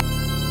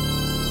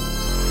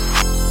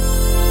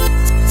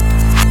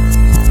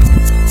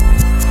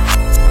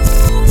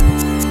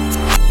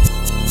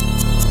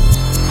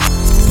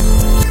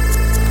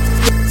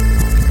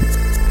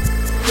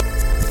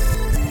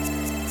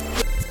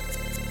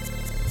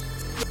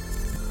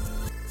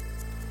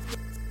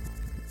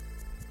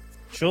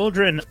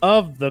Children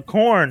of the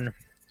Corn.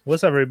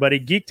 What's up, everybody?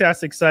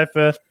 Geektastic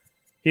Cypher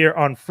here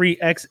on Free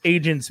X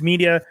Agents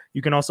Media.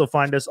 You can also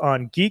find us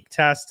on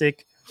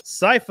Geektastic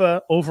Cypher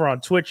over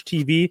on Twitch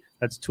TV.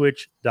 That's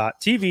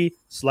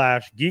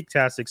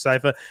twitch.tv/Geektastic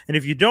Cypher. And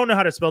if you don't know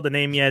how to spell the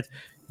name yet,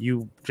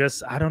 you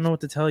just, I don't know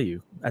what to tell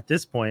you at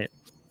this point.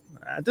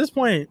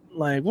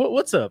 Like,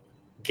 what's up?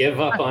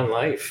 Give up on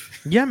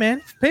life. Yeah,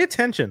 man. Pay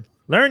attention.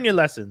 Learn your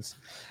lessons.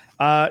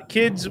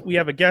 Kids, we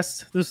have a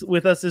guest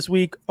with us this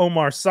week.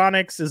 Omar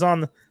Sonics is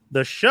on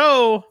the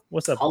show.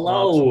 What's up?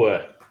 Hello.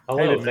 Pops?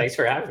 Hello. Thanks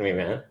for having me,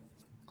 man.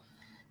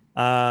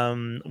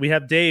 We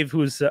have Dave,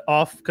 who's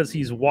off because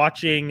he's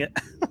watching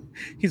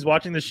he's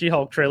watching the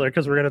She-Hulk trailer,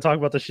 because we're going to talk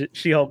about the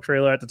She-Hulk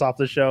trailer at the top of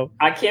the show.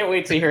 I can't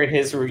wait to hear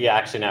his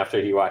reaction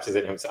after he watches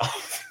it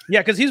himself.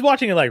 Yeah, because he's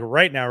watching it like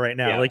right now.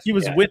 Yeah, like he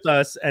was with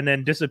us and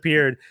then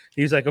disappeared.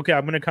 He's like, okay,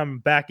 I'm going to come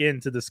back in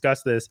to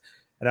discuss this.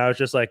 And I was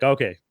just like,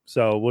 okay,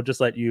 so we'll just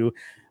let you.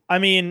 I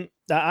mean,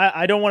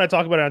 I don't want to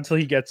talk about it until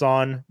he gets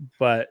on,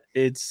 but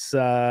it's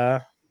I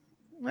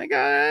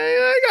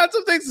got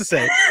some things to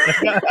say.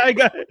 I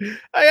got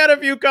a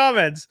few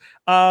comments.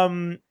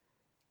 Yeah,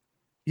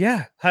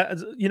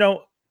 you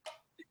know,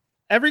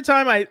 every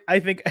time I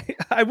think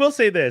I will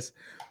say this,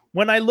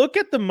 when I look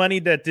at the money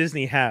that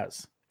Disney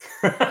has,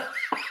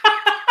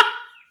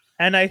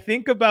 and I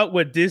think about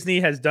what Disney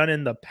has done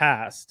in the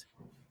past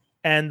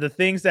and the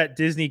things that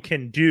Disney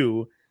can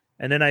do,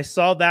 and then I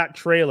saw that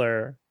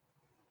trailer,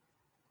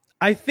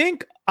 I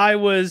think I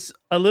was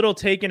a little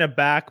taken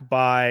aback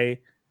by.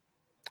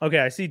 Okay,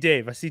 I see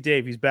Dave.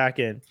 He's back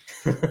in.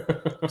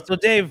 So,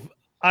 Dave,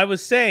 I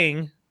was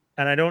saying,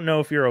 and I don't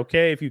know if you're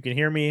okay, if you can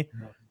hear me.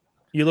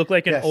 You look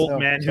like an old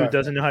man who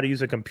doesn't know how to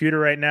use a computer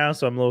right now,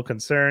 so I'm a little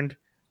concerned.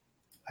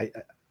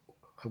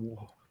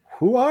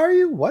 Who are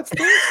you? What's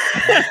this?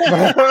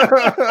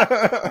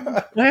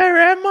 Where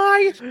am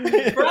I?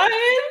 Brian?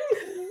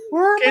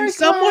 Can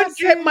someone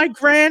get my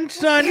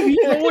grandson? He's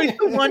always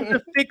the one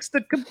to fix the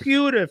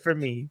computer for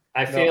me.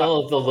 I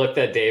feel the look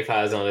that Dave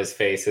has on his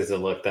face is a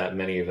look that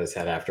many of us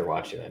had after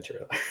watching that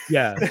trailer.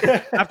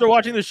 Yeah. After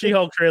watching the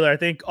She-Hulk trailer, I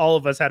think all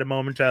of us had a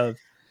moment of,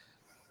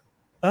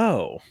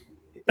 oh.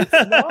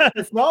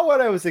 It's not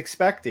what I was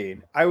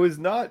expecting. I was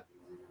not.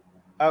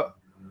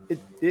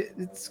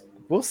 It's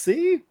we'll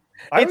see.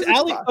 It's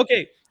Ali.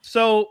 Okay,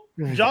 so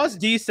Jaws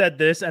D said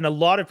this, and a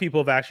lot of people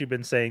have actually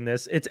been saying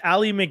this. It's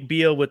Ally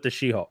McBeal with the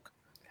She-Hulk.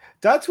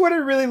 That's what it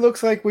really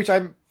looks like, which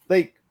I'm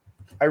like,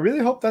 I really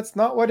hope that's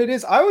not what it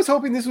is. I was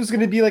hoping this was going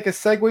to be like a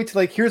segue to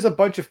like, here's a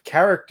bunch of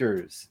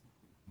characters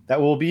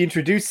that we'll be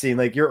introducing.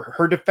 Like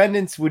her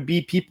defendants would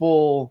be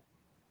people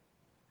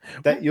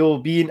that you'll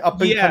be in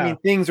up and coming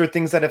things or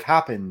things that have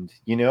happened,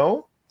 you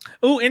know?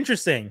 Oh,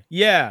 interesting.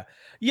 Yeah.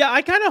 Yeah,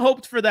 I kind of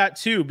hoped for that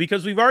too,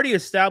 because we've already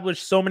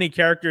established so many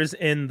characters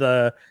in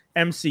the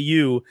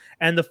MCU,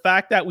 and the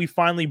fact that we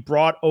finally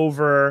brought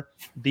over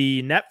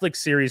the Netflix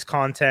series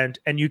content,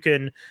 and you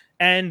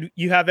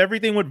have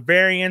everything with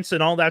variants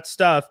and all that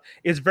stuff,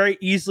 is very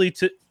easy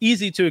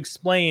to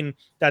explain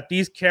that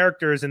these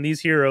characters and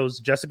these heroes,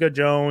 Jessica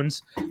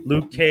Jones,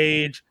 Luke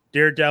Cage,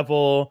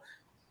 Daredevil,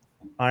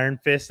 Iron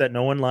Fist that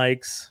no one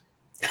likes.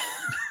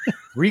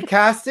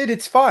 Recast it,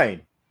 it's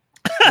fine.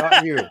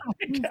 Not you.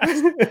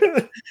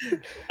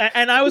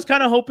 And I was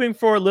kind of hoping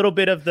for a little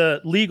bit of the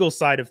legal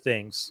side of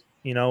things.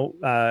 You know,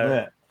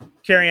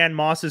 Carrie-Anne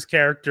Moss's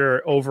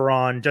character over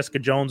on Jessica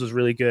Jones was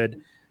really good,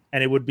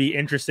 and it would be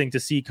interesting to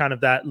see kind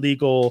of that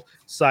legal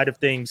side of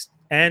things,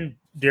 and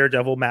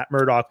Daredevil, Matt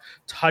Murdock,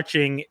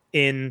 touching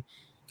in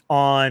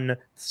on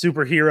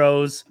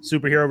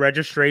superhero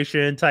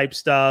registration type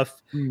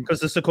stuff,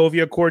 because the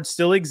Sokovia Accords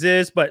still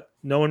exist, but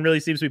no one really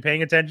seems to be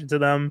paying attention to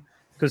them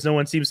because no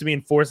one seems to be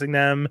enforcing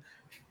them.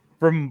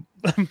 From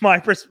my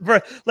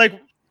perspective,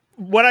 like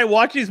when I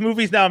watch these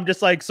movies now, I'm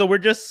just like, so we're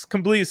just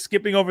completely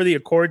skipping over the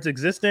Accords'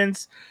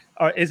 existence?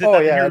 Or is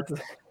it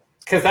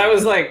because that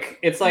was like,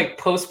 it's like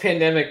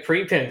post-pandemic,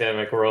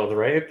 pre-pandemic world,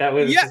 right? That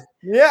was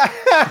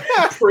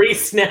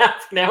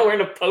pre-snap. Now we're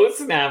in a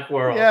post-snap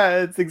world.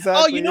 Yeah, it's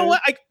exactly. Oh, you know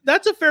what?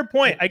 That's a fair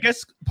point. I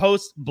guess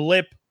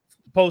post-blip,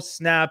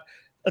 post-snap,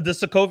 the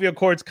Sokovia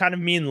Accords kind of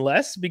mean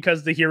less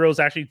because the heroes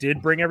actually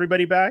did bring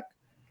everybody back.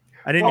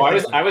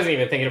 I wasn't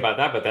even thinking about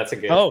that, but that's a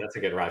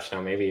good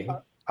rationale. Maybe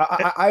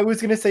I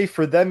was gonna say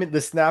for them,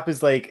 the snap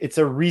is like it's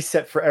a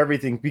reset for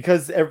everything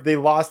because they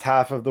lost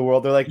half of the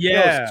world. They're like,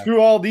 no, screw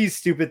all these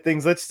stupid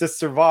things. Let's just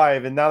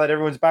survive. And now that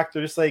everyone's back,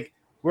 they're just like,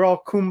 we're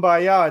all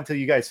kumbaya until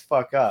you guys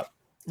fuck up.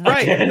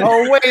 Right.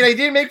 Oh wait, I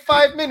didn't make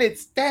 5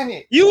 minutes. Damn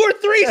it! You were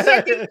 3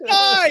 seconds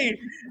by.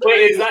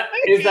 Wait, is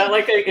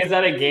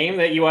that a game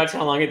that you watch?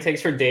 How long it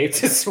takes for Dave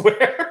to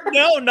swear?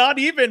 No, not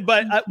even.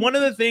 But one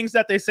of the things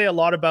that they say a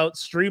lot about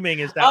streaming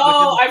is that.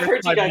 Oh, I've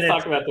heard you guys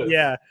talk about this.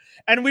 Yeah,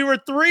 and we were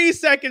 3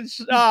 seconds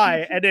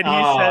shy, and then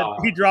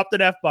he dropped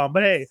an F-bomb.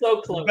 But hey,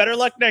 so close. Better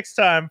luck next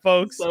time,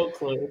 folks. So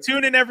close.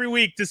 Tune in every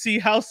week to see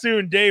how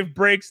soon Dave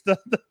breaks the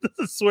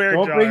swear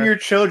Don't jar. bring your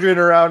children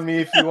around me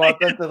if you want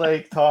them to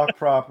like talk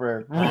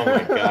proper. Oh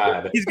my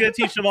god. He's gonna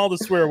teach them all the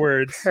swear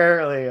words.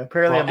 Apparently,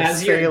 Well, I'm a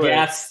as your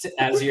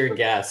sailor.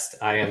 guest,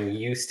 I am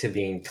used to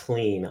being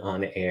clean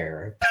on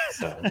air.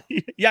 So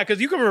Yeah,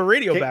 because you come from a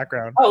radio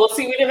background. oh, let's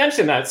see. We didn't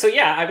mention that. So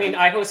yeah, I mean,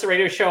 I host a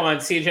radio show on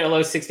CJLO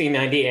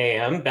 1690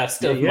 AM,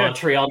 best of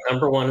Montreal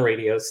 #1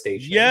 radio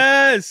station.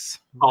 Yes.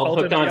 Called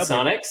Hooked on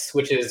Sonics,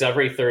 which is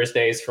every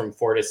Thursdays from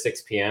 4 to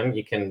 6 p.m.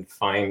 You can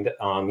find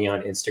me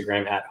on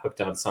Instagram at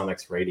Hooked on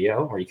Sonics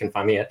Radio, or you can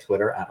find me at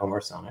Twitter at Omar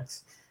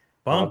Sonics.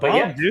 But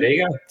yeah, dude. there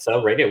you go.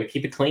 So radio, we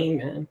keep it clean,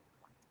 man.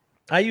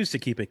 I used to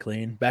keep it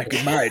clean back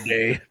in my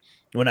day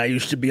when I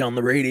used to be on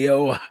the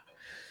radio.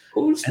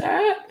 Who's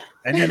that?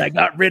 And then I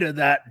got rid of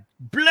that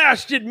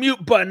blasted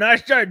mute button. I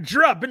started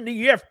dropping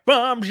the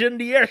F-bombs and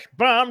the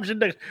S-bombs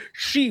and the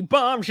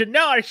C-bombs, and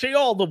now I say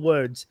all the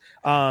words.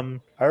 I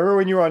remember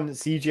when you were on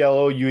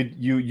CGLO,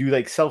 you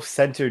like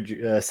censored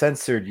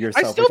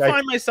yourself. I still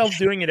find myself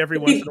doing it every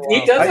once in a while.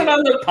 He does it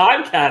on the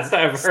podcast,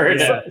 I've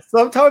heard it.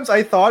 Sometimes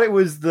I thought it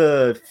was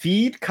the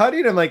feed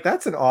cutting. I'm like,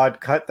 that's an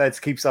odd cut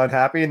that keeps on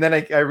happening. And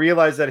then I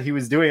realized that he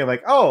was doing it. I'm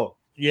like, oh.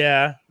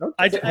 Yeah.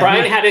 Okay.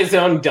 Brian had his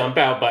own dump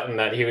out button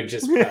that he would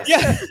just press.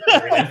 Yeah.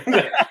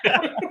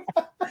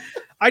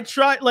 I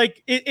try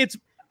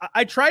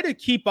I try to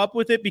keep up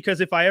with it, because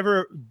if I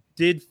ever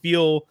did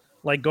feel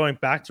like going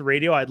back to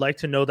radio, I'd like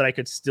to know that I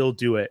could still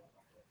do it.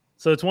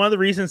 So it's one of the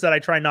reasons that I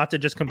try not to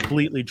just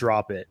completely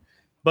drop it.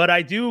 But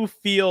I do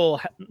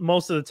feel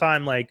most of the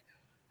time like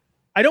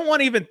I don't want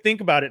to even think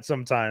about it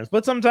sometimes,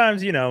 but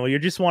sometimes, you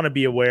just want to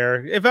be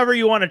aware. If ever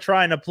you want to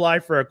try and apply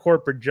for a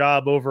corporate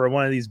job over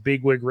one of these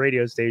bigwig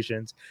radio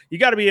stations, you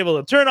got to be able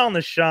to turn on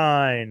the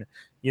shine.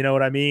 You know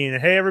what I mean?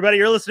 Hey, everybody,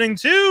 you're listening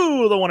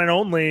to the one and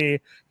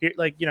only. You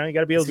got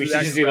to be able to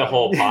just do the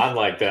whole pod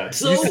like that.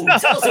 So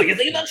tell us what you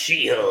think about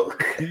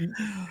She-Hulk.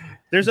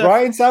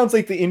 Brian sounds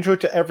like the intro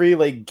to every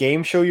like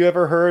game show you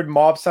ever heard.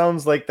 Mob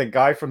sounds like the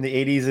guy from the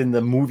 80s in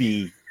the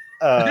movie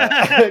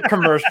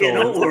commercial. In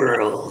a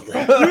world.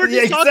 We were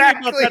just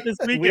talking about that this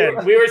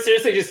weekend. We were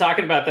seriously just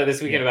talking about that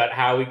this weekend, about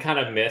how we kind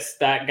of missed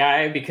that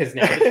guy, because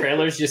now the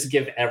trailers just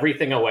give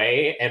everything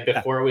away. And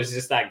before it was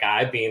just that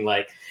guy being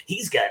like,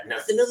 he's got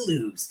nothing to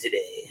lose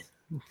today.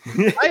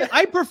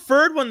 I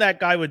preferred when that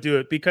guy would do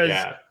it, because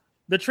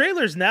the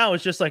trailers now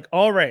is just like,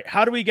 all right,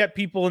 how do we get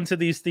people into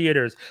these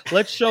theaters?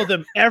 Let's show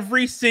them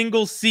every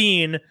single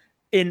scene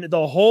in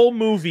the whole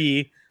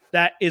movie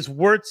that is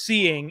worth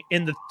seeing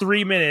in the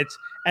 3 minutes.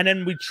 And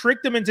then we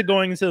trick them into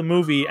going into the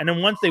movie. And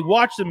then once they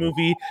watch the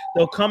movie,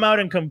 they'll come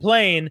out and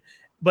complain,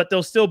 but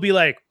they'll still be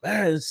like,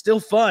 it's still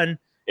fun.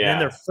 Yeah.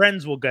 And their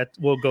friends will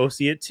go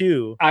see it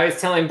too. I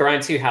was telling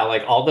Brian too how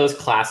like all those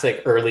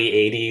classic early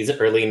 80s,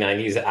 early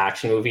 90s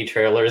action movie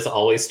trailers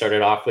always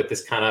started off with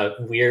this kind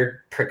of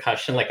weird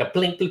percussion, like a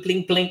blink, blink,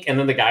 blink, blink. And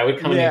then the guy would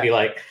come in and be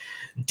like,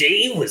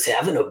 Dave was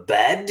having a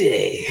bad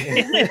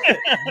day.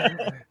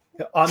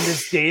 On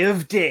this day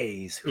of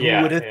days, who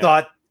would have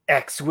thought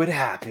X would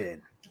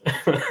happen?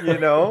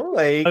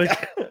 I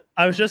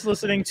was just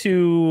listening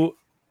to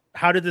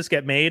How Did This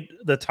Get Made,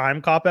 the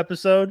Time Cop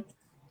episode.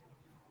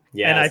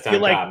 Yeah, and I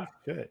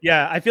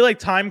feel like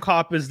Time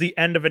Cop is the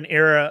end of an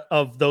era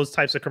of those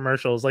types of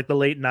commercials, like the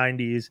late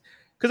 90s.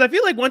 Because I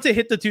feel like once it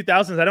hit the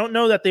 2000s, I don't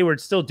know that they were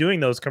still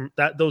doing those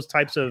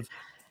types of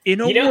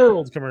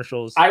world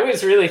commercials. I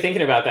was really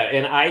thinking about that,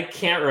 and I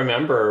can't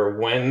remember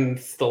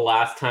when's the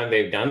last time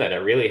they've done that. It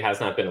really has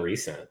not been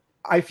recent.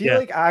 I feel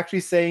like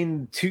actually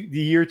saying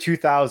the year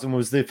 2000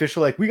 was the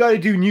official, like, we got to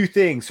do new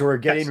things, so we're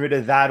getting rid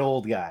of that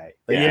old guy.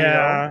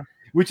 Like,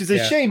 which is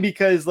a shame,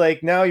 because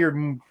like now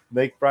you're,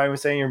 like Brian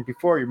was saying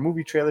before, your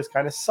movie trailers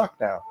kind of suck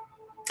now.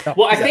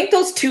 Well, I think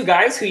those two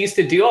guys who used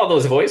to do all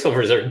those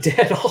voiceovers are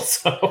dead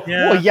also.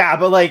 Yeah. Well, yeah,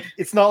 but like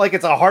it's not like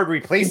it's a hard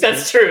replacement.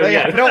 That's true. Like,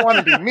 I don't want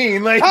to be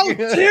mean. Like, how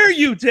dare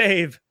you,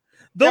 Dave?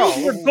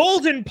 Those were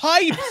golden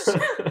pipes.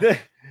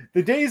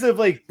 The days of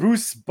like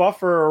Bruce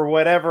Buffer or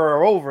whatever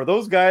are over.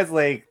 Those guys,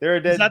 like, they're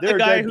a dead. They're a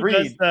dead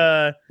breed.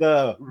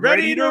 The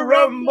Ready to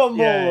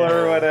Rumble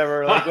or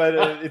whatever. Like,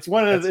 it's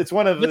one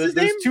of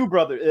there's two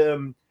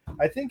brothers.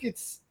 I think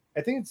it's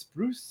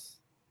Bruce.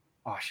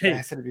 Oh shit!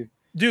 I said it.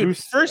 Dude,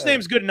 Bruce, first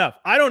name's good enough.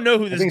 I don't know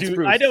who this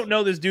dude. I don't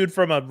know this dude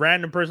from a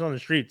random person on the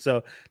street.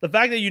 So the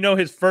fact that you know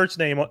his first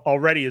name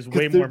already is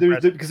way more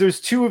impressive. Because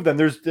there's two of them.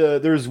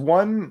 There's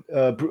one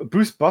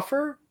Bruce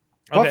Buffer.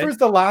 Buffer's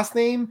the last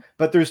name,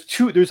 but there's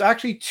two. There's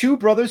actually two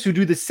brothers who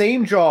do the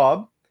same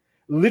job.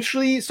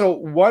 Literally, so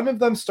one of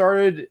them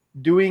started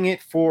doing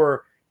it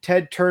for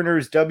Ted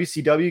Turner's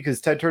WCW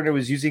because Ted Turner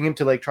was using him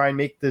to like try and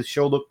make the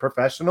show look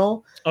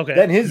professional. Okay.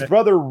 Then his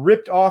brother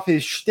ripped off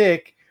his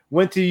shtick,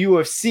 went to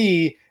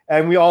UFC.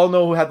 And we all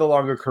know who had the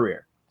longer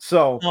career.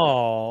 So,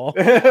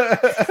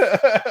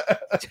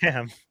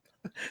 damn,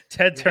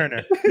 Ted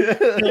Turner,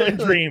 killing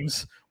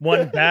dreams,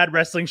 one bad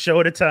wrestling show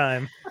at a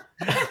time.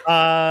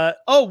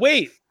 Oh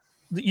wait,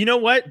 you know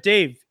what,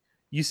 Dave?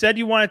 You said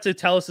you wanted to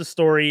tell us a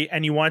story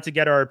and you wanted to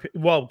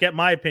get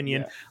my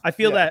opinion. Yeah. I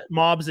feel that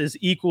Mobs is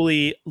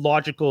equally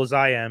logical as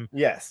I am.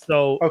 Yes.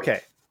 So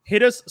okay.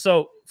 Hit us.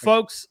 So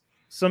folks,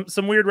 some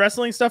weird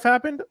wrestling stuff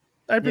happened,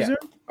 I presume.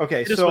 Yeah.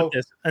 Okay. Hit so us with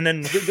this, and then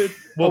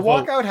a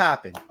walkout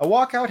happened. A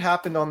walkout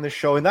happened on the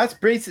show. And that's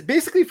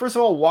basically, first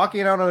of all,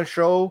 walking out on a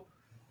show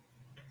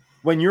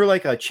when you're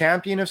like a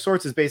champion of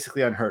sorts is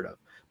basically unheard of.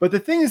 But the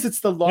thing is,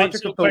 it's the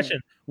logic of the question.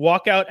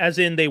 Walkout as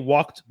in they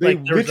walked. They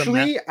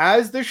literally,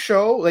 as the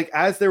show, like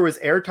as there was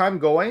airtime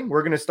going,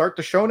 we're going to start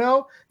the show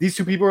now. These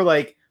two people are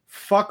like,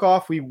 fuck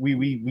off.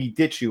 We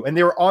ditch you. And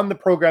they were on the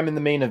program in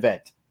the main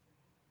event.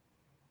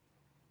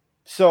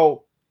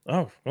 So,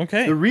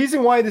 okay. The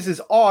reason why this is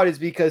odd is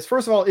because,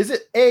 first of all, is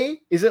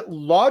it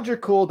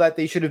logical that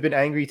they should have been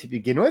angry to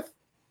begin with?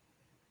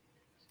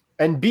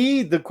 And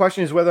B, the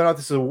question is whether or not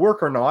this is a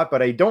work or not,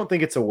 but I don't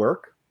think it's a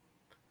work.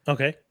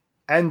 Okay.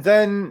 And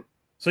then,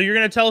 so you're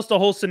going to tell us the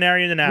whole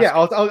scenario and then yeah,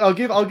 I'll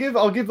give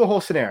the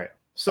whole scenario.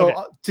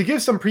 So to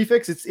give some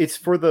prefix, it's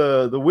for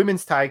the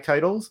women's tag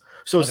titles.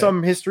 So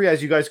some history,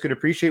 as you guys could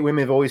appreciate,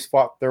 women have always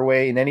fought their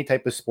way in any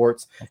type of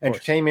sports,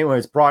 entertainment, whether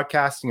it's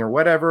broadcasting or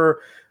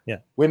whatever. Yeah,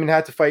 women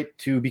had to fight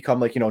to become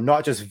like,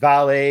 not just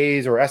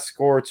valets or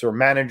escorts or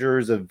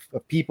managers of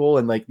people,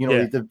 and like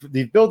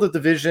they've built a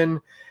division,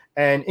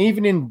 and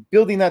even in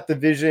building that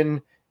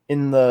division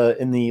in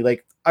the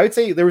like, I would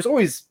say there was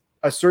always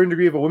a certain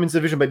degree of a women's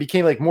division, but it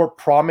became like more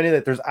prominent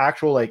that there's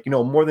actual like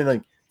more than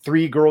like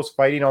 3 girls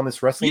fighting on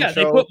this wrestling show. Yeah,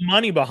 they put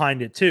money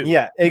behind it too.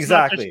 Yeah,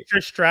 exactly. It's not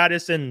just Trish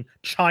Stratus and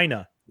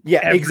China.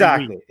 Yeah,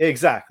 exactly.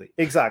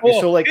 Oh,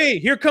 so like, hey,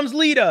 here comes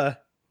Lita.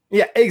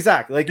 Yeah,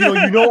 exactly. Like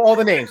you know all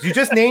the names. You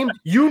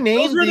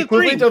named the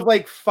equivalent of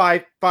like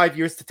 5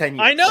 years to 10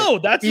 years. I know.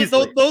 Like,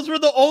 those were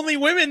the only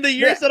women the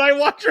years that I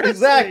watched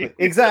wrestling.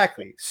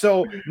 Exactly.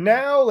 So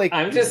now, like,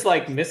 I'm just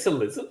like Miss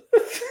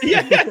Elizabeth.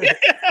 Yeah.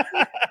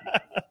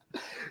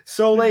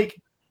 So like,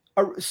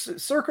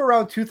 circa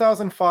around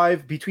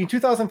 2005, between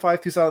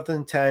 2005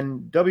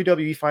 2010,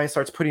 WWE finally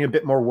starts putting a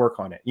bit more work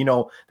on it.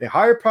 They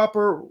hire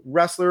proper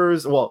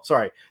wrestlers. Well,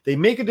 sorry, they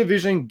make a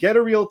division, get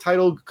a real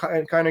title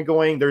kind of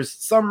going. There's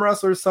some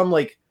wrestlers, some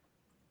like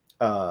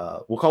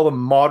we'll call them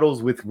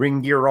models with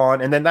ring gear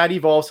on, and then that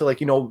evolves to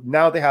like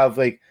now they have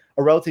like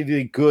a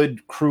relatively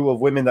good crew of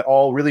women that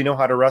all really know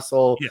how to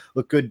wrestle,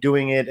 look good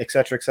doing it,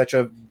 etc.,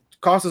 etc.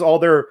 Crosses all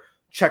their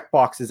check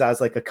boxes as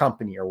like a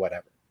company or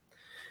whatever.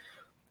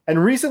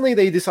 And recently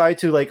they decided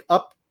to like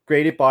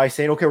upgrade it by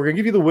saying, okay, we're going to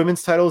give you the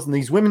women's titles, and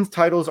these women's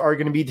titles are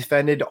going to be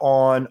defended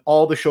on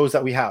all the shows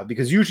that we have,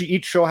 because usually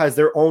each show has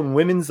their own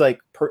women's like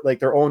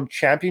their own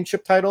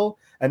championship title.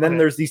 And then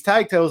there's these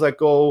tag titles that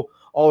go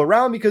all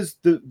around because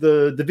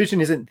the division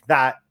isn't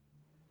that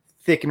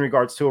thick in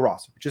regards to a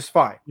roster, which is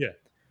fine. Yeah.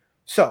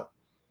 So,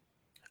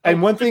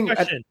 and one thing,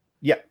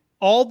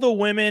 all the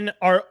women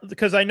are,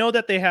 because I know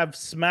that they have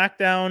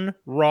SmackDown,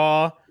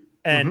 Raw,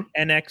 and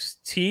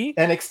NXT.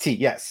 NXT,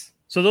 yes.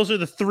 So those are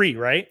the 3,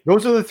 right?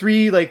 Those are the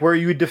 3 like where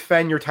you would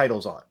defend your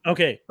titles on.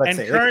 Okay. And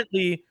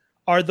currently,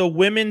 are the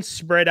women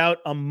spread out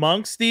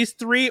amongst these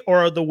 3, or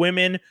are the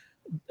women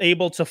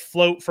able to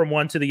float from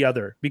one to the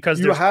other?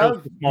 Because you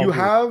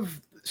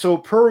have so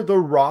per the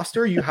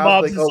roster, you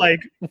have Bob's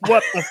like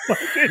what the fuck?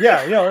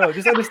 No,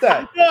 just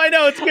understand. No, I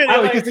know it's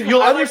good.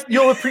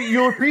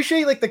 You'll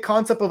appreciate like the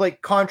concept of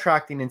like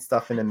contracting and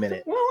stuff in a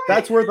minute.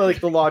 That's where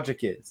the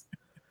logic is.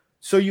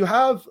 So you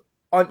have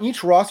on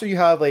each roster, you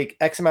have like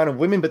X amount of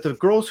women, but the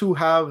girls who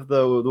have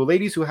the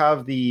ladies who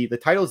have the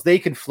titles, they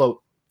can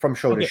float from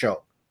show to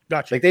show.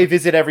 Gotcha. Like they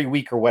visit every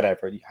week or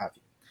whatever you have.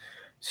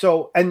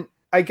 So, and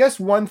I guess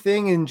one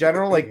thing in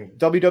general, like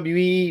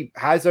WWE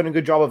has done a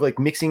good job of like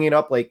mixing it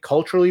up, like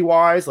culturally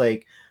wise,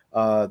 like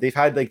they've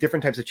had like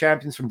different types of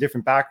champions from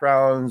different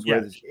backgrounds,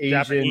 whether it's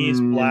Asian,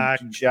 Japanese,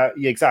 black,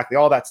 exactly,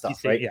 all that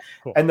stuff, right? Yeah,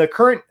 cool. And the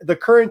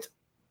current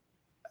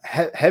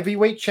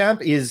heavyweight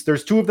champ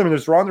there's 2 of them.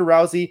 There's Ronda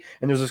Rousey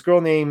and there's this girl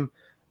named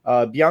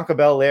Bianca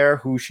Belair,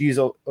 who she's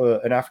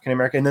an African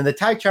American, and then the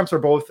tag champs are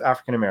both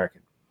African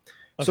American.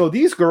 Okay. So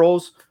these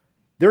girls,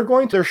 they're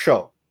going to their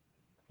show,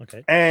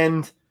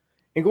 and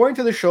in going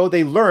to the show,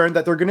 they learn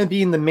that they're going to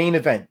be in the main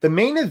event. The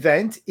main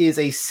event is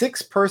a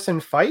 6-person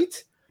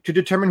fight to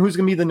determine who's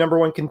going to be the number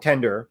 1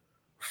 contender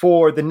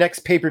for the next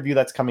pay-per-view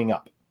that's coming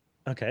up.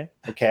 Okay.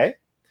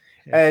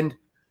 And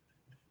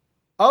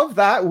of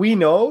that, we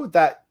know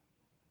that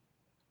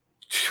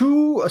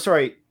 4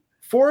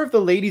 of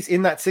the ladies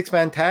in that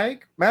 6-man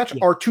tag match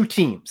are 2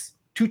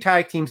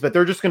 tag teams, but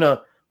they're just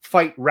gonna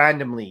fight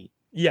randomly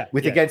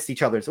against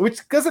each other,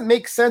 which doesn't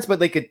make sense, but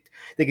they could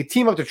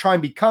team up to try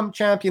and become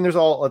champion. There's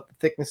all a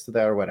thickness to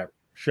that or whatever.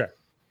 Sure.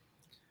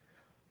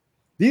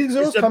 These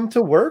girls come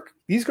to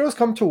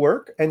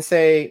work and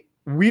say,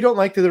 we don't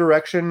like the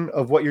direction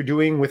of what you're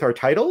doing with our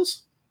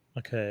titles,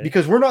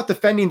 because we're not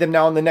defending them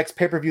now in the next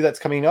pay-per-view that's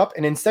coming up,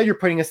 and instead you're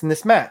putting us in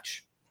this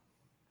match.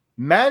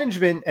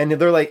 Management, and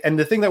they're like, and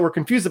the thing that we're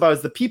confused about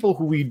is the people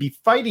who we'd be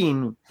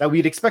fighting, that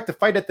we'd expect to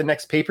fight at the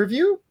next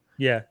pay-per-view,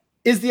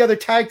 is the other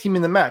tag team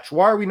in the match.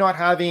 Why are we not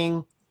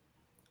having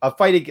a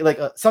fight, like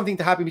something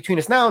to happen between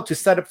us now to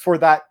set up for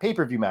that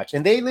pay-per-view match.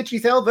 And they literally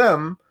tell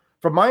them,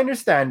 from my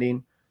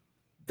understanding,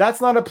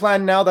 that's not a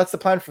plan now. That's the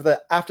plan for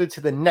the after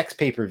to the next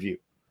pay-per-view.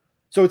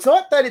 So it's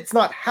not that it's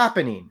not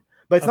happening,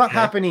 but it's not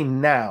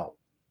happening now.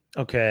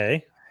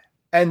 Okay.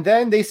 And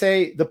then they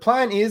say the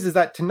plan is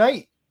that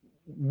tonight,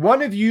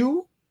 one of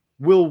you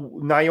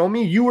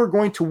Naomi, you are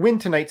going to win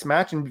tonight's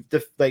match and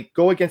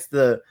go against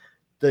the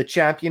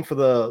champion for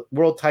the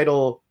world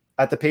title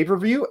at the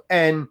pay-per-view.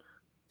 And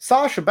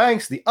Sasha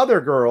Banks, the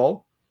other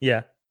girl,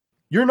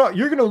 you're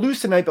going to lose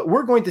tonight, but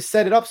we're going to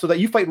set it up so that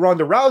you fight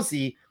Ronda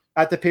Rousey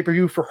at the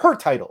pay-per-view for her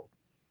title.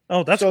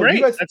 Oh, that's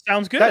great. That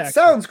sounds good. That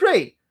sounds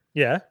great.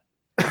 Yeah.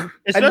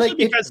 Especially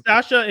because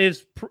Sasha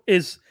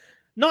is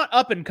not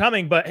up and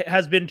coming, but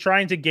has been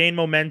trying to gain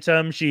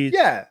momentum. She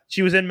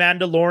was in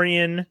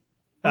Mandalorian.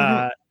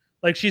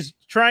 Like she's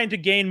trying to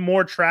gain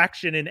more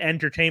traction in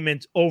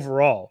entertainment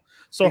overall.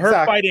 So her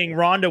fighting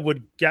Ronda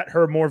would get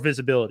her more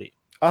visibility.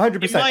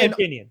 100%. In my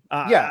opinion.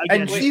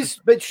 And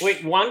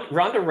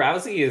Ronda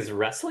Rousey is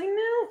wrestling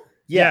now?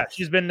 Yeah,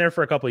 she's been there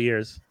for a couple of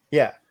years.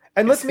 Yeah.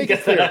 And let's make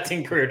it clear. That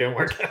acting career didn't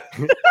work out.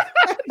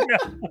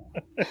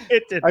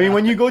 It did. I mean,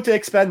 when you go to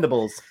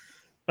Expendables,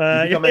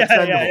 you become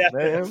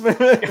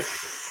expendable.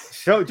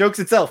 Show jokes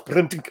itself. But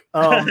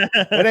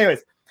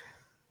anyways,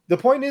 the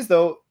point is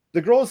though,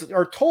 the girls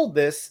are told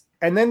this,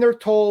 and then they're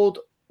told,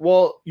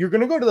 well, you're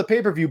going to go to the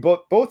pay-per-view,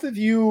 but both of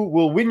you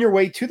will win your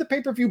way to the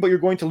pay-per-view, but you're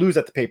going to lose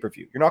at the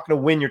pay-per-view. You're not going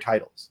to win your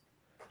titles.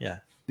 Yeah.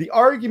 The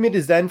argument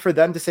is then for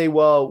them to say,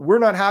 well, we're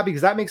not happy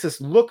because that makes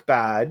us look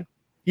bad.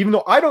 Even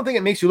though I don't think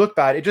it makes you look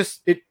bad.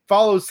 It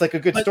follows like a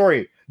good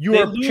story. You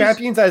are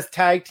champions as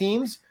tag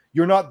teams.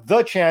 You're not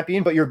the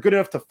champion, but you're good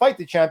enough to fight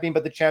the champion,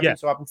 but the champion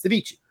so happens to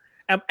beat you.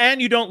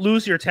 And you don't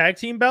lose your tag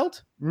team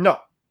belt? No.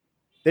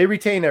 They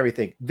retain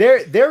everything.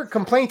 Their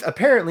complaint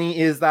apparently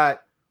is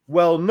that,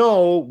 well,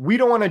 no, we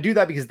don't want to do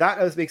that because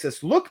that makes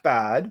us look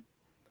bad.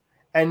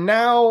 And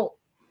now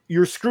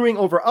you're screwing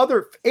over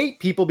other 8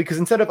 people because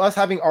instead of us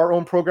having our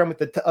own program with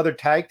the other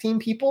tag team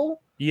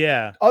people,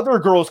 other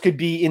girls could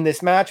be in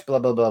this match, blah,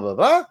 blah, blah, blah,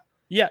 blah.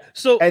 Yeah.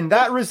 And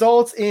that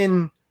results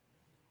in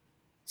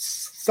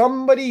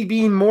somebody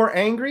being more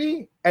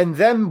angry and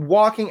them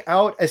walking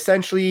out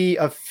essentially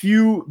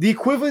the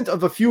equivalent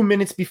of a few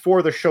minutes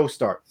before the show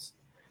starts,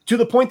 to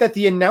the point that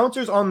the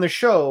announcers on the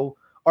show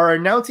are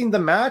announcing the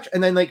match.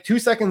 And then like 2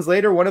 seconds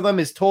later, one of them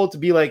is told to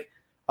be like,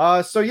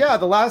 the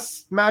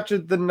last match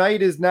of the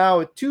night is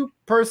now a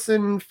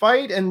 2-person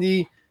fight.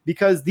 And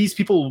because these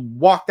people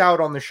walked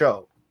out on the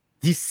show,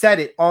 he said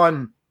it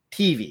on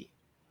TV.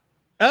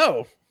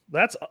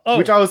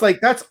 Which I was like,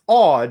 that's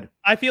odd.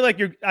 I feel like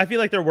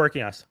they're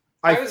working us.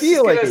 I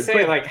feel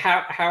like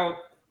how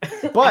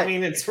but I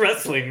mean, it's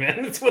wrestling,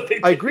 man. It's what they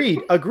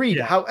do. Agreed.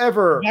 Yeah.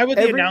 However, why would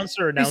the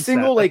announcer announce every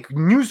single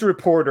news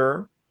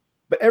reporter,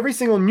 every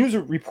single news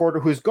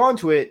reporter who has gone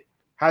to it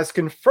has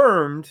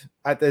confirmed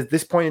at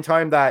this point in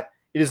time that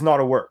it is not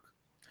a work.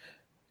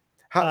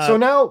 So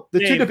now the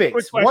Dave, 2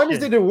 debates. One is,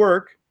 did it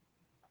work?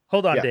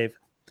 Hold on, Dave.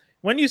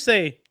 When you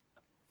say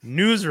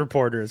news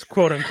reporters,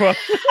 quote unquote.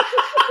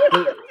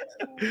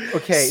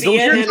 Okay,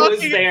 believe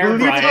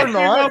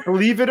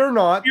it or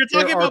not, you're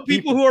talking about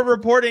people who are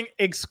reporting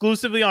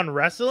exclusively on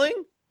wrestling.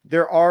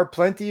 There are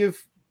plenty of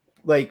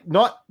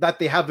not that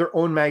they have their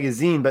own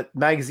magazine, but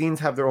magazines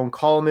have their own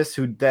columnists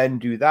who then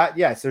do that.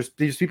 Yes, there's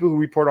people who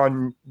report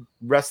on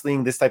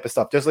wrestling, this type of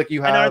stuff, just like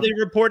you have. And are they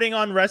reporting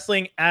on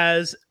wrestling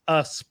as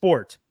a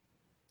sport?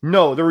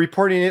 No, they're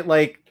reporting it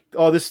like,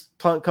 oh, this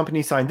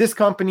company signed this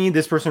company,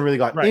 this person really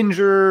got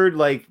injured,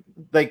 like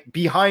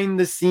behind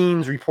the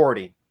scenes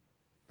reporting.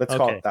 Let's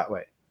call it that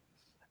way.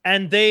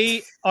 And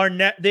they are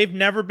they've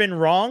never been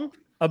wrong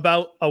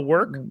about a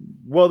work.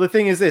 Well, the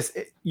thing is this: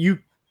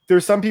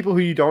 there's some people who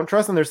you don't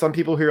trust, and there's some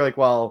people who are like,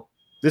 well,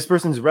 this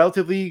person's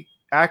relatively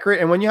accurate.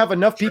 And when you have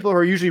enough people who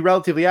are usually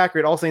relatively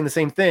accurate, all saying the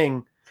same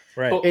thing,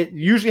 right? It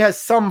usually has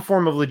some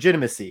form of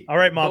legitimacy. All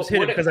right, Mobs,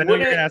 hit it because I know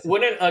you're gonna ask.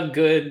 Wouldn't a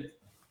good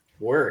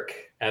work,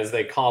 as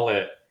they call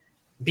it,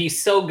 be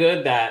so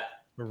good that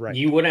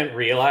you wouldn't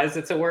realize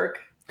it's a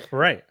work?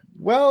 Right.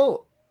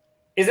 Well.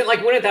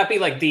 Wouldn't that be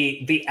like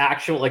the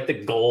actual, like the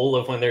goal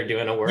of when they're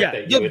doing a work? Yeah,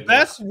 that the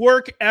best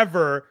work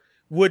ever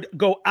would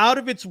go out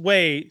of its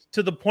way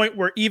to the point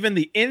where even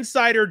the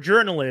insider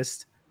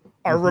journalists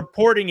are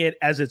reporting it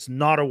as it's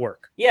not a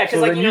work. Yeah,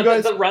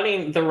 because the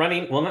running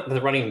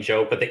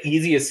joke, but the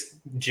easiest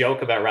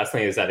joke about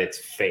wrestling is that it's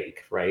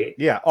fake, right?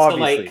 Yeah,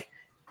 obviously. So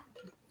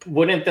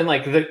wouldn't then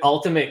the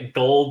ultimate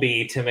goal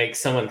be to make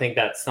someone think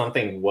that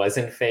something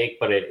wasn't fake,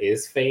 but it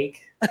is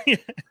fake?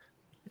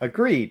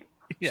 Agreed.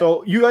 Yeah.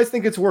 So you guys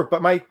think it's work,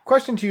 but my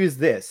question to you is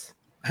this.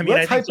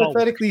 Let's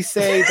hypothetically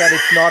say that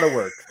it's not a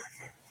work.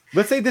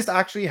 Let's say this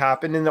actually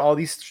happened and all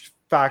these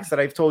facts that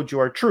I've told you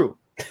are true.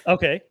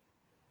 Okay.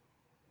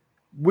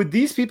 Would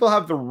these people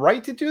have the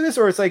right to do this?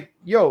 Or it's like,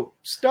 yo,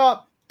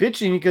 stop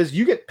bitching because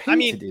you get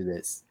paid to do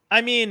this.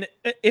 I mean,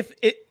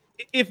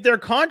 if their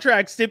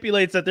contract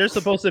stipulates that they're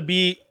supposed to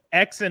be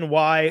X and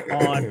Y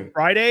on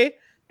Friday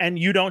and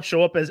you don't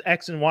show up as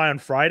X and Y on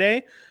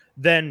Friday,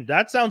 then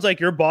that sounds like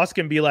your boss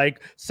can be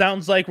like,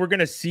 sounds like we're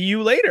gonna see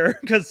you later,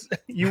 because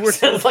you were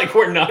sounds like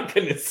we're not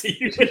gonna see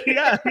you.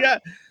 yeah.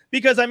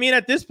 Because I mean,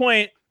 at this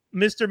point,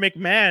 Mr.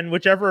 McMahon,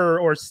 whichever,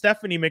 or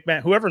Stephanie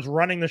McMahon, whoever's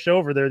running the show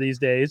over there these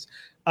days,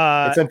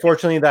 it's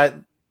unfortunately that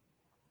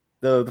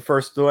the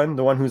first one,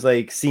 the one who's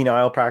like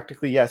senile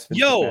practically. Yes.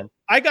 Vince McMahon.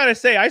 I gotta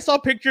say, I saw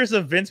pictures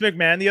of Vince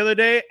McMahon the other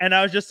day, and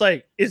I was just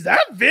like, "Is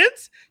that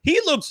Vince? He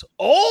looks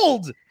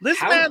old.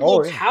 This man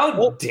looks.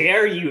 How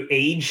dare you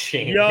age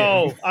shame?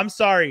 Yo, I'm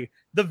sorry.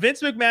 The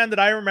Vince McMahon that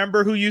I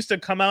remember, who used to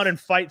come out and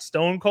fight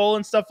Stone Cold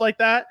and stuff like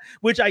that,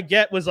 which I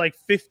get was like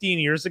 15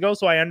 years ago,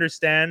 so I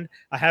understand.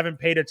 I haven't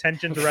paid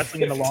attention to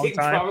wrestling in a long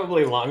time.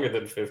 Probably longer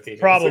than 15.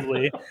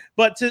 Probably,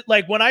 but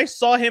like when I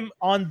saw him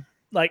on.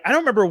 Like, I don't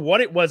remember what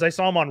it was I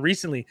saw him on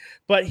recently,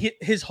 but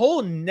his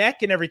whole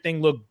neck and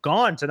everything looked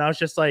gaunt. And I was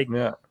just like,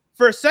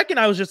 for a second,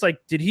 I was just like,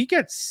 did he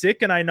get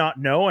sick and I not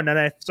know? And then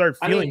I started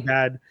feeling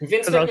bad.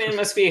 Vince McMahon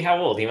must be how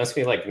old? He must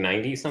be like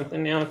 90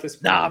 something now at this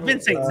point. Nah,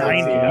 Vince ain't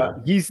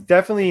 90. He's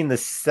definitely in the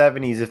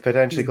 70s, if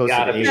potentially close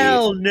to 80.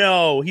 Hell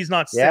no, he's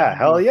not 70. Yeah,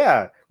 hell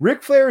yeah.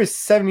 Ric Flair is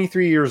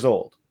 73 years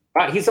old.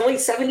 Wow, he's only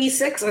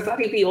 76. I thought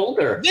he'd be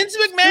older. Vince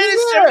McMahon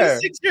is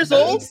 76 years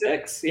old?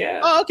 76,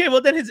 yeah. Oh, okay.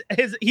 Well, then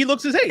he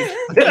looks his age.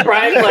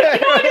 Brian's like,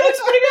 he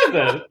looks pretty good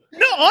then.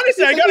 No,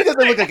 honestly, I gotta He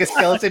doesn't look like a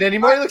skeleton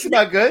anymore. He looks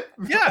about good.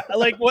 Yeah,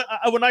 like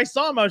when I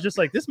saw him, I was just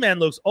like, this man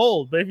looks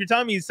old. But if you're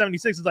telling me he's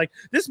 76, it's like,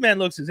 this man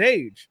looks his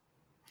age.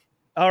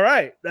 All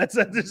right. That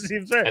just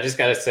seems fair. I just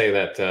got to say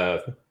that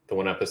the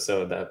one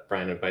episode that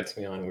Brian invites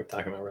me on, we're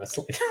talking about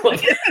wrestling.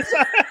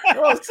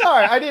 Oh,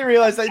 sorry, I didn't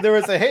realize that there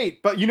was a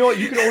hate. But you know what?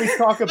 You can always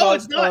talk about.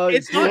 It's not.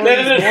 It's not. No,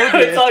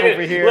 it's all good.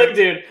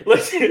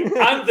 Look, dude,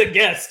 I'm the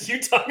guest. You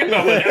talk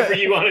about whatever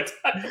you want to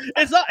talk about.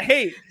 It's not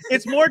hate.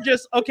 It's more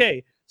just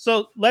okay.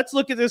 So let's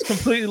look at this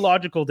completely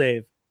logical,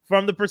 Dave,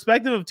 from the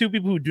perspective of two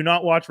people who do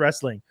not watch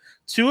wrestling.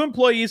 Two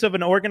employees of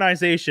an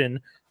organization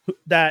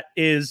that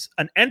is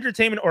an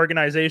entertainment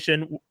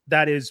organization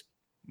that is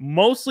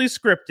mostly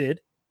scripted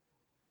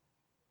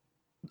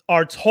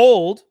are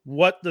told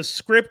what the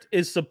script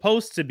is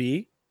supposed to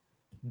be,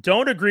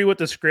 don't agree with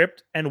the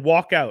script, and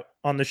walk out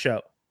on the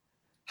show.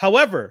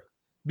 However,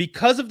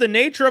 because of the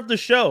nature of the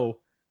show,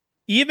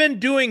 even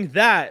doing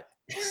that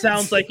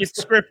sounds like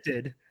it's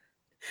scripted.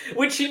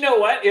 Which, you know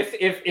what?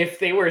 If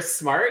they were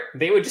smart,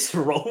 they would just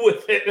roll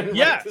with it and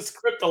write the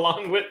script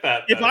along with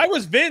that. If I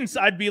was Vince,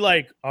 I'd be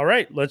like, all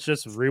right, let's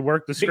just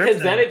rework the script.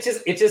 Because then it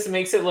just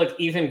makes it look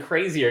even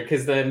crazier,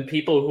 because then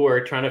people who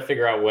are trying to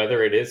figure out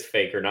whether it is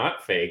fake or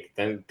not fake,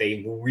 then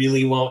they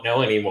really won't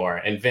know anymore.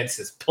 And Vince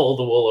has pulled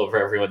the wool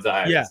over everyone's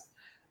eyes. Yeah.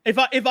 If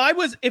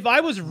I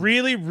was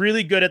really,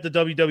 really good at the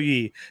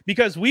WWE,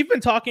 because we've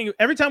been talking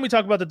every time we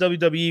talk about the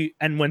WWE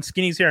and when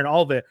Skinny's here and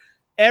all of it,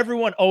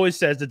 everyone always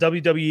says the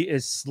WWE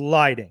is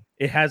sliding.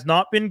 It has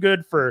not been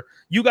good for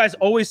you guys.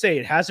 Always say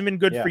it hasn't been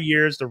good for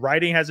years. The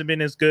writing hasn't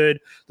been as good.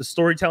 The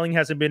storytelling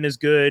hasn't been as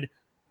good.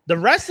 The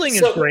wrestling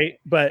is great,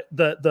 but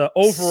the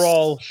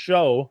overall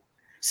show.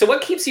 So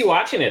what keeps you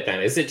watching it then?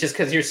 Is it just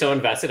because you're so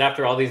invested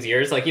after all these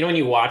years? Like, you know, when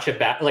you watch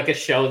a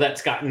show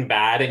that's gotten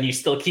bad and you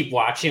still keep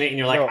watching it and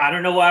you're like, I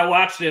don't know why I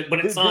watched it,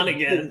 but it's on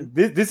again.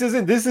 This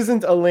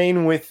isn't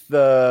Elaine with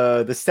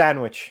the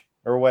sandwich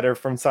or whatever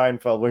from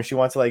Seinfeld when she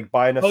wants to like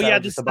buy enough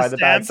sandwiches to buy the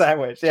bad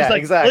sandwich. Yeah, like,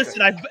 exactly.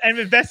 Listen, I've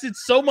invested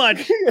so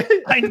much.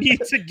 I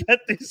need to get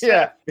this.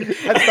 Yeah,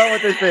 that's not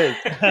what this is.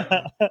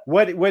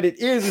 What it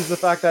is the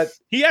fact that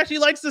he actually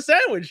likes the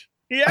sandwich.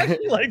 He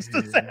actually likes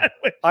the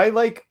sandwich. I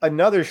like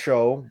another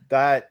show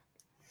that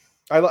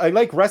I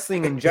like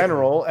wrestling in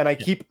general, and I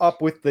keep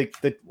up with the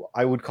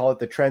I would call it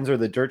the trends or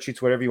the dirt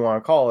sheets, whatever you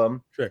want to call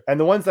them. Sure. And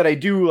the ones that I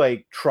do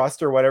like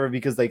trust or whatever,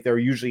 because like they're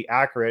usually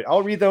accurate,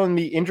 I'll read them and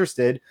be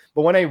interested.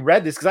 But when I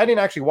read this, because I didn't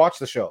actually watch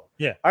the show,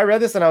 I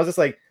read this and I was just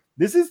like,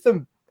 this is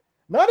the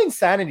not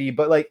insanity,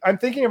 but like I'm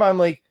thinking about, I'm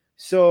like,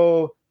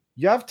 so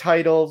you have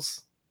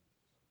titles,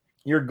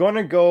 you're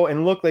gonna go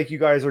and look like you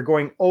guys are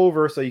going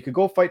over, so you could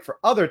go fight for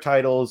other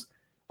titles.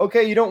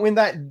 Okay, you don't win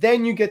that,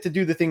 then you get to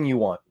do the thing you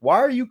want. Why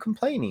are you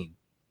complaining?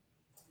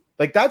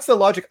 Like, that's the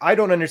logic I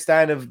don't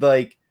understand of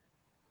like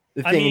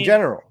the thing in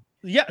general.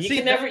 Yeah,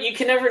 you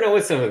can never know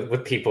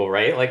with people,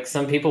 right? Like,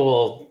 some people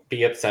will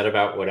be upset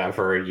about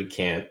whatever. You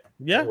can't.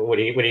 Yeah. What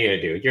are you gonna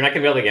do? You're not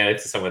gonna be able to get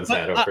into someone's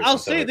head over. I'll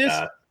say this,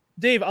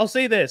 Dave. I'll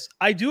say this.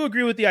 I do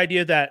agree with the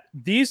idea that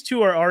these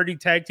two are already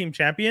tag team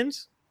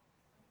champions.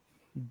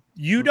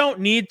 You don't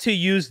need to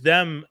use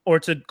them or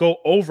to go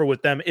over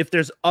with them if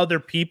there's other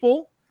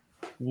people.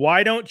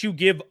 Why don't you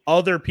give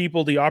other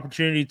people the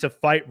opportunity to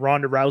fight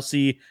Ronda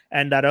Rousey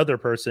and that other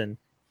person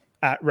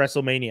at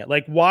WrestleMania?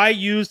 Like, why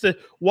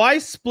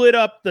split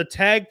up the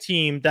tag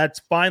team that's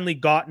finally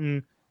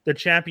gotten the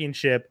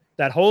championship,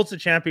 that holds the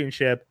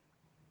championship,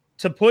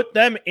 to put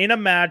them in a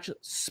match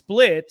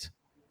split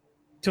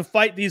to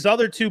fight these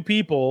other two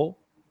people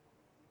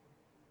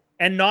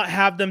and not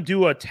have them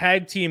do a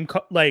tag team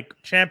like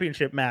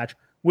championship match,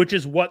 which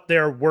is what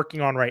they're working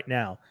on right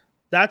now?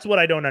 That's what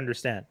I don't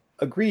understand.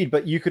 Agreed,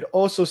 but you could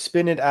also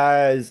spin it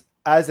as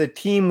as a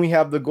team we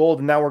have the gold,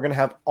 and now we're gonna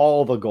have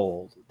all the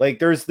gold. Like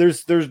there's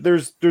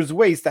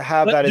ways to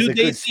have that as a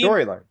good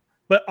storyline.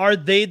 But are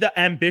they the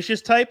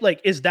ambitious type?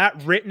 Like, is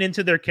that written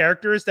into their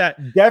characters? That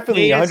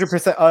definitely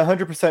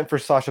 100% for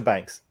Sasha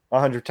Banks,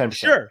 110%.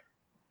 Sure.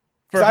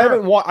 I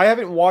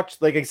haven't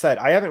watched, like I said,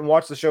 I haven't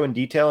watched the show in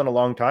detail in a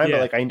long time.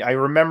 But like I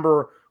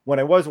remember when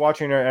I was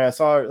watching her and I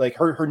saw like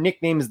her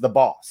nickname is the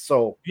Boss.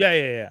 So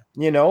yeah.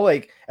 You know,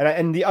 like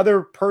and the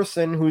other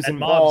person who's and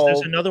involved. Mobs,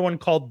 there's another one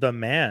called the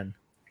Man.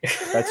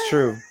 That's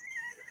true.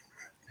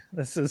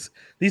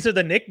 These are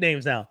the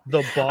nicknames now.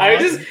 The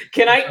Boss.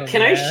 Can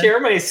I share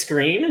my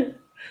screen?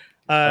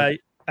 Let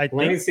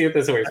me see if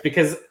this works,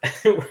 because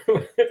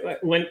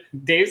when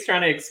Dave's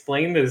trying to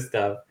explain this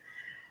stuff,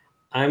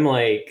 I'm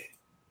like,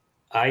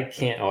 I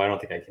can't. Oh, I don't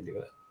think I can do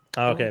it.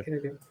 Oh, okay.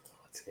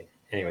 Let's see.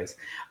 Anyways,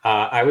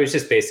 I was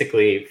just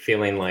basically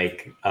feeling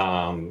like,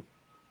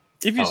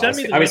 if you send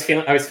me, I was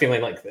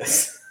feeling like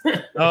this.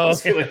 Oh,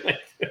 okay. Feeling like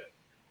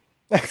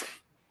this.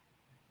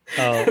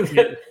 Oh,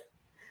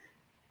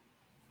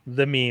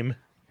 the meme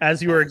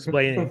as you were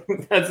explaining.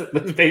 that's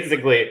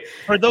basically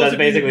for those. That's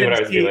basically what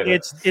I was doing.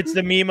 It's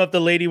the meme of the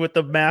lady with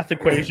the math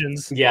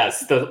equations.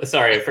 Yes.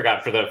 Sorry, I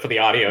forgot for the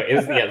audio.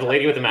 Is the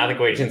lady with the math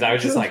equations. I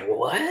was just like,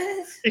 what?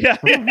 Yeah.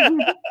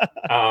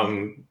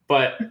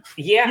 But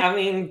yeah, I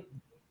mean,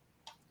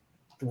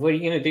 what are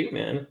you gonna do,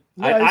 man?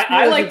 Yeah,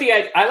 I like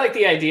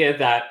the idea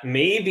that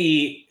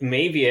maybe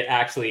it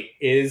actually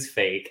is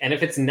fake, and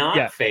if it's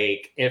not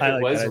fake, if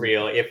it was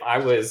real, if I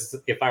was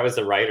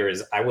the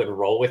writers, I would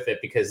roll with it,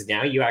 because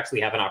now you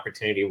actually have an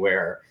opportunity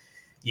where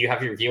you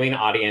have your viewing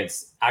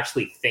audience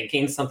actually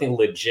thinking something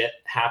legit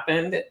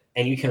happened,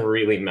 and you can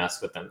really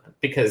mess with them,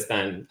 because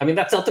then, I mean,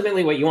 that's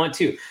ultimately what you want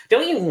too.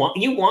 Don't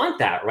you want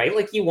that, right?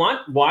 Like, you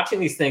want watching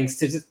these things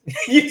to just,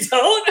 you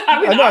don't?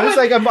 I mean, I'm just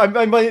like,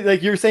 I'm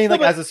like, you're saying,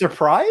 like, as a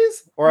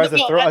surprise or as a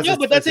throw? No,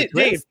 but that's it,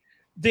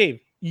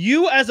 Dave,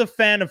 you as a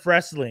fan of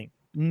wrestling,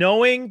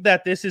 knowing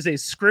that this is a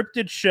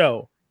scripted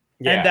show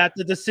and that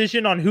the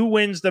decision on who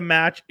wins the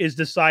match is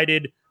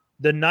decided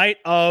the night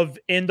of,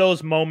 in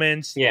those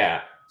moments.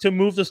 Yeah. To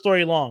move the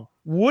story along.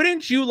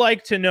 Wouldn't you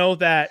like to know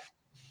that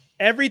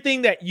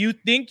everything that you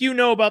think you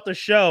know about the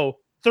show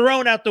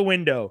thrown out the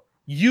window?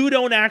 You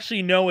don't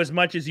actually know as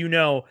much as you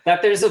know.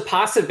 That there's a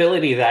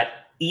possibility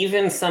that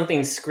even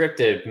something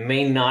scripted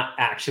may not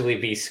actually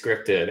be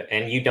scripted,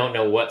 and you don't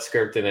know what's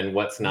scripted and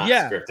what's not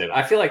scripted.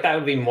 I feel like that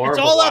would be more of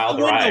a wild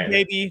ride.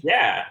 Baby.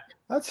 Yeah.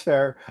 That's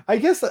fair. I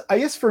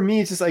guess for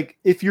me, it's just like,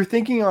 if you're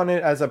thinking on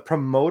it as a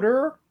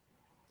promoter,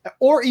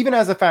 or even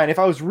as a fan, if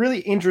I was really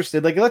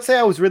interested, like, let's say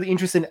I was really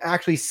interested in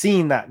actually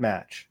seeing that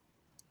match,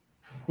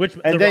 let's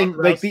say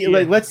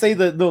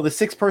the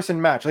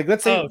 6-person match, like,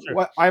 let's say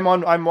I'm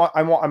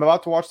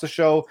about to watch the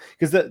show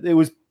because it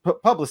was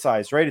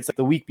publicized, right? It's like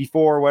the week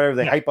before, whatever,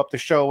 they hype up the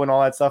show and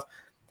all that stuff.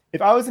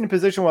 If I was in a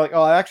position where, like,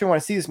 oh, I actually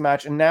want to see this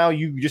match, and now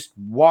you just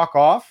walk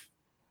off,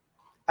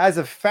 as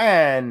a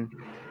fan,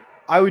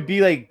 I would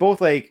be like,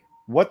 both like,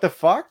 what the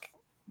fuck?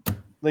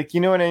 Like,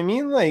 you know what I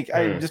mean? Like,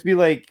 I'd just be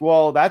like,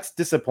 well, that's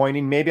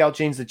disappointing. Maybe I'll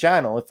change the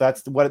channel if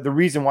that's the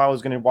reason why I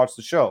was going to watch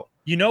the show.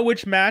 You know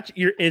which match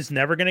is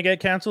never going to get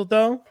canceled,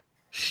 though?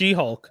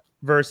 She-Hulk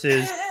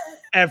versus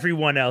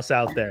everyone else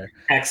out there.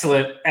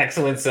 Excellent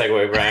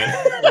segue,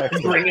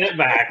 Brian. Bringing it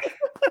back.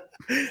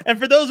 And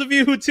for those of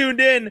you who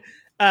tuned in,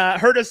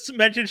 heard us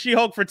mention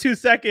She-Hulk for 2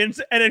 seconds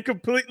and then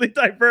completely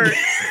divert,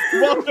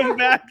 welcome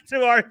back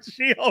to our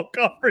She-Hulk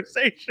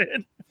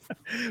conversation.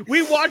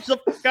 We watched the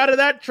fuck out of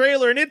that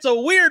trailer, and it's a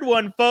weird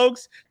one,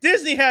 folks.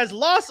 Disney has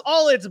lost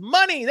all its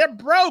money. They're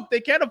broke. They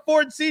can't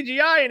afford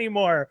CGI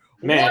anymore.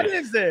 Man. What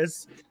is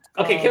this?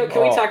 Okay, can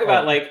we talk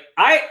about, like,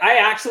 I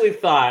actually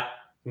thought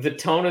the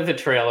tone of the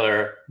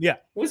trailer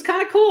was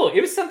kind of cool.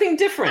 It was something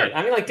different. Sure.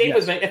 I mean, like Dave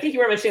was, I think you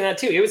were mentioning that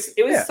too. It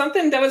was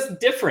something that was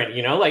different,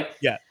 you know, like,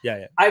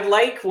 I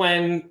like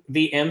when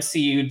the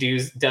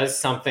MCU does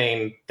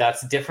something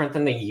that's different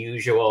than the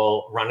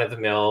usual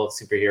run-of-the-mill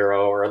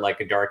superhero or like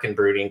a dark and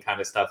brooding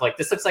kind of stuff. Like,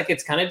 this looks like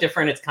it's kind of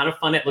different. It's kind of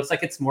fun. It looks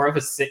like it's more of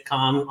a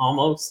sitcom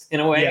almost, in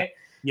a way.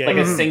 Like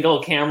a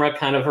single camera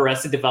kind of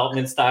Arrested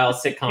Development style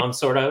sitcom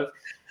sort of.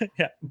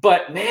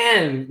 But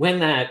man, when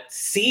that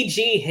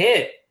CG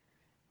hit,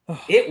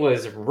 it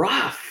was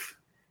rough.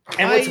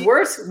 And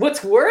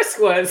what's worse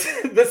was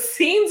the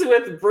scenes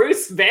with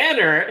Bruce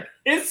Banner.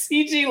 His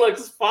CG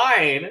looks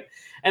fine,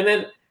 and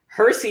then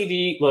her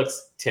CG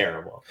looks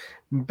terrible.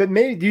 But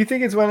maybe, do you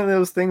think it's one of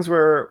those things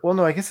where, well,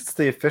 no, I guess it's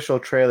the official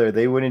trailer.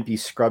 They wouldn't be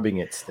scrubbing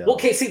it still. Well,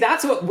 okay, see,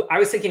 that's what I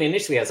was thinking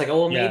initially. I was like,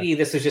 oh, well, maybe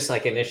this was just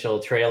like initial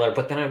trailer.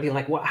 But then I'd be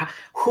like, what?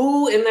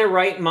 Who in their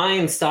right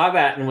mind saw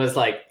that and was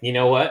like, you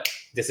know what?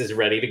 This is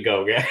ready to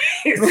go, guys.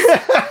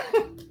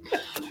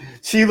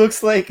 She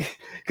looks like,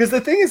 because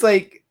the thing is,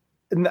 like,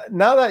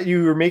 now that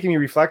you were making me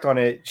reflect on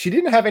it, she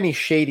didn't have any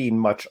shading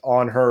much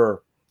on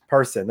her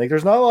person. Like,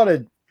 there's not a lot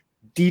of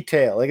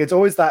detail. Like, it's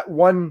always that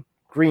one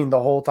green the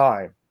whole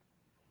time.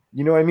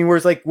 You know what I mean?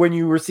 Whereas, like, when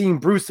you were seeing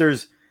Bruce,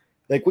 there's,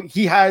 like,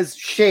 he has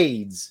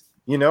shades,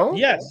 you know?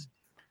 Yes.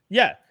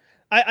 Yeah.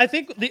 I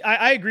think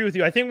I agree with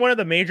you. I think one of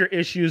the major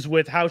issues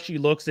with how she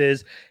looks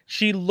is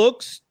she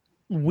looks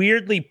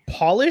weirdly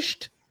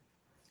polished.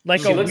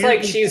 Like she looks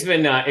like she's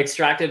been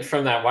extracted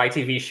from that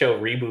YTV show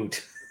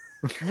Reboot.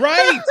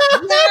 Right.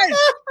 Yes.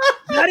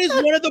 That is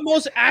one of the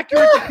most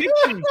accurate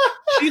depictions.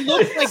 She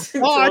looks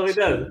like Dot. Totally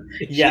does.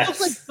 Yes. She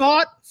looks like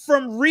Dot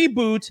from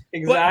Reboot,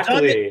 but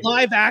done in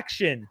live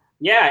action.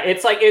 Yeah,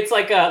 it's like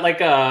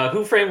a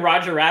Who Framed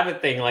Roger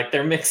Rabbit thing. Like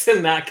they're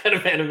mixing that kind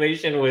of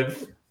animation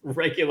with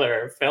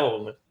regular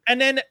film. And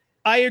then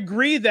I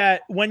agree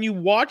that when you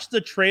watch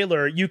the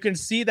trailer, you can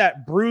see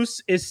that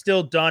Bruce is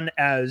still done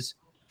as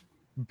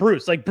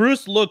Bruce. Like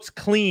Bruce looks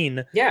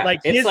clean. Yeah,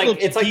 like it's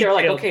like they're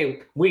like,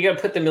 okay, we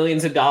gotta put the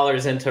millions of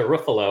dollars into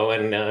Ruffalo,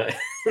 and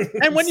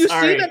and when you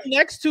see them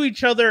next to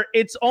each other,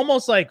 it's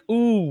almost like,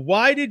 ooh,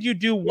 why did you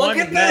do one? Look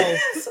at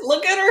this!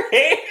 Look at her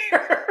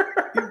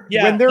hair.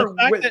 Yeah,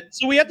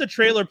 so we have the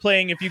trailer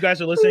playing. If you guys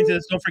are listening to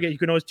this, don't forget you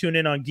can always tune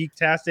in on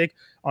Geektastic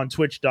on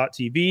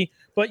Twitch.tv.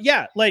 But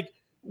yeah, like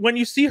when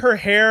you see her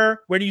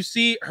hair, when you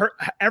see her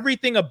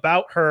everything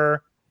about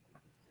her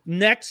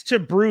next to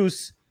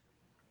Bruce.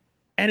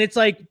 And it's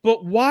like,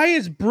 but why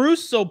is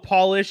Bruce so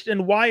polished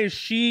and why is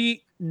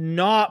she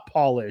not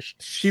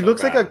polished? She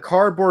looks like a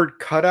cardboard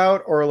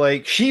cutout, or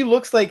like she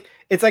looks like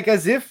it's like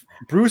as if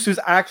Bruce was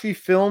actually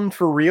filmed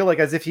for real, like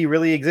as if he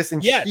really exists,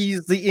 and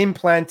she's the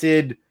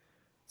implanted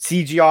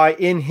CGI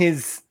in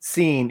his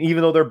scene,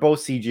 even though they're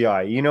both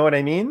CGI. You know what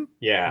I mean?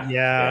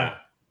 Yeah.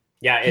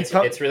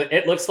 It's really.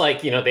 It looks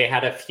like they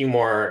had a few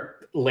more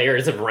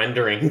layers of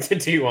rendering to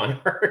do on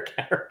her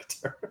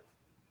character.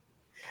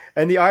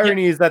 And the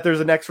irony is that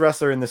there's an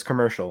ex-wrestler in this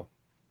commercial.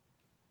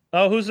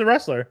 Oh, who's the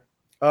wrestler?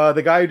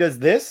 The guy who does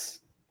this.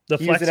 The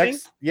flexing?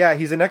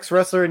 He's an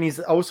ex-wrestler, and he's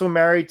also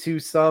married to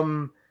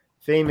some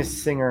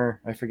famous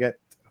singer. I forget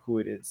who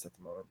it is at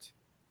the moment.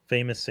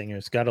 Famous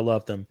singers. Gotta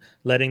love them.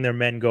 Letting their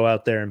men go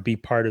out there and be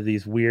part of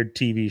these weird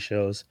TV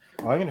shows.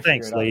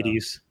 Thanks,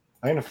 ladies.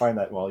 I'm going to find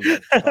that while you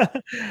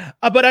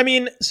But I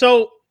mean,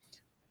 so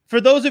for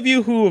those of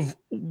you who have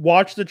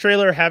watched the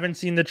trailer, haven't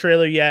seen the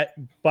trailer yet,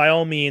 by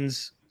all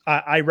means...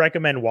 I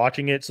recommend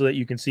watching it so that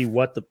you can see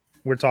what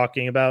we're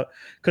talking about,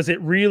 because it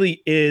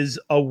really is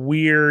a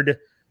weird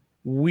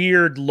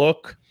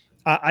look.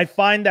 I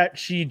find that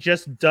she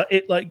just does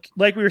it like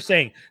we were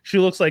saying. She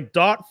looks like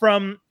Dot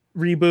from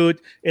Reboot.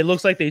 It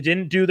looks like they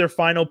didn't do their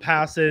final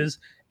passes,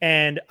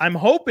 and I'm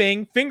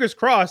hoping, fingers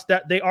crossed,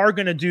 that they are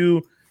going to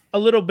do a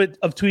little bit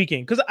of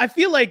tweaking, because I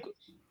feel like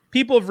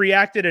people have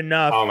reacted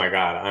enough. Oh my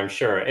god, I'm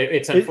sure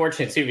it's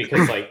unfortunate too,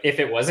 because like if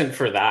it wasn't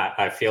for that,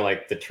 I feel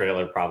like the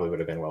trailer probably would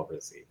have been well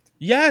received.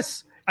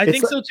 Yes, I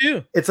think so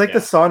too. It's like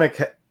the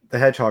Sonic the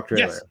Hedgehog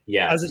trailer.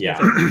 Yes. Yeah.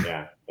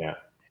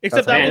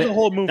 Except that was a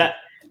whole movie.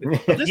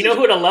 You know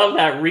who'd have loved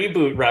that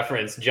Reboot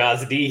reference?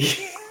 Jaws D.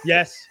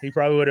 Yes, he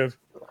probably would have.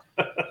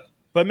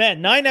 But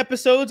man, 9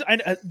 episodes.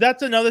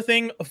 That's another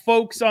thing,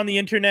 folks on the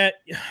internet.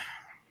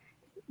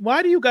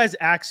 Why do you guys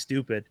act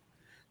stupid?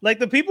 Like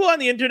the people on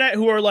the internet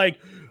who are like,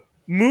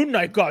 Moon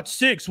Knight got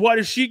 6. Why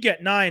does she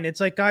get 9? It's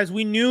like, guys,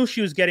 we knew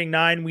she was getting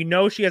 9. We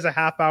know she has a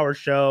half-hour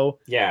show.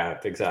 Yeah,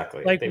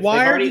 exactly. Like, they've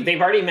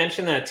already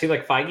mentioned that too.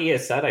 Like Feige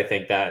has said, I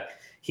think, that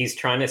he's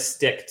trying to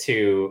stick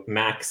to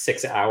max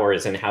 6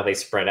 hours, and how they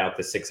spread out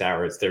the 6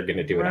 hours. They're going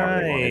to do it how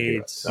they want to do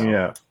it. So.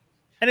 Yeah.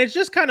 And it's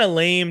just kind of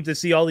lame to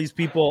see all these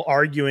people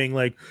arguing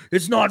like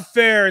it's not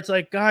fair. It's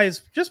like,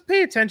 guys, just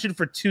pay attention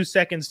for 2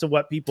 seconds to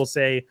what people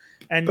say,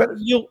 and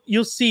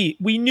you'll see.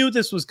 We knew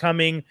this was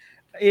coming.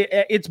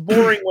 It's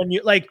boring when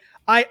you like.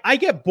 I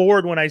get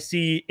bored when I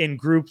see in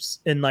groups,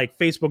 in like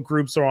Facebook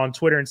groups or on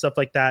Twitter and stuff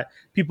like that,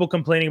 people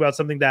complaining about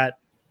something that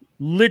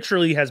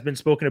literally has been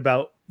spoken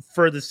about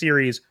for the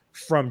series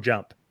from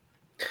jump.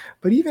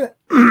 But even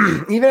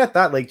at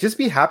that, like, just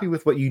be happy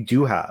with what you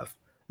do have.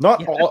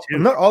 Not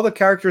all the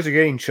characters are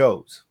getting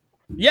shows.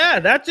 Yeah,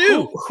 that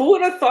too. Who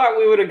would have thought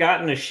we would have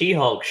gotten a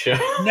She-Hulk show?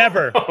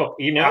 Never.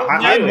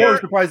 I'm more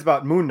surprised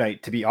about Moon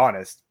Knight, to be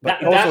honest. But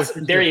that's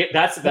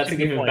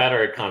an even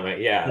better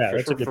comment. Yeah,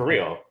 for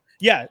real.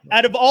 Yeah,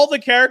 out of all the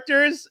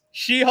characters,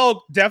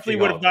 She-Hulk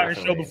definitely would have gotten a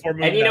show before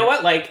Moon Knight. And you know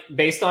what? Like,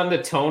 based on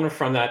the tone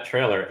from that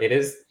trailer,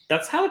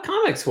 that's how the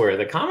comics were.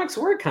 The comics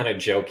were kind of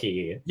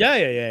jokey.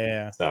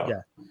 Yeah. So. Yeah.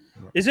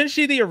 Isn't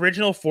she the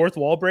original fourth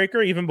wall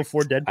breaker even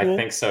before Deadpool? I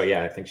think so.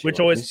 Yeah, I think she. Which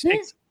always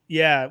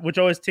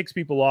ticks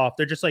people off.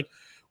 They're just like,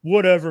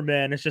 whatever,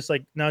 man. It's just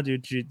like, no,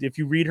 dude. If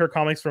you read her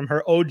comics from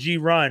her OG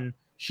run,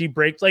 she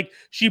breaks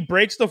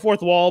the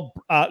fourth wall,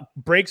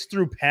 breaks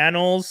through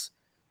panels,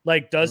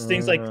 like does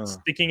things like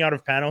sticking out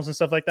of panels and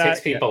stuff like that.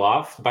 Ticks people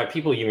off. By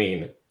people, you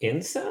mean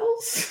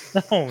incels?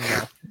 Oh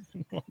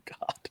no! Oh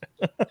god.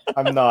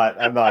 I'm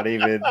not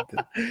even.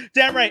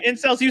 Damn right,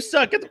 incels, you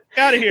suck. Get the fuck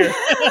out of here.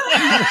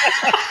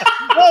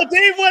 Oh,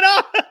 Dave went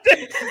off.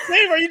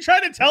 Dave, are you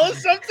trying to tell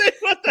us something?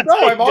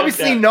 No, I'm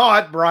obviously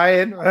not,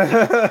 Brian.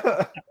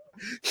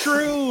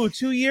 True.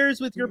 2 years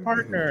with your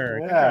partner.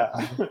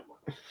 Yeah.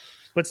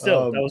 But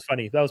still, that was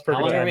funny. That was perfect.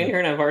 How long have I been here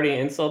and I've already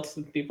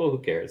insulted people? Who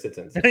cares? It's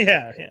insane.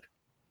 Yeah.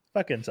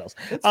 Fuck incels.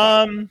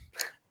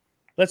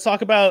 let's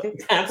talk about.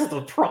 That's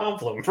the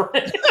problem,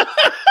 right?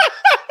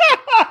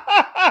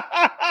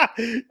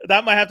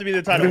 That might have to be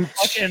the title.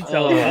 Fuck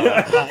incel.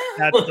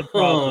 That's the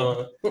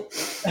problem.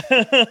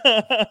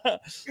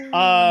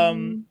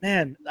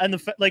 Man,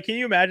 and can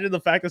you imagine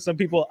the fact that some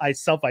people I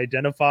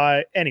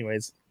self-identify?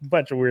 Anyways,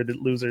 bunch of weird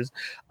losers.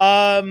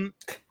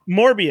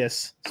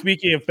 Morbius.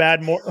 Speaking of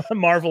bad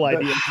Marvel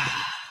ideas.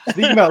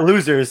 Speaking about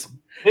losers.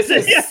 This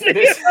is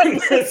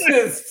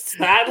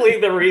sadly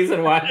the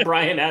reason why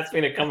Brian asked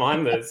me to come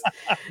on this.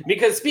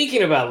 Because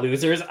speaking about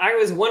losers, I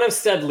was one of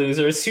said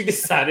losers who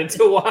decided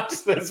to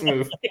watch this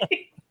movie.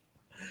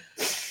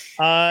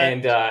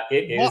 And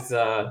it is.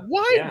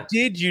 Why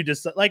did you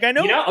decide? Like, I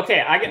know.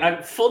 Okay.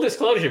 I full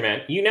disclosure,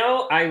 man.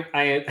 I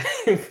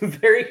am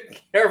very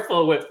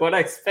careful with what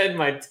I spend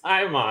my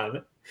time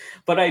on,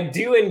 but I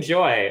do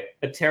enjoy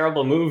a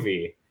terrible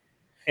movie.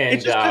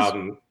 And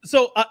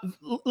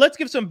let's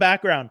give some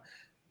background.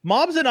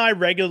 Mobs and I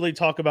regularly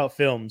talk about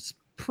films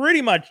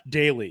pretty much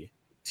daily,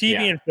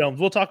 TV and films.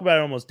 We'll talk about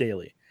it almost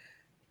daily.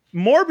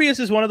 Morbius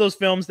is one of those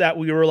films that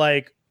we were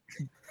like,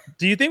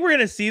 do you think we're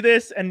going to see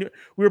this? And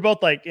we were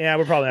both like, yeah,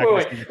 we're probably not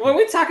going to see it. When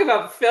we talk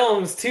about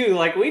films too,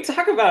 like we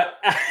talk about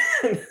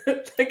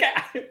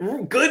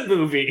like good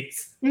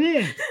movies.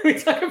 We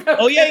talk about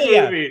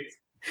movies.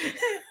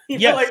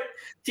 Like a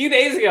few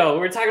days ago, we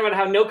were talking about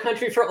how No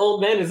Country for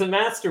Old Men is a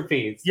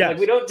masterpiece. Yes. Like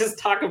we don't just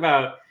talk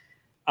about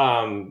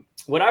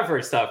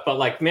whatever stuff, but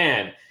like,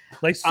 man,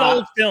 like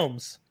solid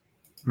films.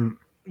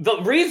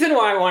 The reason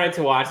why I wanted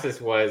to watch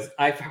this was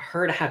I've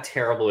heard how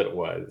terrible it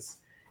was.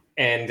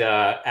 And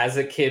as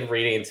a kid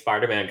reading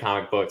Spider-Man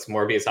comic books,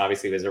 Morbius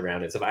obviously was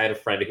around it. So I had a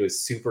friend who was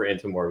super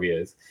into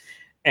Morbius.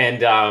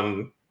 And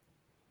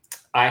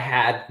I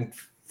had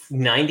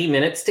 90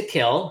 minutes to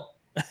kill.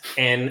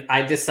 And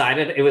I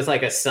decided it was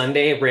like a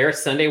rare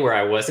Sunday where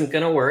I wasn't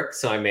going to work.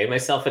 So I made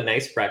myself a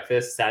nice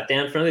breakfast, sat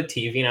down in front of the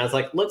TV, and I was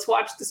like, let's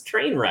watch this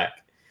train wreck.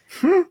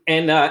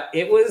 And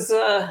it was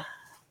a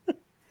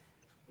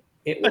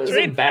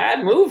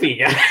bad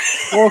movie.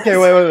 Okay,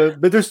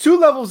 wait. But there's two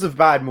levels of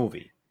bad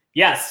movie.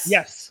 Yes.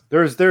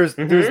 There's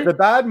the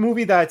bad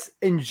movie that's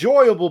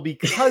enjoyable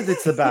because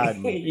it's a bad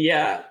movie.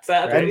 Yeah,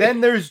 exactly. And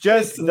then there's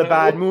just the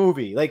bad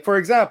movie. Like, for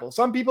example,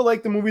 some people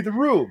like the movie The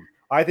Room.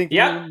 I think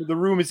the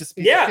room is just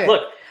piece of shit.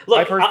 Look.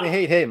 I personally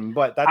hate him,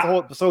 but that's a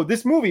whole. So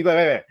this movie,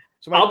 wait.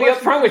 So I'll be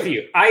upfront with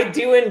you. I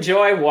do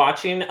enjoy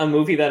watching a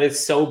movie that is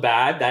so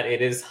bad that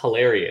it is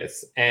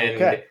hilarious,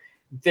 and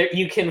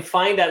you can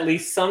find at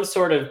least some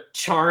sort of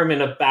charm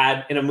in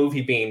a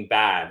movie being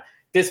bad.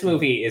 This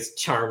movie is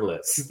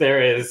charmless.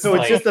 There is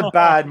it's just a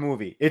bad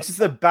movie. It's just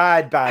a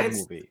bad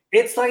movie.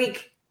 It's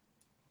like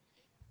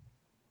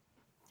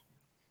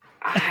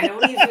I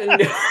don't even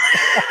know.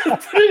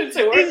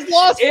 He's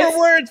lost for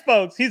words,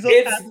 folks.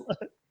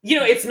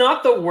 It's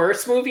not the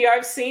worst movie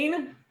I've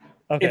seen.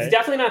 Okay. It's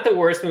definitely not the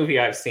worst movie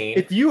I've seen.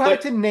 If you had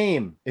to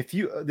name,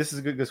 this is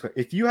a good question.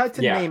 If you had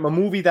to name a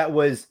movie that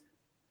was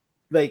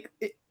like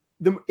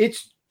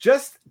it's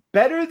just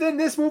better than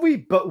this movie,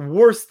 but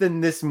worse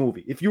than this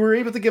movie. If you were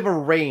able to give a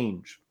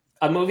range.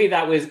 A movie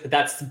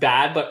that's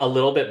bad, but a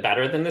little bit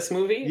better than this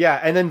movie?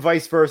 Yeah, and then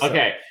vice versa.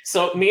 Okay,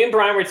 so me and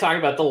Brian were talking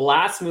about the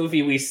last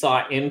movie we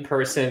saw in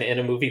person in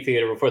a movie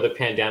theater before the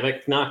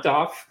pandemic knocked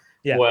off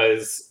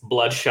was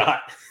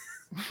Bloodshot.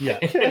 Yeah.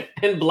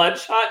 And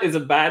Bloodshot is a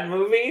bad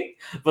movie,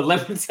 but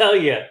let me tell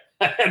you,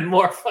 I had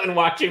more fun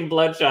watching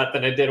Bloodshot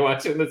than I did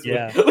watching this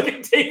movie. Look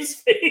at Dave's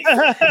face.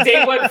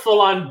 Dave went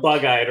full-on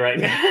bug-eyed right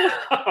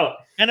now.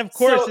 And of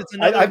course, it's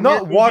another I've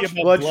not watched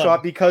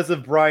Bloodshot because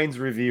of Brian's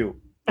review.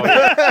 Oh,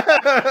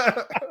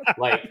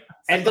 yeah.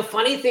 And the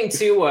funny thing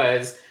too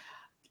was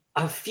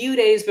a few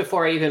days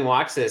before I even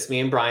watched this, me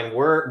and Brian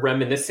were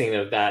reminiscing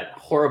of that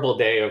horrible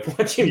day of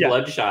watching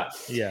Bloodshot.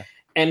 Yeah.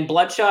 And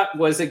Bloodshot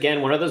was,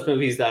 again, one of those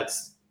movies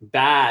that's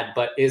bad,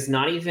 but is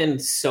not even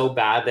so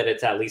bad that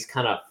it's at least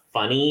kind of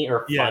funny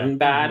or fun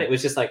bad. It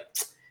was just like,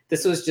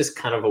 this was just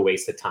kind of a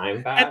waste of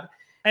time bad.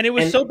 And it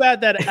was so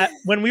bad that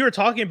when we were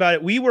talking about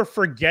it, we were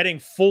forgetting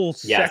full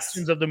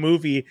sections of the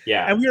movie.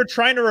 Yeah. And we were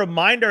trying to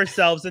remind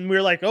ourselves, and we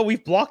were like, oh,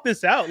 we've blocked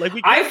this out.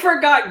 I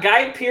forgot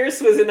Guy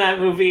Pearce was in that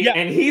movie,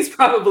 and he's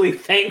probably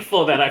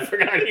thankful that I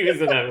forgot he was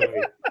in that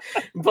movie.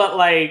 But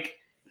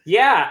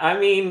I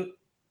mean,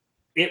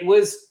 it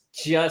was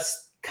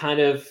just kind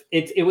of,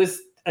 it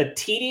was a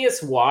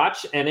tedious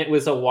watch, and it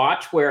was a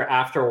watch where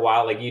after a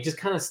while, you just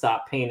kind of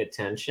stop paying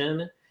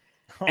attention.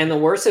 And the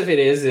worst of it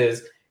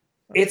is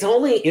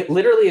it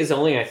literally is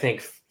only, I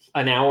think,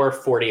 an hour,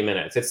 40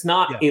 minutes. It's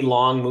not a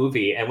long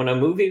movie. And when a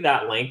movie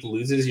that length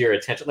loses your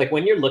attention,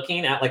 when you're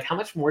looking at how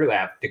much more do I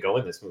have to go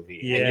in this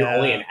movie? And you're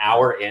only an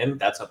hour in,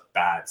 that's a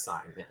bad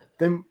sign,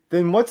 man.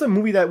 Then what's a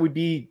movie that would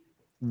be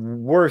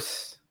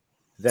worse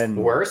than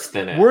it?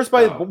 Worse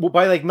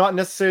by not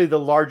necessarily the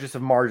largest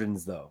of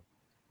margins, though.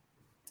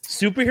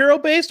 Superhero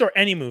based or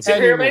any movie?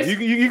 Superhero based?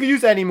 You can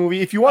use any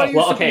movie if you want to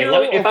use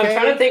superhero. If I'm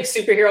trying to think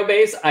superhero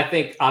based, I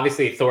think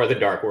obviously Thor: The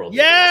Dark World.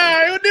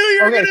 Yeah, I knew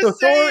you were going to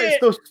say it.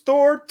 So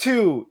Thor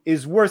 2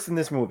 is worse than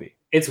this movie.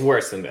 It's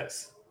worse than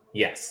this.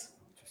 Yes.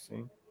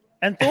 Interesting.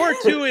 And Thor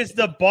 2 is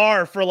the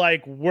bar for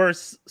like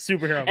worse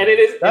superhero. And it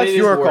is. That's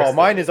your call.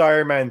 Mine is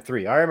Iron Man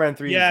 3. Iron Man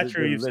 3. Yeah,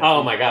 true.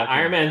 Oh my god,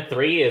 Iron Man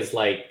 3 is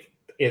like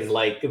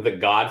the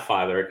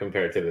Godfather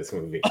compared to this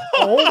movie.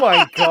 Oh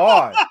my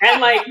god!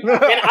 And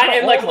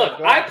look,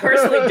 I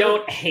personally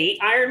don't hate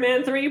Iron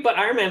Man 3, but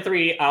Iron Man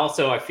 3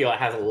 also I feel it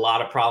has a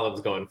lot of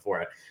problems going for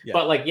it. Yeah.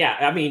 But like, yeah,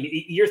 I mean,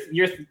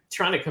 you're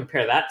trying to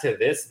compare that to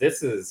this.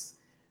 This is,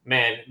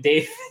 man,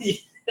 Dave.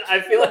 I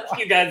feel like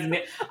you guys.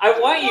 I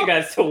want you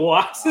guys to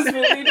watch this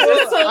movie.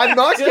 I'm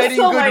not getting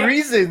good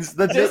reasons.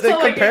 The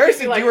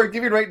comparisons you are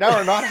giving right now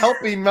are not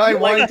helping my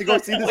wanting to go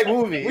see this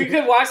movie. We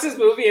could watch this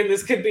movie, and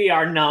this could be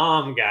our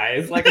nom,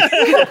 guys. Like,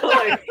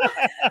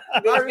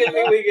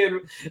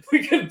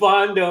 we could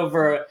bond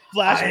over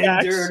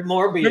flashbacks.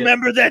 Morbius.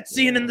 Remember that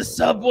scene in the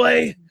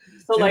subway?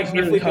 So like,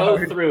 if we go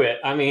through it,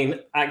 I mean,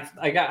 I've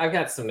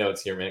got some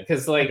notes here, man,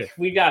 because like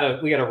we gotta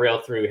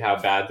rail through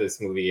how bad this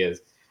movie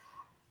is.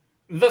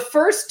 The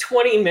first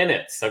 20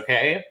 minutes,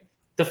 okay?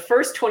 The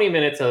first 20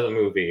 minutes of the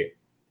movie.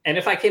 And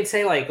if I can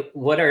say, like,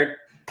 what are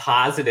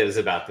positives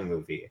about the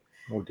movie?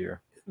 Oh, dear.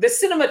 The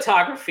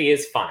cinematography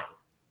is fine.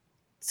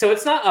 So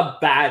it's not a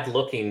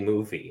bad-looking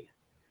movie.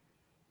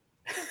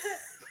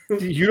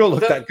 You don't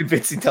look that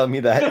convincing telling me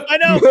that. I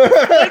know.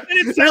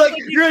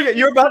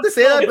 You're about to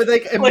say that, but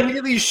like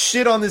immediately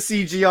shit on the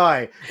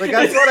CGI. Like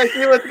that's what I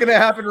feel is gonna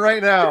happen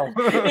right now.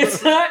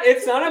 It's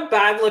not a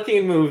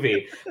bad-looking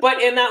movie.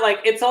 But in that, like,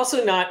 it's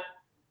also not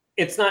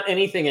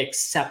anything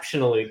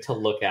exceptionally to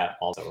look at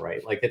also,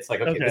 right? Like, it's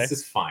like, okay, this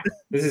is fine.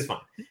 This is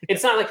fine.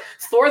 It's not like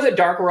Thor the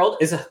Dark World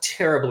is a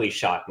terribly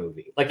shot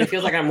movie. Like, it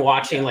feels like I'm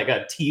watching like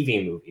a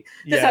TV movie.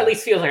 This at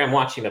least feels like I'm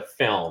watching a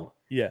film.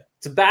 Yeah.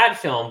 It's a bad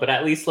film, but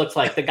at least looks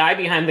like the guy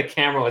behind the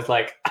camera was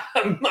like,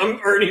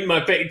 I'm earning my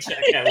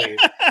paycheck at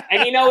least.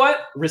 And you know what?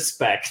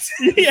 Respect.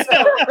 Yeah.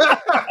 So,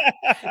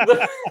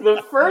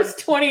 the first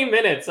 20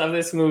 minutes of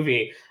this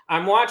movie,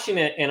 I'm watching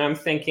it and I'm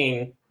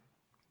thinking,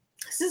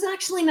 this is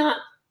actually not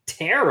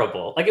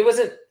terrible. Like, it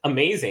wasn't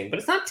amazing, but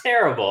it's not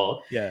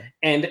terrible. Yeah.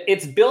 And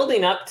it's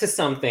building up to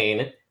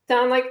something that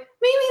I'm like,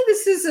 maybe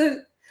this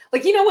isn't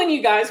like, you know, when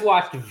you guys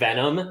watched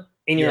Venom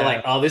and you're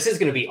like, oh, this is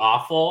going to be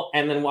awful.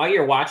 And then while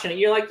you're watching it,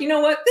 you're like, you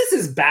know what? This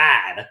is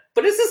bad,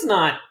 but this is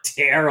not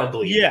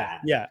terribly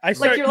bad. Yeah. You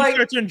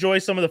start to enjoy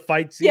some of the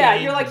fight scenes. Yeah.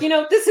 You're like, you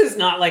know, this is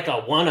not like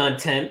a 1 on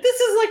 10. This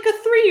is like a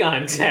 3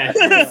 on 10.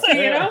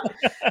 You know,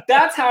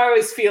 that's how I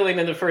was feeling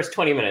in the first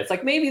 20 minutes.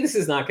 Like, maybe this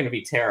is not going to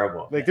be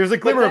terrible. Like, there's a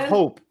glimmer of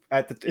hope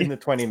in the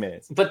 20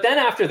 minutes. But then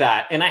after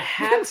that, and I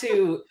had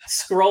to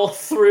scroll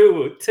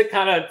through to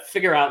kind of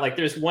figure out, like,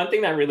 there's one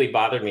thing that really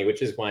bothered me,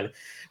 which is when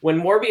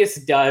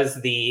Morbius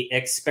does the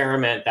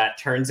experiment that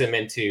turns him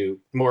into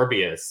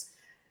Morbius,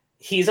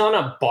 he's on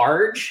a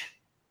barge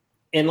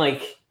in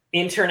like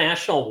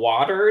international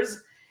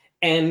waters.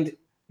 And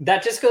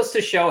that just goes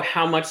to show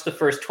how much the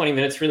first 20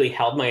 minutes really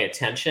held my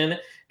attention,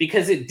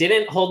 because it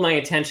didn't hold my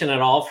attention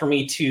at all for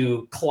me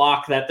to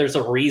clock that there's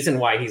a reason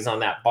why he's on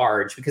that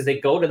barge, because they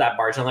go to that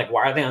barge. And I'm like,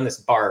 why are they on this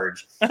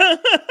barge?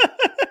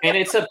 And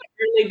it's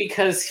apparently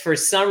because for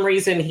some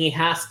reason he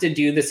has to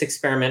do this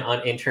experiment on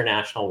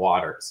international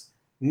waters.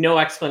 No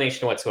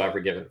explanation whatsoever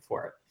given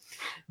for it.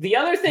 The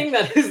other thing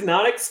that is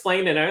not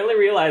explained, and I only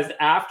realized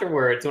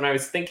afterwards when I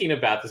was thinking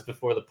about this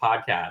before the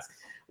podcast,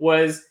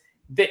 was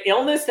the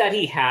illness that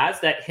he has,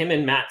 that him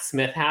and Matt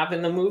Smith have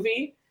in the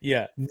movie.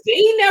 Yeah.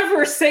 They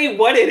never say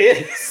what it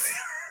is.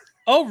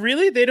 Oh,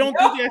 really? They don't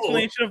do the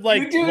explanation of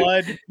like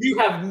blood? You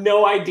have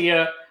no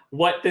idea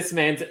what this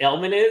man's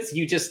ailment is.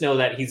 You just know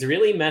that he's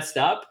really messed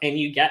up, and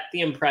you get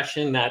the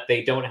impression that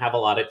they don't have a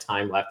lot of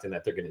time left and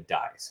that they're going to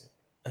die soon.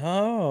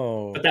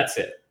 Oh. But that's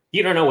it.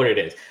 You don't know what it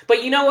is.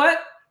 But you know what?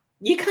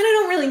 You kind of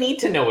don't really need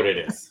to know what it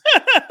is.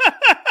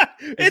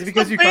 Is it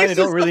because you kind of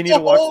don't really need to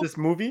watch this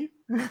movie?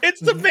 It's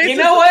the face. You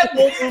know what?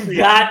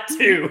 That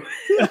too.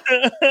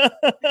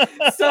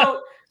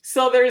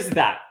 So there's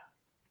that.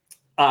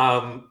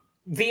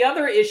 The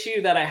other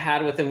issue that I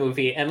had with the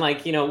movie, and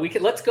like, you know,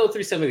 let's go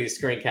through some of these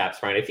screen caps,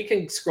 Ryan. If you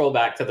can scroll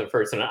back to the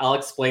first one, I'll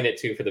explain it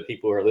too for the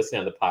people who are listening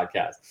on the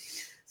podcast.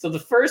 So the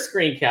first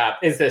screen cap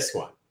is this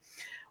one.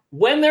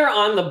 When they're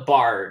on the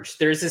barge,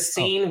 there's a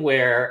scene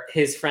where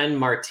his friend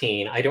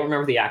Martine, I don't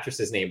remember the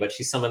actress's name, but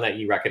she's someone that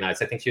you recognize.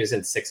 I think she was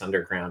in Six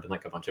Underground and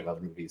like a bunch of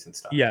other movies and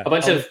stuff. Yeah. A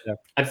bunch of,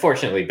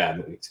 unfortunately, bad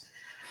movies.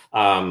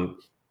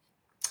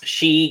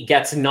 She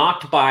gets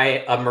knocked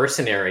by a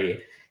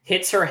mercenary,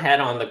 hits her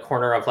head on the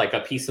corner of like a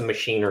piece of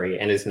machinery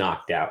and is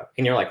knocked out.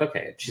 And you're like,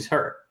 okay, she's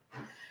hurt.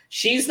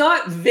 She's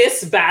not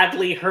this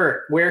badly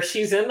hurt, where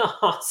she's in the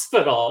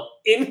hospital,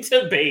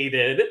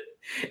 intubated,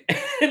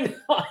 and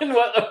on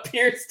what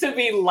appears to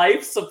be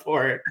life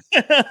support,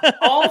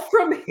 all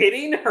from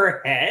hitting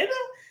her head.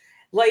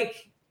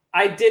 Like,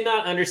 I did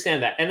not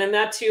understand that. And then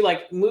that too,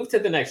 like, move to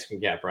the next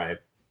one, yeah, Brian.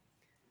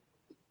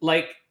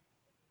 Like,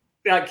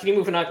 can you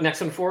move the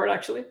next one forward,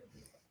 actually?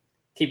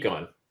 Keep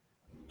going.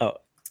 Oh.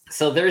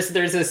 So there's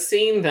a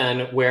scene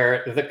then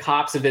where the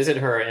cops visit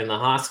her in the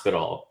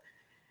hospital,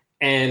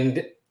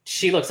 and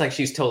she looks like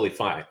she's totally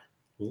fine.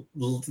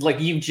 Like,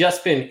 you've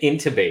just been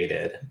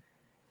intubated.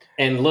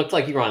 and looked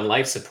like you were on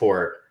life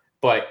support,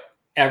 but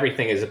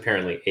everything is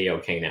apparently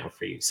a-okay now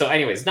for you. So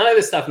anyways, none of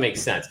this stuff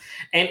makes sense.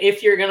 And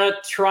if you're gonna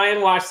try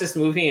and watch this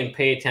movie and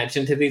pay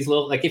attention to these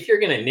little, like if you're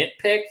gonna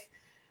nitpick,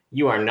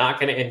 you are not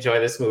going to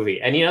enjoy this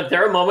movie. And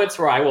there are moments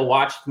where I will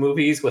watch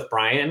movies with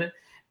Brian,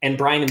 and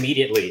Brian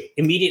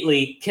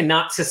immediately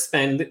cannot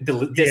suspend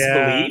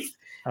disbelief.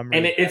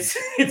 And it's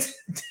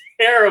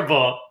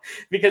terrible,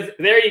 because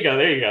there you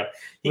go.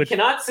 He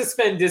cannot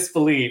suspend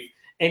disbelief,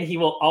 and he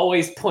will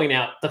always point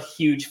out the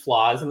huge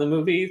flaws in the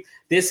movie.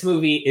 This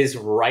movie is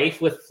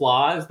rife with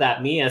flaws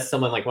that me, as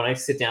someone, like when I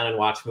sit down and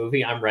watch a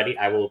movie, I'm ready.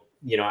 I will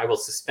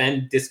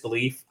suspend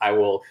disbelief. I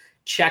will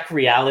check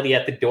reality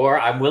at the door.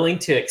 I'm willing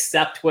to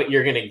accept what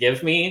you're going to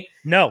give me.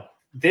 No,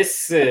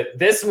 this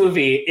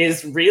movie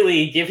is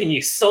really giving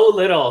you so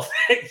little.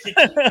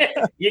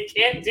 You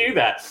can't do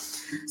that.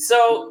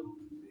 So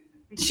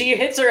she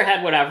hits her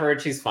head, whatever,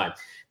 and she's fine.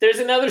 There's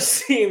another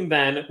scene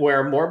then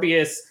where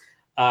Morbius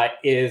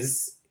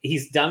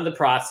he's done the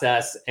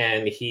process,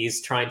 and he's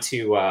trying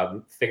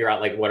to figure out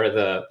like what are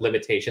the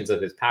limitations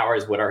of his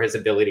powers, what are his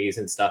abilities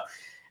and stuff.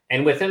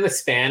 And within the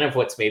span of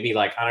what's maybe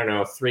like, I don't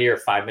know, 3 or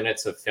 5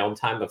 minutes of film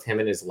time of him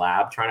in his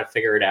lab trying to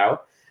figure it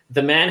out,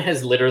 the man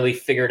has literally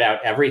figured out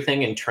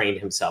everything and trained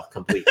himself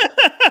completely.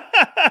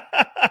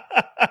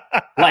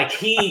 Like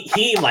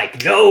he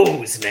like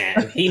knows,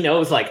 man. He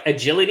knows like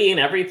agility and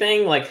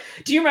everything. Like,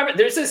 do you remember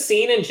there's a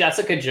scene in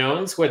Jessica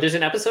Jones where there's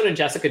an episode in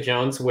Jessica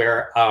Jones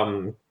where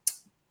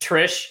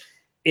Trish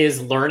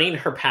is learning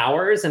her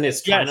powers and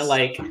is trying to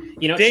like,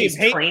 she's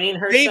training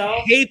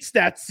herself. Dave hates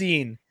that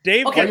scene.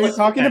 Dave, are you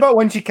talking about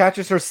when she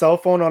catches her cell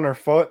phone on her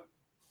foot?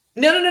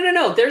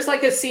 No. There's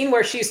like a scene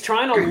where she's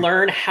trying to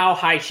learn how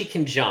high she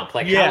can jump,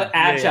 like how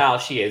agile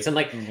she is. And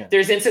like,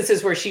 there's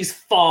instances where she's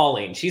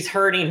falling, she's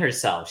hurting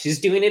herself, she's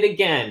doing it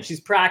again, she's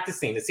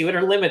practicing to see what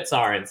her limits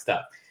are and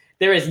stuff.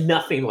 There is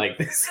nothing like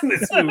this in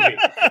this movie.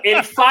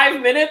 In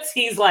 5 minutes,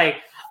 he's like,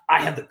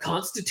 I have the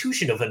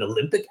constitution of an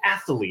Olympic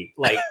athlete.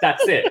 Like,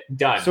 that's it.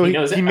 Done. So he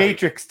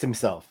matrixed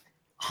himself.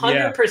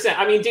 100%. Yeah.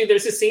 I mean, dude,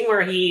 there's a scene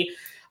where he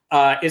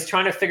is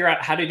trying to figure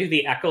out how to do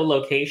the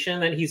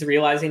echolocation that he's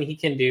realizing he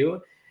can do.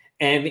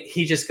 And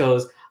he just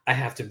goes, I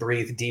have to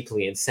breathe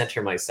deeply and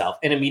center myself.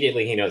 And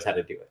immediately he knows how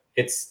to do it.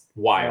 It's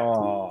wild.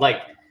 Oh.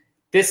 Like,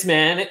 this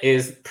man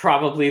is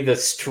probably the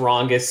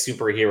strongest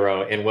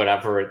superhero in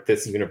whatever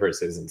this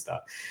universe is and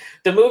stuff.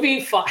 The movie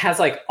has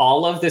like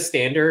all of the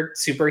standard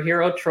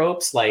superhero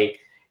tropes.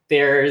 Like,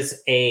 there's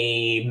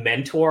a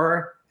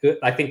mentor who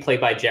I think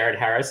played by Jared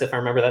Harris, if I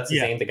remember that's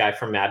his name, the guy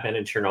from Mad Men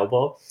and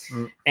Chernobyl.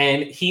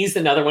 And he's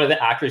another one of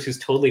the actors who's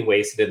totally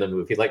wasted in the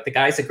movie. Like, the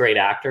guy's a great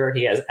actor.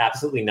 He has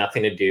absolutely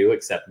nothing to do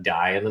except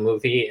die in the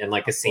movie. And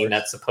like a scene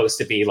that's supposed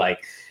to be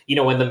like,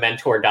 when the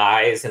mentor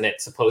dies and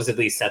it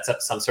supposedly sets up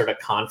some sort of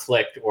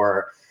conflict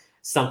or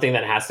something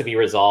that has to be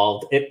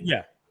resolved.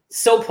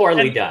 So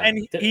poorly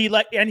done.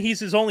 And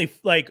he's his only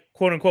like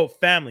quote unquote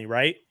family,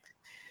 right?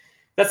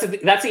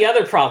 That's the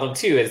other problem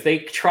too, is they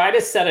try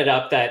to set it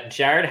up that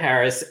Jared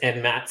Harris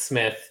and Matt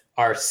Smith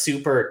are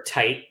super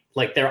tight.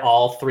 Like, they're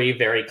all three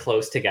very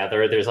close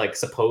together. There's like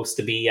supposed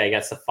to be, I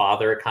guess, a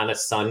father kind of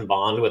son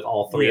bond with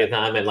all three of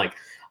them, and like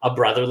a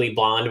brotherly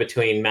bond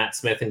between Matt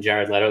Smith and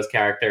Jared Leto's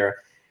character.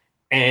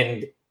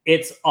 And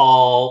it's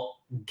all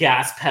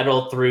gas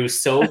pedal through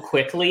so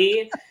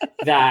quickly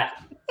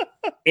that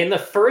in the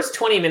first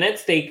 20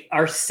 minutes, they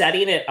are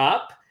setting it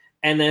up.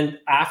 And then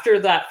after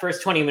that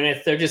first 20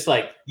 minutes, they're just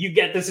like, you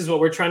get, this is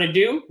what we're trying to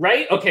do,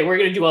 right? Okay, we're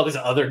going to do all this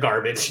other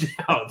garbage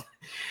now.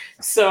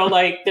 So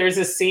like, there's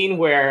a scene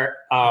where,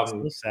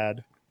 so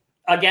sad.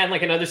 Again,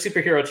 like another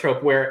superhero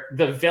trope where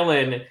the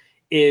villain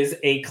is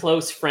a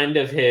close friend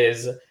of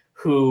his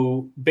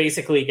who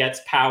basically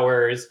gets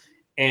powers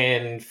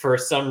and for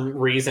some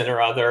reason or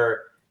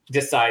other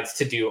decides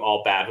to do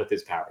all bad with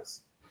his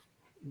powers.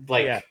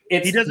 Like,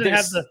 he doesn't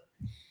have the...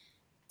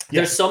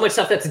 There's so much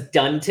stuff that's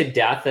done to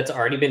death that's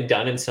already been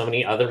done in so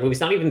many other movies,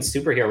 not even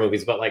superhero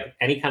movies, but like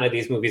any kind of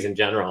these movies in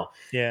general.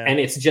 Yeah. And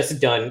it's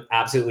just done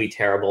absolutely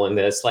terrible in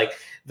this. Like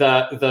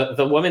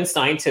the woman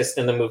scientist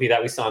in the movie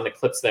that we saw in the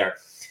clips there,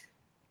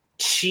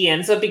 she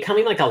ends up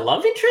becoming like a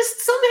love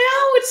interest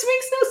somehow, which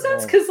makes no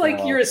sense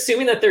because you're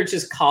assuming that they're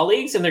just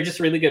colleagues and they're just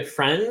really good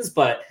friends.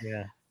 But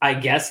I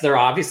guess there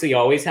obviously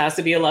always has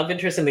to be a love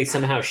interest, and they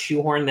somehow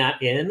shoehorn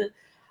that in.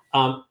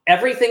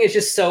 Everything is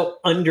just so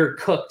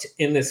undercooked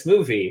in this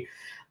movie.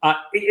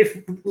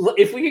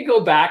 If we could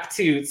go back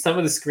to some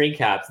of the screen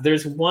caps,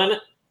 there's one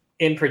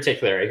in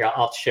particular. Here,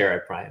 I'll share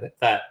it, Brian.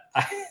 That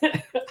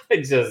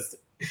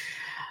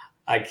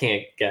I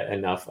can't get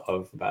enough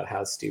of about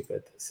how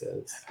stupid this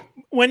is.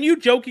 When you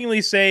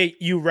jokingly say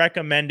you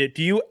recommend it,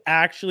 do you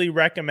actually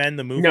recommend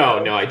the movie?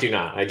 No, I do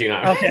not. I do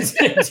not. Okay.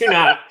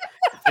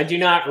 I do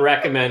not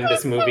recommend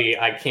this movie.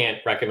 I can't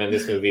recommend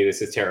this movie.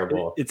 This is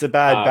terrible. It's a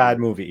bad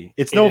movie.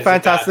 It's no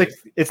Fantastic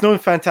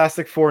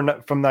Four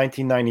from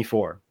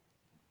 1994.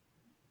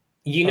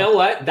 You know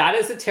what? That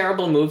is a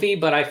terrible movie,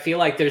 but I feel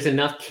like there's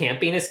enough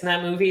campiness in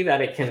that movie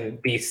that it can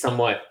be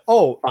somewhat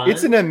fun.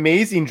 It's an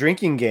amazing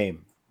drinking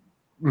game.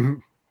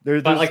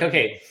 There's But like,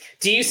 okay,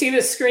 do you see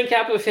this screen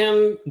cap of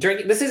him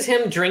drinking? This is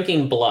him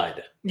drinking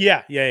blood.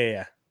 Yeah.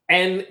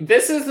 And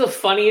this is the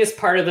funniest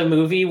part of the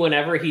movie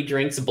whenever he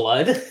drinks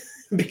blood.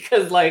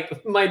 Because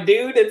like my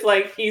dude, it's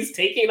like he's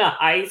taking a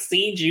high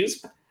C juice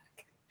pack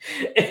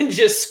and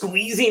just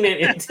squeezing it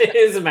into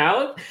his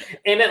mouth.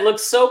 And it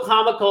looks so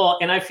comical.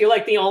 And I feel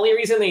like the only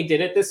reason they did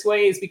it this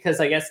way is because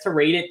I guess to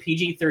rate it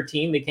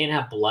PG-13, they can't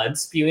have blood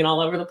spewing all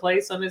over the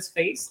place on his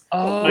face.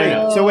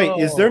 So wait,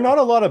 is there not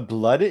a lot of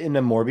blood in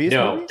the Morbius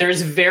movie?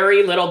 There's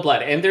very little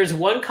blood. And there's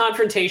one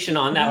confrontation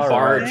on that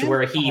barge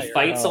where he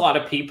fights a lot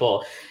of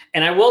people.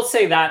 And I will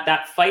say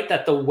that fight,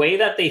 that the way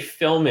that they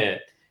film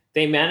it,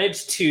 they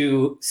managed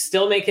to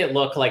still make it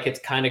look like it's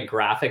kind of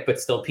graphic, but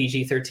still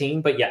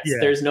PG-13. But yes,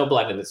 there's no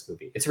blood in this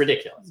movie. It's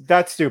ridiculous.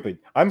 That's stupid.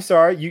 I'm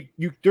sorry.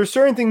 You there's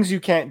certain things you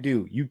can't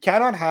do. You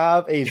cannot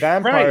have a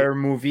vampire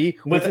movie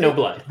with no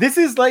blood. This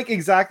is like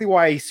exactly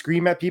why I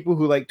scream at people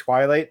who like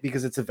Twilight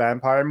because it's a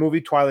vampire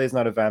movie. Twilight is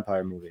not a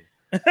vampire movie.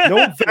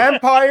 No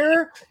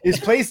vampire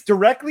is placed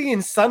directly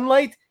in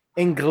sunlight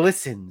and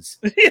glistens.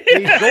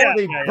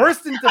 They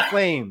burst into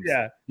flames.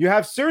 Yeah. You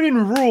have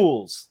certain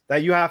rules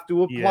that you have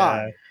to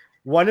apply. Yeah.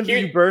 One of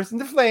you burst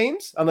into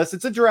flames unless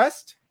it's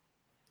addressed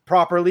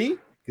properly,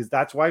 because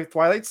that's why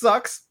Twilight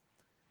sucks.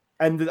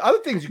 And the other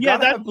things you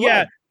gotta have blood.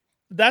 Yeah,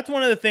 that's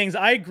one of the things.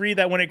 I agree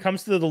that when it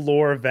comes to the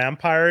lore of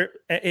vampire,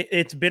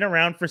 it's been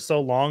around for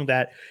so long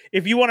that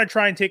if you want to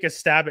try and take a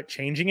stab at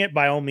changing it,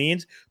 by all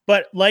means.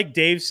 But like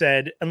Dave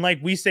said, and like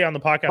we say on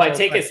the podcast, by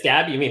take a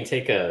stab, you mean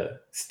take a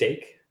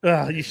steak?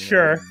 You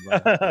sure?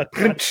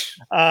 You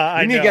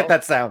need to get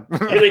that sound.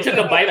 Really took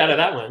a bite out of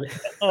that one.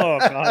 Oh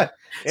god!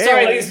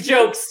 Sorry, these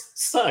jokes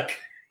suck.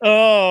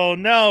 Oh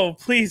no!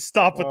 Please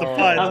stop with the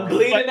puns. I'm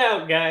bleeding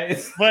out,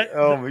 guys. But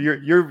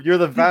you're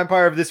the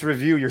vampire of this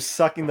review. You're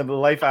sucking the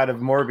life out of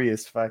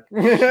Morbius, fuck,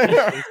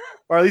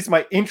 or at least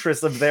my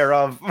interest of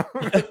thereof.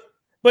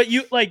 But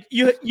you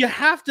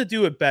have to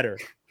do it better.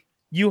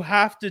 You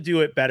have to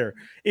do it better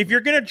if you're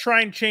gonna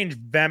try and change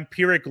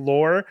vampiric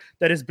lore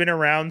that has been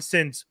around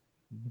since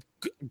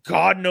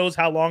God knows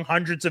how long,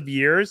 hundreds of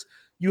years.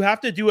 You have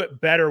to do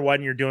it better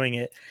when you're doing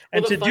it.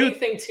 And the funny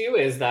thing too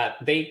is that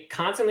they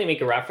constantly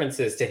make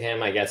references to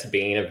him, I guess,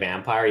 being a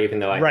vampire, even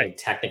though I think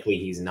technically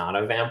he's not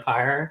a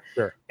vampire.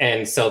 Sure.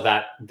 And so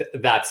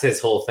that's his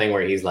whole thing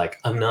where he's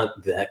like, I'm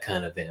not that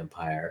kind of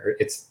vampire.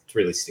 It's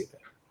really stupid.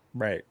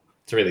 Right.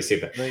 It's really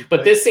stupid.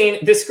 But this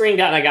screen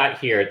that I got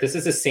here, this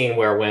is a scene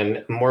where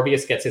when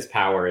Morbius gets his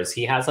powers,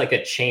 he has like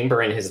a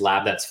chamber in his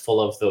lab that's full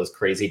of those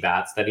crazy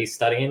bats that he's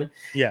studying.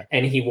 Yeah.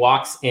 And he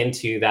walks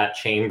into that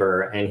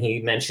chamber and he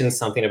mentions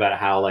something about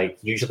how like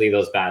usually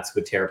those bats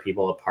would tear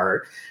people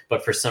apart,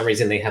 but for some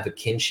reason they have a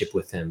kinship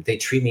with him. They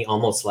treat me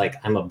almost like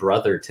I'm a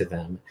brother to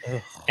them.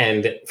 Ugh.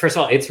 And first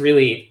of all, it's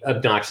really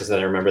obnoxious that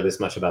I remember this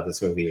much about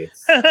this movie.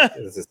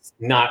 It's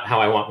not how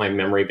I want my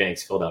memory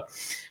banks filled up.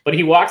 But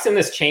he walks in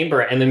this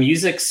chamber and the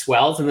music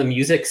swells and the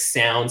music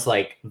sounds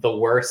like the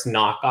worst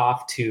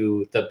knockoff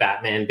to the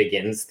Batman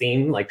Begins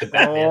theme, like the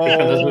Batman theme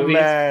from those movies.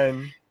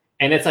 Man.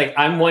 And it's like,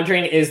 I'm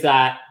wondering,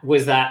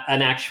 was that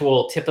an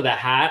actual tip of the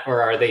hat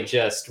or are they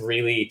just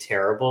really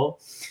terrible?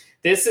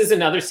 This is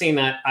another scene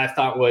that I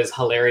thought was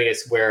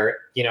hilarious where,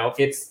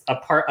 it's a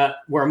part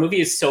where a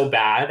movie is so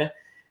bad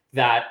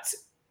that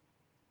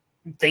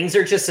things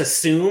are just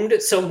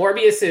assumed. So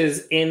Morbius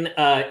is in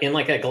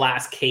like a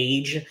glass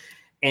cage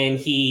and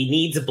he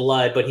needs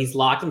blood, but he's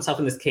locked himself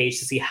in this cage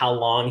to see how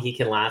long he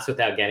can last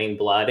without getting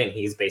blood. And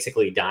he's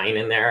basically dying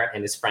in there.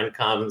 And his friend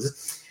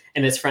comes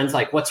and his friend's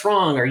like, what's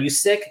wrong? Are you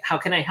sick? How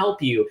can I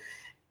help you?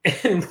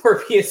 And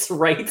Morbius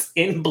writes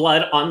in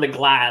blood on the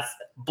glass,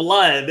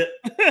 blood,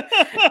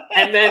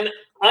 and then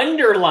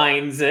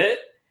underlines it.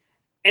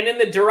 And in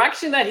the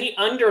direction that he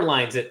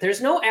underlines it, there's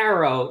no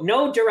arrow,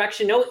 no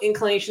direction, no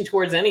inclination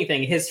towards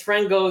anything. His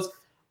friend goes,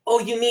 oh,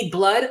 you need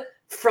blood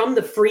from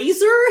the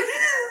freezer?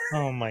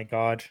 Oh my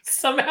God.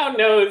 Somehow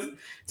knows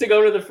to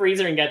go to the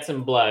freezer and get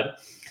some blood.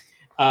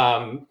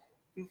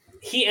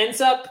 He ends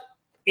up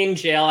in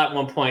jail at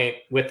one point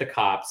with the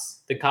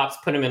cops. The cops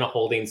put him in a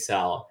holding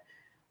cell.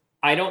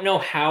 I don't know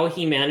how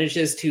he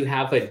manages to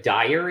have a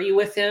diary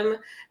with him,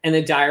 and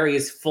the diary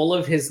is full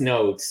of his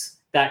notes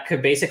that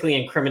could basically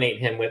incriminate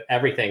him with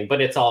everything,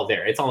 but it's all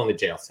there. It's all in the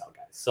jail cell,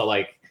 guys. So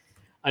like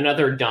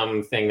another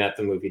dumb thing that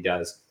the movie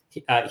does.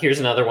 Here's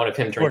another one of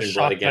him drinking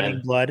blood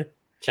again.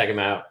 Check him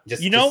out.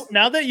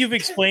 Now that you've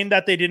explained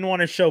that they didn't want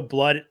to show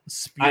blood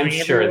spewing, I'm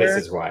sure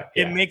this is why.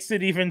 Yeah. It makes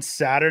it even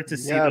sadder to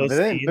see those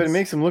scenes. But it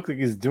makes him look like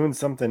he's doing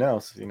something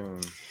else,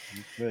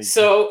 Like,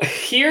 so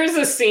here's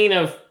a scene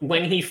of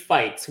when he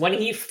fights. When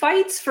he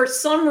fights, for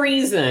some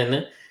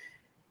reason,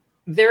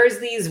 there's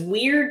these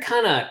weird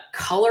kind of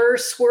color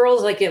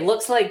swirls. Like it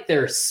looks like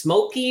they're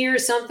smoky or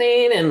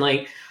something. And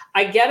like,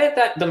 I get it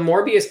that the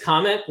Morbius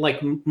comic, like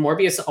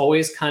Morbius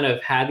always kind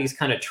of had these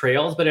kind of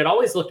trails, but it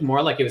always looked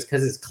more like it was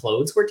because his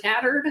clothes were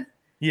tattered.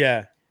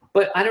 Yeah.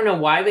 But I don't know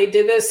why they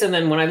did this. And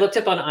then when I looked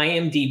up on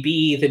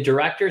IMDb, the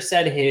director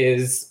said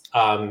his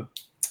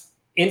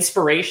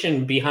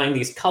inspiration behind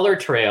these color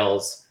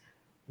trails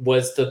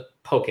was the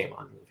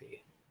Pokemon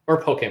movie.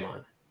 or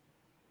Pokemon.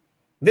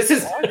 This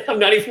is I'm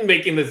not even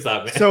making this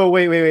up, man. So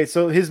wait.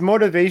 So his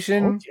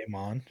motivation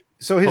Pokemon.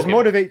 So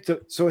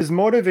his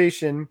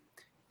motivation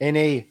in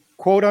a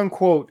quote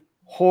unquote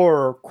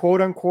horror,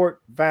 quote unquote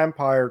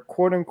vampire,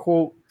 quote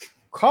unquote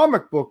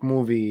comic book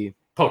movie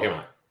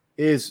Pokemon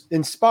is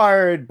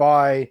inspired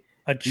by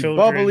A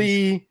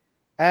bubbly,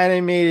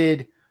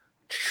 animated,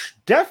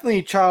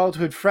 definitely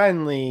childhood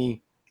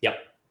friendly,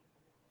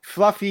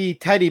 fluffy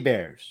teddy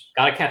bears.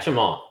 Gotta catch them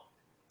all.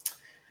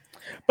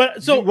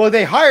 But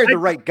they hired the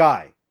right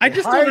guy. I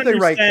just don't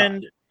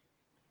understand.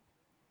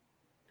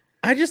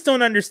 I just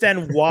don't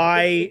understand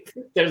why.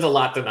 There's a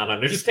lot to not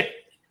understand.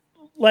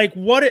 Like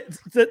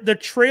the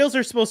trails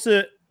are supposed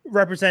to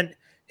represent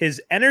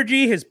his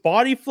energy, his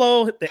body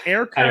flow, the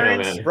air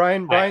currents.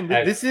 Brian,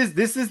 this is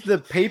the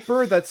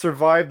paper that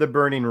survived the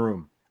burning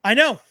room. I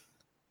know.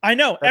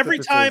 Every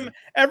time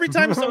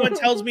someone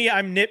tells me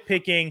I'm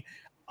nitpicking,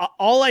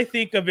 all I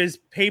think of is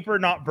paper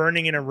not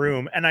burning in a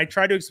room. And I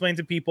try to explain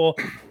to people,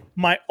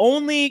 my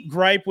only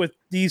gripe with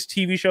these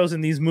TV shows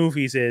and these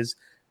movies is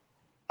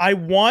I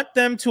want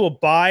them to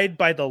abide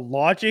by the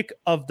logic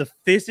of the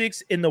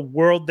physics in the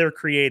world they're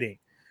creating.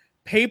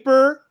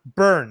 Paper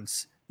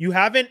burns. You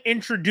haven't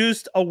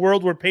introduced a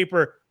world where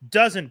paper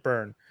doesn't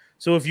burn.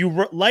 So if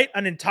you light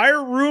an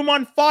entire room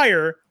on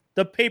fire,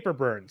 the paper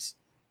burns.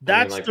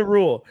 That's the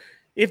rule.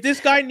 If this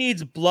guy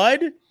needs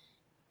blood,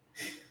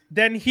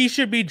 then he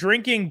should be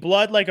drinking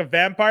blood like a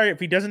vampire. If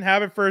he doesn't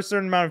have it for a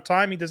certain amount of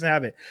time, he doesn't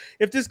have it.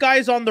 If this guy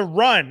is on the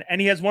run and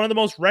he has one of the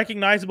most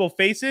recognizable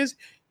faces,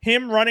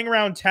 him running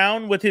around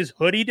town with his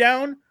hoodie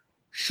down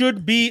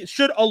should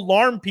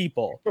alarm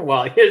people.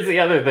 Well, here's the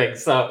other thing.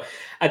 So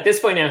at this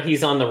point now,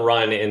 he's on the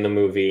run in the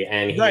movie,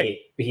 and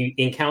he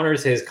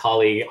encounters his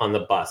colleague on the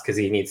bus because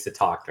he needs to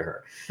talk to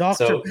her.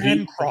 Dr.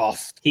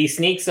 Pencroft. He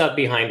sneaks up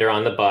behind her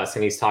on the bus,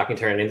 and he's talking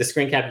to her. And in the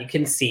screen cap, you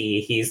can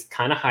see he's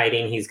kind of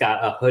hiding. He's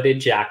got a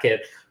hooded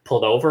jacket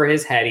pulled over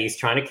his head. He's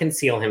trying to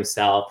conceal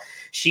himself.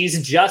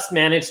 She's just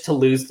managed to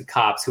lose the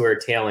cops who are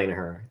tailing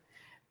her.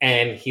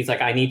 And he's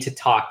like, I need to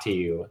talk to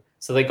you.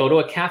 So they go to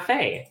a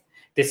cafe.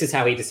 This is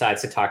how he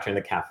decides to talk to her in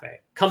the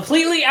cafe.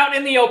 Completely out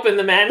in the open,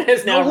 the man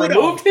has now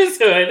removed his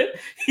hood.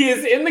 He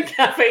is in the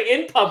cafe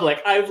in public.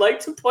 I'd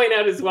like to point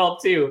out as well,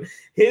 too,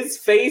 his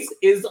face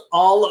is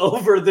all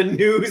over the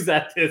news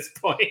at this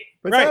point.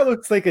 But that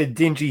looks like a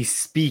dingy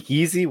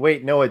speakeasy.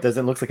 Wait, no, it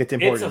doesn't. It looks like it's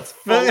important. It's a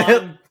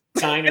full-on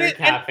diner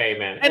cafe,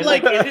 man. And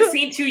like in this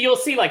scene too, you'll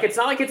see like it's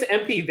not like it's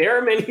empty. There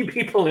are many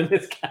people in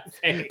this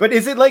cafe. But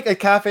is it like a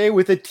cafe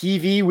with a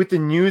TV with the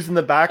news in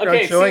the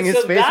background showing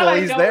his face while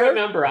he's there?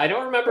 I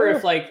don't remember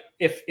if like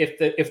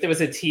if there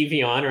was a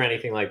TV on or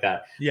anything like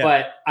that. Yeah.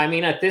 But I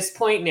mean, at this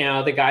point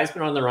now, the guy's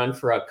been on the run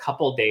for a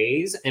couple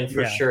days, and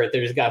for sure,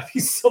 there's got to be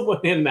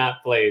someone in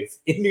that place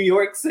in New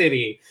York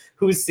City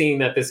who's seeing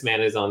that this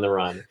man is on the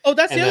run. Oh,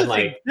 that's the other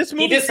thing. This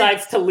movie he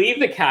decides to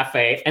leave the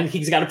cafe, and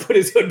he's got to put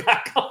his hood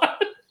back on.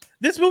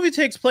 This movie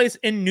takes place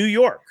in New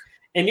York.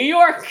 In New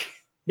York.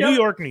 Yep. New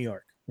York.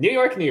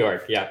 New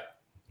York, yeah.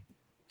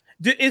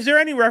 Is there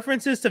any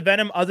references to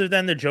Venom other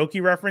than the jokey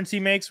reference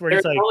he makes? Where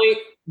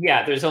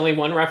there's only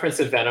one reference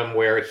to Venom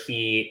where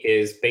he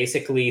is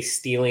basically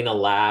stealing a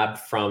lab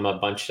from a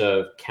bunch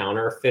of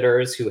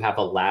counterfeiters who have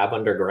a lab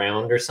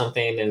underground or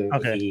something, and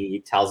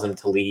he tells them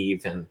to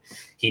leave, and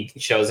he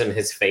shows him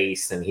his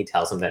face, and he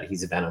tells them that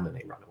he's Venom, and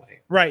they run away.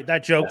 Right,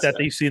 that joke that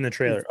you see in the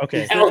trailer.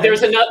 Okay. And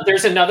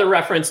there's another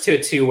reference to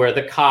it too, where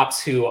the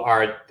cops who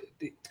are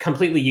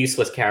completely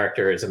useless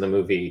characters in the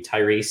movie,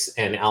 Tyrese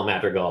and Al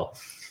Madrigal,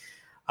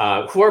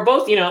 who are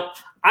both,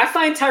 I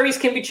find Tyrese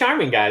can be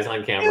charming guys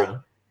on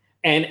camera,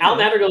 and Al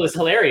Madrigal is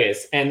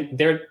hilarious, and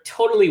they're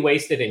totally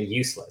wasted and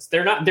useless.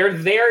 They're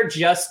there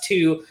just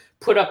to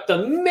put up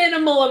the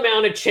minimal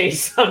amount of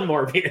chase on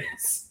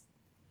Morbius,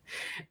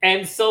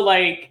 and so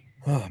like,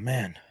 oh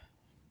man.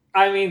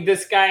 I mean,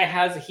 this guy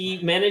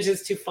he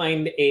manages to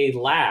find a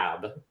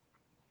lab,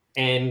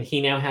 and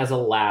he now has a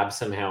lab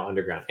somehow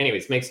underground.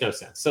 Anyways, makes no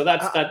sense. So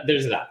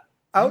there's that.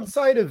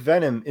 Outside of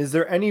Venom, is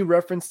there any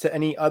reference to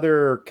any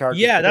other character?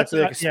 Yeah, that's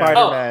like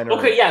Spider-Man.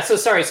 Okay, yeah. So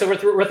sorry. So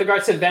with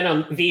regards to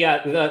Venom, the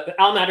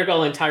Al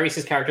Madrigal and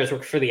Tyrese's characters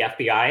work for the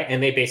FBI,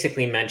 and they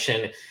basically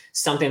mention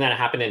something that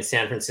happened in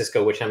San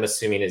Francisco, which I'm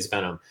assuming is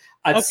Venom.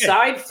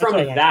 Aside from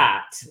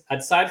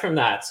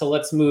that, so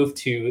let's move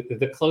to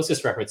the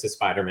closest reference to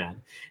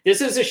Spider-Man.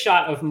 This is a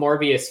shot of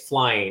Morbius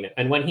flying,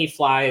 and when he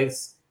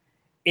flies,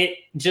 it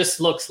just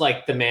looks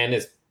like the man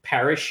is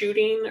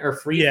parachuting or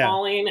free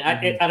falling.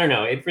 I don't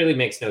know. It really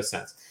makes no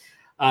sense.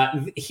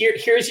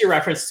 Here's your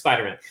reference to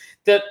Spider-Man.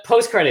 The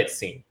post-credit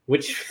scene,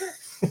 which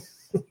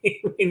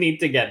we need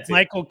to get to.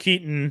 Michael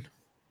Keaton.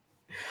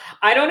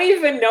 I don't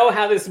even know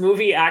how this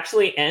movie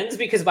actually ends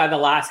because by the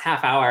last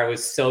half hour, I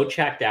was so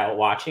checked out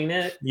watching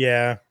it.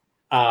 Yeah.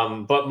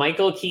 But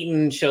Michael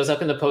Keaton shows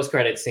up in the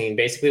post-credit scene.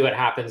 Basically what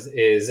happens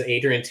is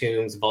Adrian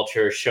Toomes,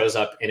 Vulture, shows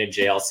up in a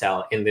jail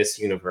cell in this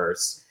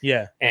universe.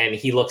 Yeah. And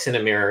he looks in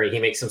a mirror. He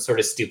makes some sort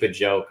of stupid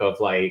joke of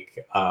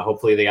like,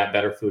 hopefully they got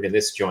better food in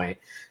this joint.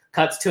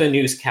 Cuts to a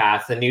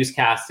newscast. The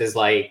newscast is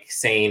like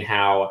saying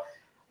how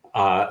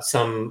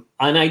Some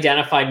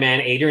unidentified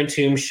man, Adrian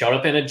Toomes, showed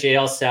up in a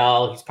jail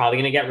cell. He's probably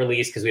going to get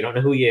released because we don't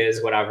know who he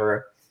is,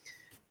 whatever.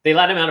 They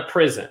let him out of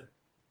prison.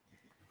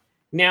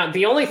 Now,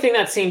 the only thing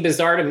that seemed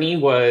bizarre to me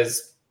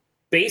was,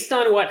 based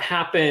on what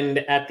happened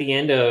at the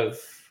end of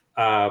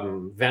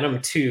Venom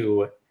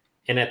 2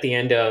 and at the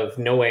end of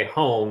No Way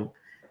Home,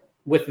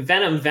 with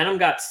Venom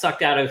got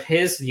sucked out of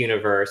his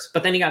universe,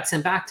 but then he got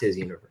sent back to his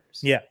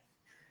universe. Yeah.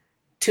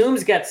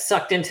 Toomes gets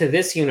sucked into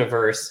this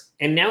universe,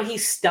 and now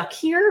he's stuck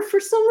here for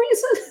some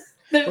reason.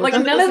 Like,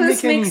 none of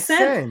this makes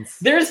sense.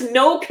 There's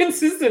no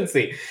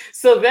consistency.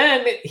 So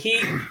then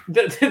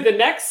the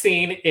next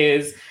scene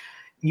is,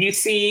 you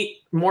see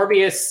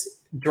Morbius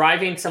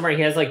driving somewhere.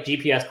 He has like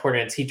GPS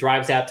coordinates. He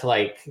drives out to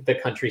like the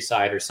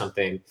countryside or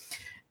something,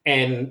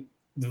 and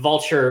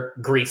Vulture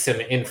greets him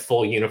in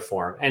full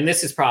uniform. And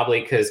this is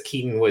probably because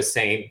Keaton was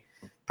saying,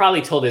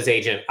 probably told his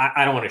agent,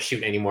 I don't want to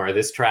shoot any more of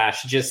this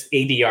trash. Just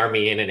ADR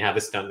me in and have a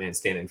stuntman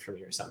stand in for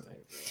me or something.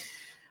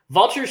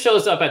 Vulture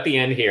shows up at the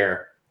end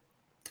here,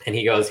 and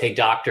he goes, "Hey,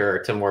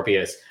 doctor," to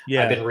Morbius.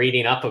 "I've been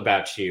reading up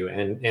about you."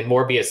 And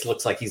Morbius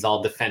looks like he's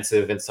all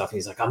defensive and stuff. And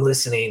he's like, "I'm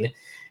listening."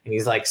 And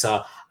he's like,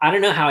 "So I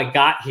don't know how I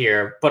got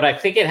here, but I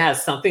think it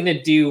has something to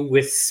do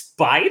with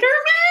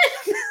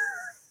Spider-Man."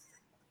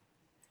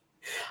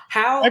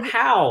 How?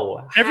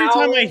 Every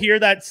time I hear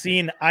that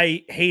scene,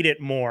 I hate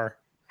it more.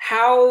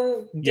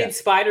 How did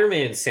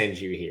Spider-Man send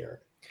you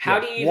here? How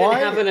do you even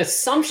have an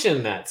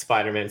assumption that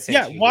Spider-Man sent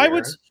you here? Why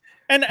would...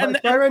 And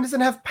Spider-Man doesn't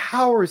have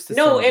powers to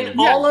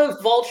all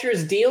of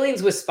Vulture's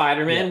dealings with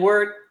Spider-Man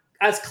were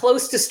as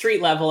close to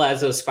street level as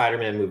those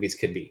Spider-Man movies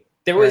could be.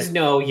 There was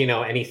no,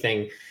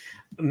 anything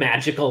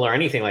magical or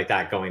anything like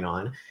that going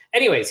on.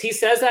 Anyways, he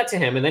says that to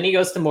him, and then he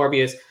goes to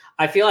Morbius.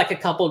 "I feel like a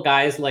couple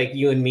guys like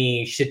you and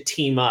me should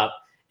team up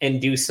and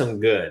do some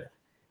good."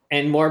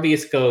 And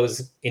Morbius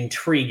goes,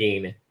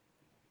 "Intriguing."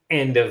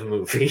 End of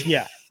movie.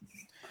 Yeah.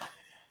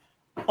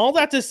 All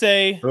that to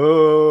say,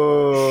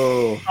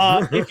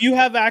 if you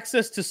have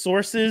access to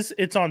sources,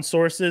 it's on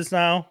Sources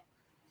now.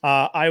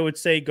 I would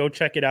say go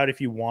check it out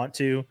if you want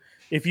to.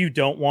 If you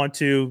don't want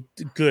to,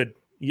 good.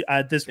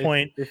 At this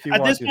point,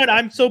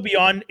 I'm so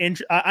beyond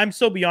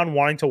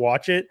wanting to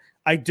watch it.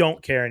 I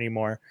don't care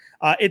anymore.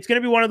 It's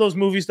going to be one of those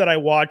movies that I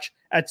watch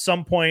at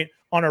some point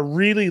on a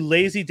really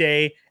lazy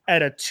day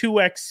at a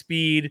 2x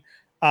speed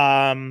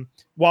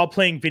while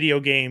playing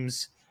video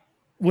games,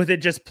 with it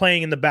just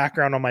playing in the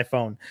background on my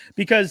phone,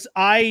 because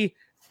I'm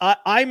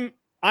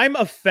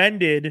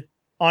offended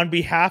on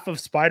behalf of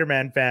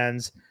Spider-Man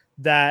fans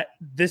that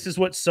this is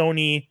what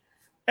Sony,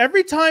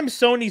 every time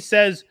Sony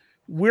says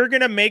we're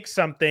going to make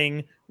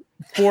something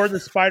for the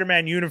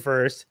Spider-Man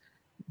universe,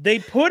 they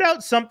put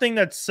out something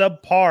that's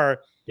subpar.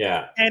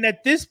 Yeah. And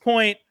at this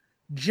point,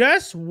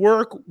 just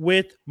work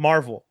with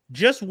Marvel.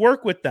 Just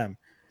work with them.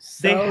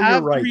 They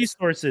have the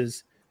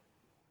resources.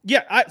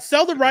 Yeah,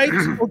 sell the rights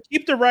or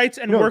keep the rights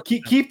and work.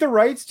 Keep the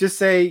rights. Just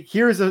say,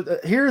 here's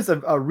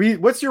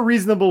what's your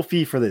reasonable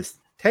fee for this?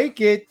 Take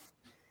it,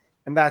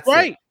 and that's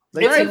right.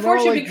 It. It's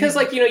unfortunate because,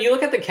 you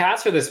look at the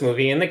cast for this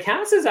movie, and the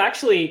cast is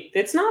actually,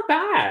 it's not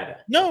bad.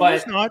 No, but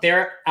it's not.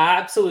 They're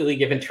absolutely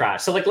given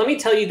trash. So, let me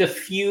tell you the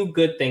few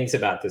good things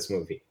about this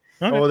movie.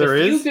 Okay. Oh, there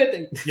is?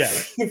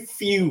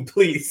 Few,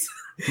 please.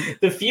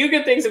 The few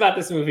good things about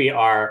this movie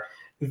are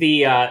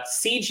the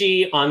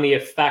CG on the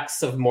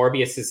effects of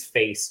Morbius's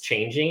face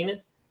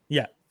changing.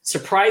 Yeah.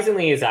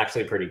 Surprisingly is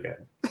actually pretty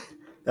good.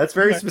 That's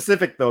very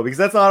specific, though, because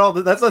that's not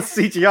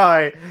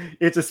CGI.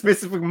 It's a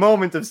specific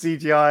moment of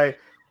CGI,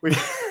 which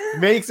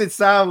makes it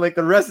sound like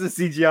the rest of the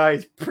CGI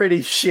is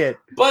pretty shit.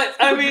 But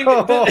I mean,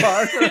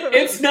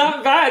 it's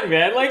not bad,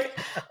 man.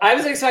 I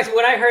was expecting,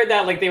 when I heard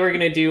that they were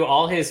going to do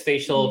all his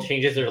facial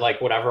changes or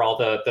whatever, all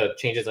the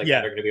changes that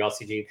are going to be all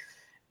CG,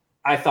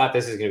 I thought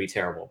this is going to be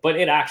terrible, but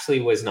it actually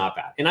was not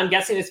bad. And I'm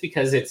guessing it's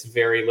because it's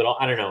very little,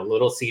 I don't know,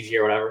 little CG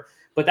or whatever,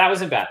 but that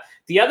wasn't bad.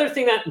 The other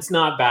thing that's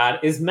not bad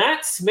is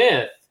Matt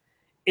Smith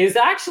is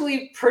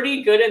actually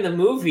pretty good in the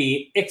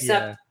movie,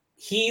 except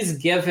he's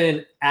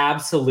given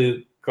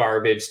absolute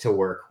garbage to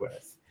work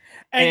with.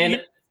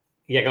 And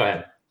go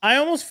ahead. I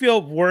almost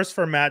feel worse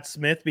for Matt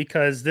Smith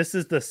because this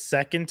is the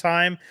second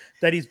time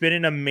that he's been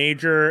in a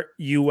major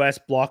US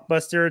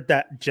blockbuster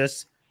that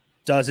just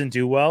doesn't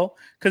do well,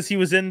 because he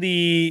was in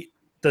the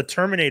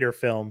Terminator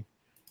film.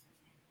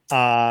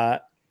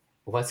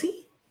 Was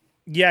he?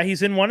 Yeah,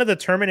 he's in one of the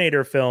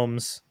Terminator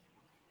films.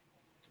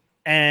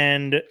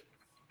 And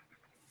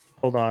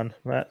hold on,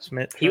 Matt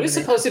Smith. He was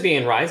supposed to be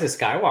in Rise of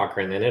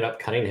Skywalker and ended up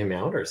cutting him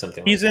out or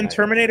something. He's in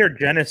Terminator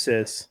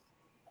Genesis.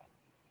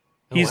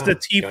 He's the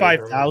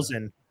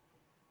T-5000.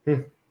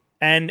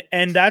 And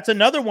that's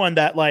another one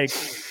that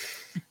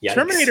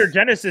Terminator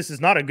Genesis is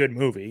not a good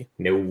movie.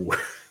 No.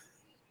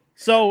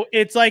 So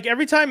it's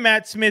every time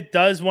Matt Smith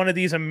does one of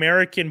these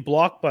American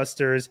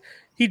blockbusters,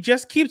 he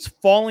just keeps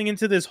falling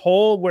into this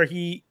hole where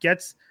the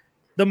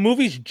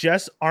movies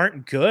just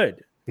aren't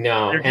good.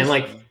 No. And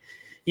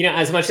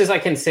as much as I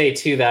can say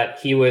too, that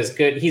he was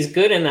good, he's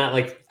good in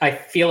that, I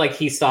feel like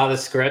he saw the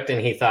script and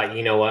he thought,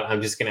 you know what,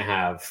 I'm just going to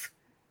have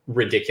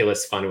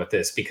ridiculous fun with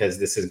this because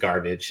this is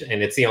garbage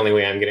and it's the only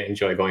way I'm going to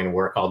enjoy going to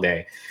work all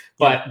day.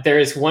 But there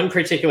is one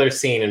particular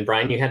scene, and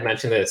Brian, you had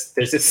mentioned this.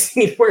 There's a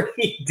scene where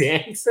he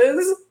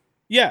dances.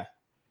 Yeah.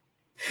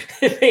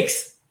 It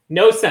makes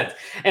no sense.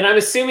 And I'm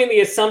assuming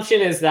the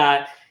assumption is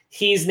that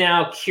he's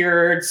now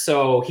cured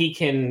so he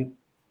can,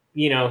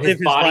 you know,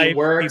 his body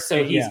works.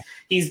 So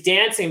he's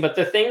dancing. But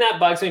the thing that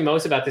bugs me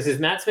most about this is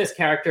Matt Smith's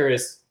character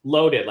is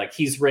loaded. Like,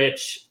 he's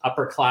rich,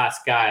 upper class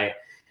guy.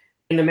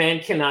 And the man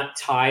cannot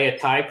tie a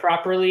tie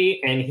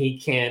properly, and he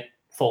can't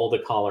fold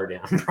a collar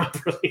down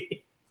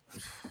properly.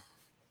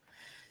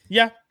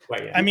 Yeah.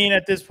 Well, yeah. I mean,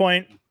 at this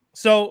point,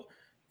 so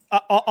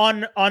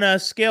on a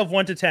scale of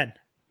 1 to 10.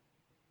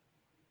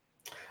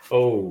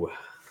 Oh.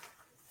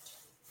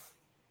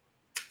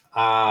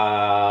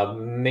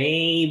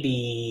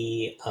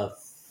 Maybe a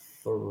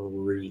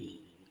 3.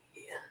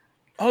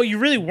 Oh, you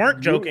really weren't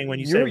joking when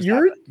you said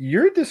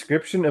your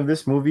description of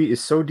this movie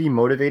is so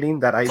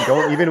demotivating that I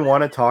don't even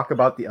want to talk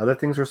about the other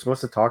things we're supposed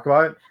to talk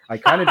about. I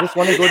kind of just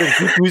want to go to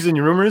Geek News and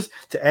Rumors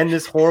to end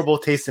this horrible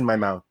taste in my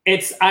mouth.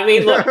 I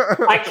mean, look,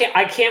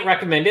 I can't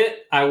recommend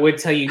it. I would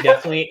tell you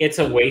definitely it's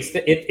a waste.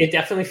 It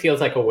definitely feels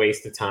like a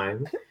waste of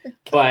time.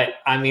 But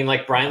I mean,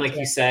 like Brian, like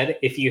you said,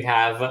 if you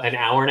have an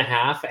hour and a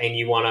half and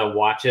you want to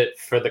watch it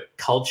for the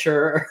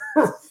culture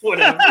or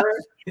whatever.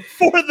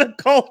 For the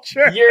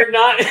culture, you're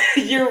not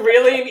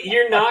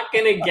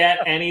going to get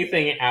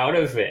anything out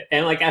of it.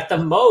 And like at the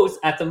most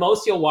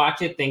you'll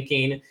watch it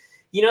thinking,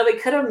 you know, they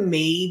could have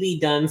maybe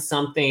done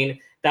something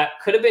that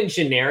could have been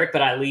generic,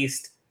 but at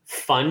least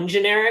fun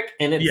generic.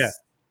 And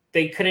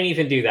they couldn't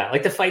even do that.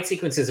 Like, the fight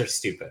sequences are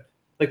stupid.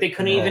 Like, they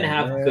couldn't even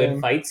have good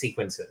fight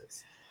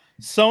sequences.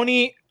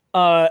 Sony,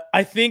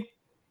 I think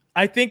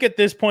at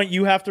this point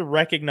you have to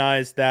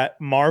recognize that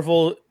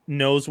Marvel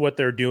knows what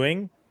they're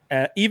doing.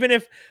 Even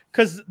if,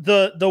 because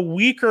the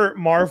weaker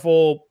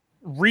Marvel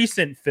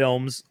recent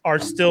films are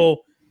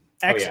still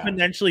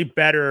exponentially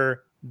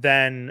better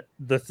than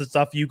the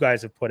stuff you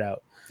guys have put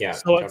out. Yeah.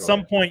 So totally. At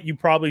some point, you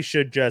probably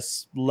should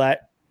just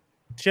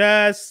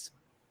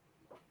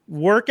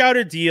work out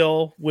a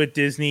deal with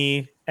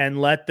Disney and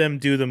let them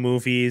do the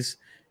movies,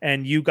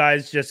 and you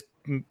guys just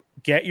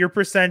get your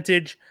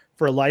percentage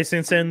for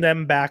licensing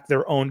them back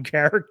their own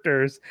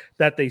characters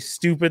that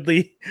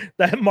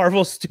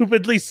Marvel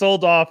stupidly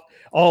sold off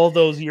all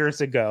those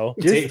years ago.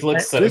 Dave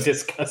looks so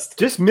disgusting.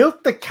 Just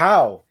milk the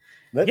cow.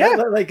 Like,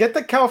 get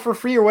the cow for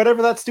free or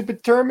whatever that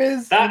stupid term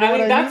is.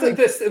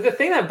 The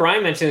thing that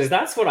Brian mentioned is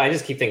that's what I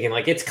just keep thinking.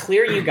 Like, it's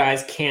clear you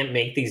guys can't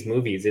make these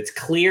movies. It's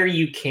clear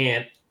you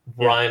can't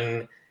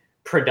run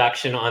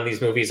production on these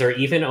movies or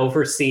even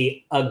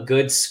oversee a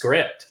good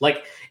script.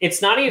 Like,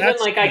 it's not even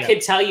like I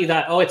could tell you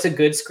that, it's a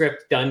good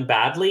script done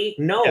badly.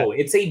 No,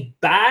 it's a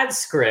bad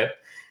script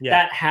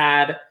that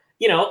had,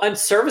 you know, a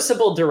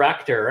serviceable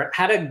director,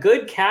 had a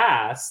good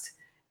cast,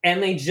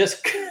 and they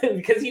just couldn't,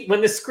 because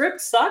when the script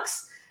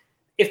sucks,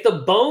 if the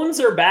bones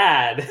are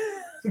bad,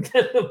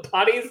 then the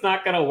body's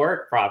not going to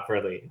work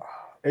properly.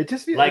 It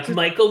just feels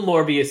Michael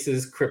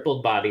Morbius's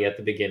crippled body at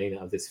the beginning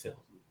of this film.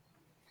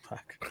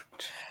 Fuck.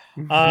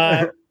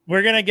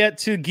 We're gonna get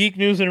to Geek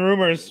News and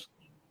Rumors.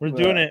 We're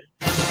doing it.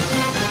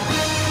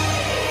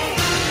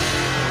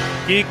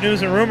 Geek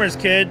News and Rumors,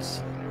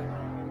 kids.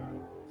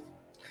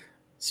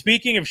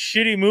 Speaking of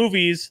shitty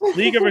movies,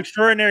 League of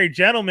Extraordinary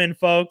Gentlemen,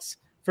 folks.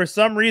 For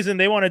some reason,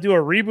 they want to do a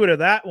reboot of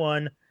that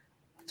one.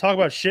 Talk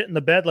about shit in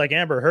the bed like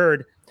Amber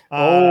Heard.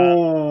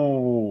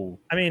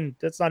 I mean,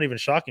 that's not even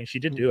shocking. She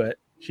did do it.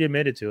 She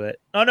admitted to it.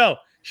 Oh no,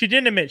 she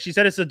didn't admit. She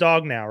said it's a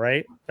dog now,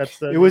 right?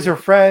 It was her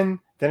friend.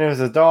 Then it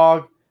was a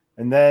dog,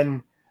 and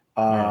then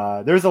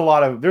there's a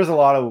lot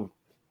of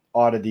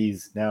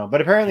oddities now.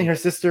 But apparently, her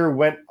sister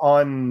went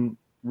on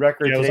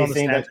record today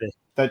saying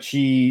that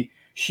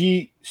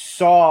she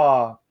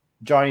saw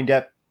Johnny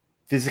Depp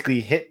physically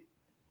hit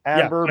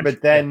Amber,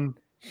 but then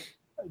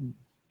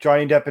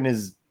Johnny Depp and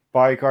his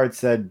bodyguard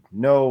said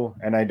no,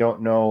 and I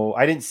don't know.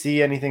 I didn't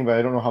see anything, but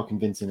I don't know how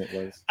convincing it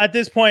was. At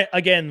this point,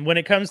 again, when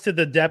it comes to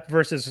the Depp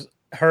versus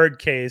Heard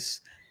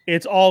case,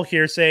 it's all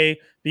hearsay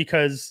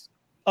because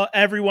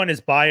everyone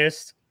is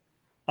biased.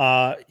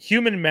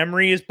 Human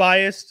memory is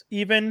biased,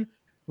 even.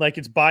 Like,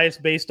 it's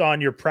biased based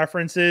on your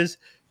preferences.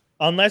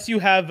 Unless you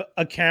have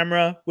a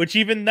camera, which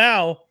even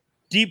now,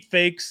 deep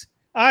fakes,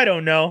 I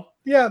don't know.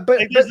 Yeah,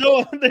 but there's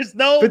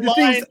no but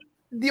line.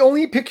 The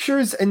only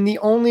pictures and the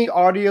only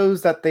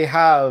audios that they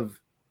have,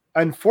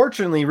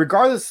 unfortunately,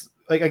 regardless,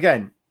 like,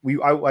 again,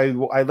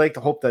 I like to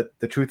hope that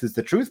the truth is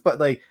the truth, but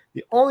like,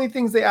 the only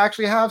things they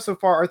actually have so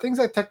far are things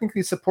that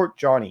technically support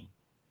Johnny.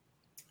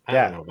 I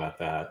don't know about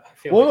that.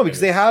 No, because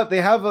they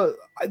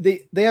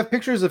have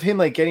pictures of him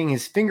like getting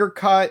his finger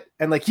cut,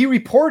 and like he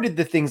reported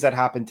the things that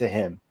happened to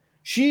him.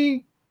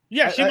 But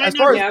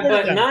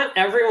not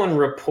everyone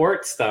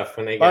reports stuff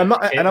when they get. I'm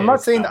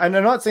not saying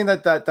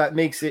that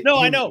makes it. No,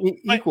 I know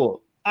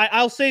equal.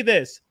 I'll say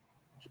this: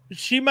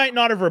 she might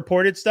not have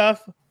reported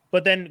stuff,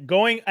 but then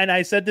and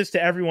I said this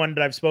to everyone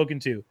that I've spoken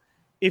to.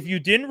 If you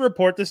didn't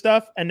report the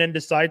stuff and then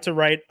decide to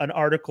write an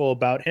article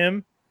about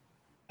him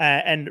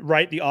and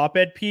write the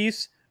op-ed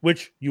piece,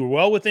 which you were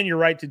well within your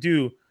right to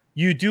do,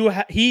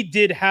 he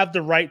did have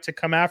the right to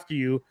come after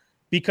you,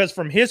 because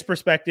from his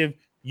perspective,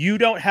 you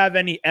don't have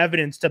any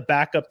evidence to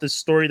back up the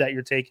story that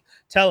you're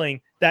telling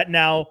that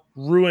now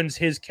ruins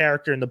his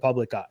character in the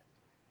public eye.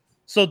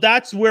 So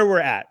that's where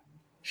we're at.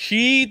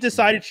 She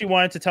decided she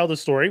wanted to tell the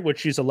story, which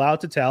she's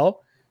allowed to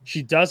tell.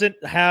 She doesn't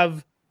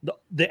have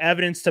the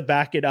evidence to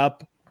back it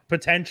up,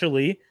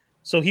 potentially.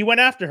 So he went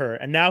after her.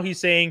 And now he's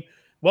saying,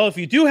 well, if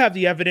you do have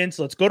the evidence,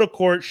 let's go to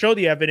court, show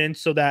the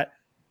evidence so that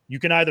you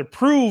can either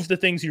prove the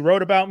things you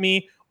wrote about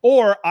me,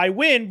 or I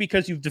win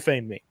because you've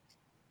defamed me.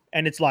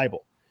 And it's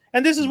libel.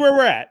 And this is where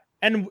we're at.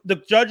 And the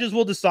judges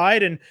will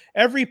decide, and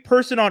every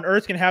person on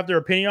earth can have their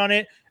opinion on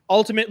it.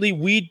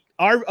 Ultimately,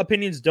 our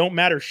opinions don't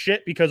matter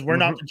shit, because we're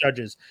not the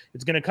judges.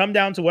 It's going to come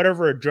down to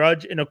whatever a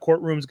judge in a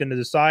courtroom is going to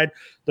decide.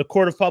 The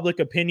court of public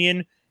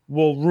opinion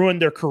will ruin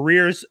their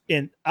careers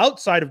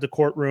outside of the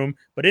courtroom,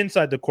 but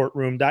inside the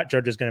courtroom, that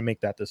judge is going to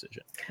make that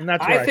decision. And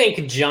that's I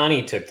think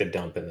Johnny took the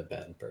dump in the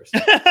bed first.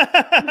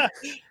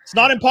 It's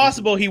not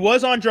impossible. He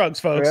was on drugs,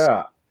 folks.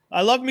 Yeah.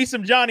 I love me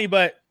some Johnny,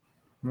 but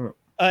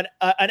an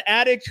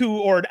addict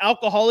or an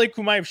alcoholic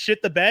who might have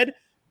shit the bed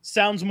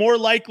sounds more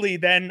likely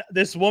than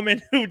this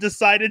woman who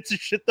decided to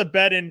shit the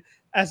bed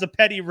as a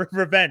petty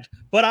revenge.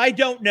 But I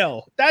don't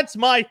know. That's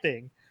my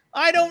thing.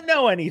 I don't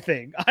know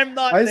anything. I'm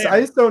not. I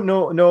just don't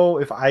know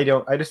if I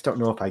just don't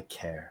know if I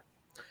care.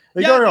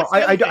 Like, yeah,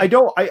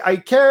 I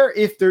care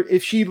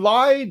if she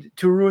lied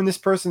to ruin this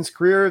person's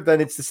career, then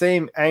it's the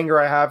same anger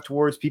I have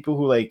towards people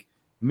who like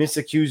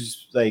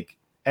misaccuse like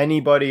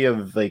anybody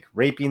of like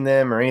raping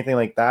them or anything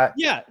like that.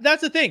 Yeah,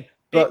 that's the thing.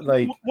 But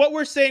like what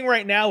we're saying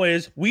right now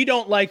is we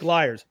don't like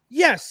liars.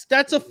 Yes,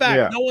 that's a fact.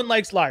 Yeah. No one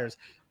likes liars.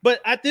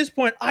 But at this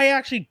point, I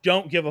actually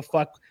don't give a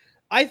fuck.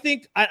 I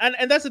think,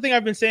 and that's the thing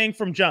I've been saying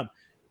from jump.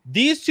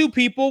 These two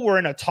people were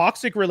in a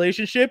toxic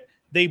relationship.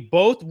 They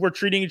both were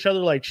treating each other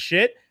like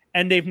shit,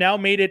 and they've now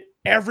made it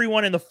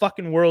everyone in the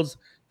fucking world's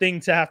thing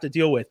to have to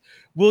deal with.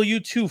 Will you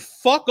two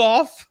fuck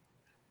off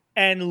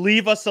and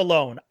leave us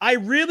alone? I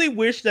really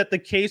wish that the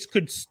case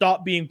could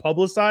stop being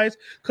publicized,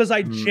 because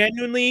I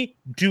genuinely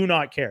do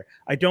not care.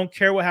 I don't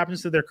care what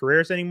happens to their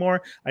careers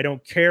anymore. I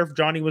don't care if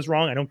Johnny was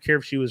wrong. I don't care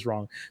if she was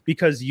wrong,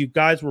 because you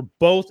guys were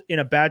both in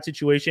a bad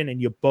situation and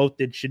you both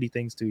did shitty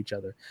things to each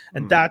other.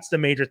 And that's the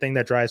major thing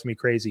that drives me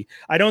crazy.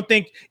 I don't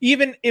think,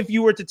 even if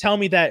you were to tell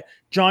me that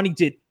Johnny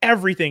did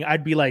everything,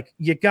 I'd be like,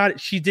 you got it.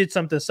 She did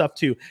some stuff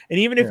too. And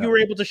even if you were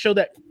able to show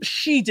that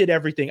she did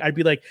everything, I'd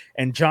be like,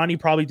 and Johnny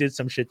probably did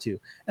some shit too.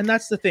 And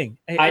that's the thing.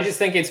 I just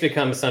think it's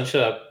become such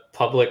a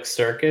public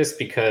circus,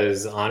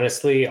 because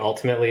honestly,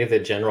 ultimately, the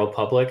general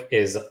public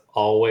is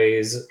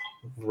always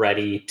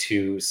ready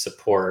to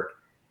support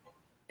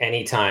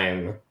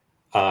anytime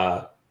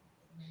a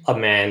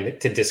man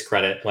to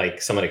discredit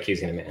like someone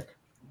accusing a man.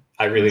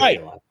 I really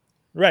feel that.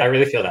 Right. I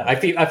really feel that. I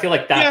feel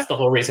like that's the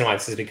whole reason why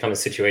this has become a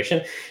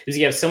situation, is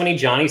you have so many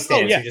Johnny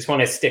stands who just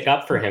want to stick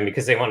up for him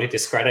because they want to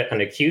discredit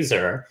an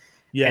accuser.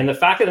 Yeah. And the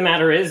fact of the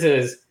matter is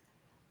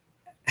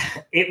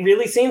it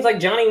really seems like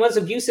Johnny was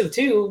abusive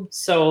too.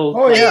 So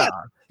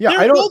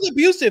they're both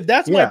abusive.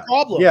 That's my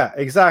problem. Yeah,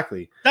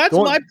 exactly. That's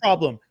my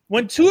problem.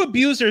 When two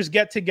abusers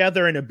get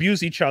together and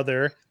abuse each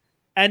other,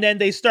 and then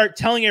they start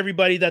telling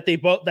everybody that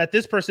that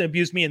this person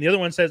abused me, and the other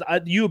one says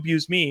you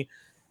abused me.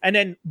 And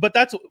then, but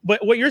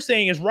what you're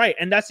saying is right.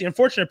 And that's the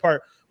unfortunate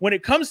part. When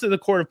it comes to the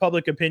court of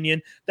public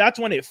opinion, that's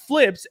when it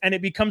flips and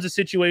it becomes a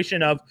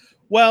situation of,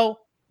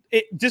 well,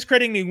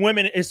 discrediting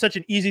women is such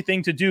an easy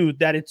thing to do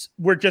that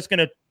we're just going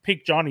to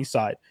pick Johnny's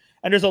side.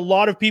 And there's a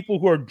lot of people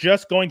who are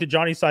just going to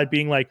Johnny's side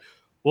being like,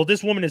 well,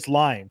 this woman is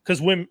lying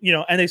because women,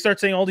 and they start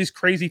saying all these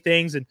crazy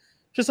things and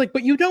just like,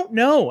 but you don't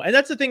know. And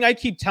that's the thing I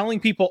keep telling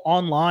people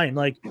online,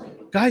 like,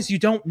 guys, you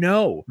don't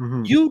know.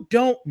 Mm-hmm. You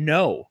don't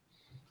know.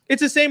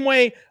 It's the same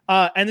way,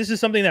 and this is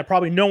something that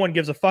probably no one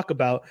gives a fuck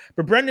about,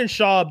 but Brendan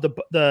Schaub,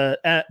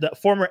 the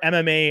former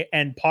MMA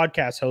and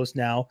podcast host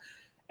now,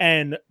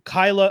 and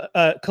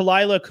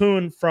Kalila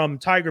Kuhn from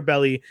Tiger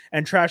Belly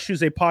and Trash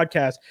Tuesday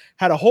podcast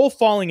had a whole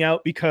falling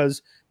out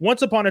because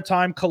once upon a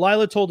time,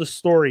 Kalila told a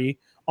story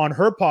on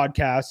her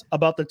podcast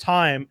about the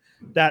time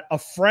that a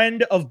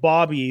friend of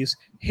Bobby's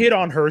hit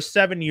on her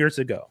 7 years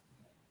ago.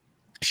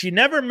 She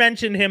never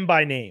mentioned him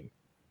by name.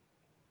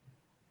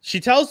 She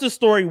tells the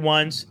story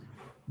once.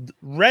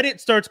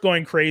 Reddit starts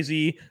going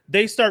crazy.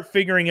 They start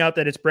figuring out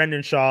that it's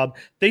Brendan Schaub.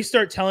 They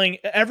start telling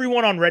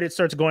everyone on Reddit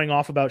starts going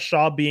off about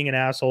Schaub being an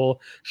asshole.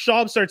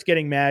 Schaub starts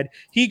getting mad.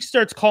 He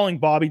starts calling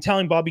Bobby,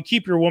 telling Bobby,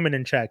 keep your woman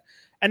in check.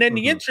 And then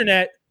the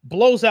internet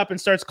blows up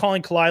and starts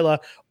calling Kalila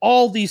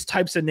all these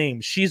types of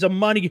names. She's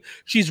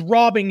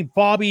robbing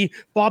Bobby.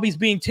 Bobby's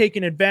being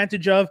taken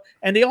advantage of.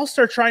 And they all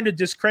start trying to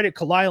discredit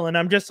Kalila. And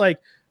I'm just like,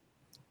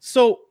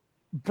 so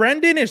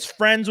Brendan is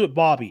friends with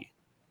Bobby.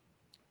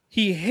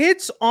 He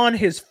hits on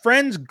his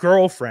friend's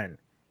girlfriend.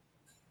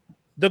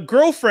 The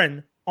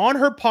girlfriend on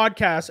her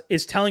podcast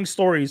is telling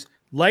stories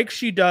like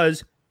she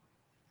does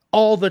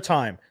all the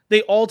time.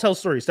 They all tell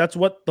stories. That's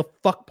what the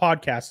fuck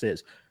podcast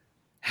is.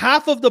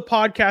 Half of the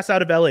podcasts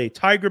out of LA,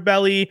 Tiger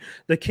Belly,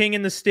 The King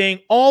and the Sting,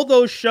 all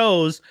those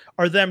shows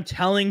are them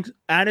telling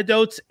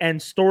anecdotes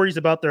and stories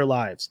about their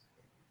lives.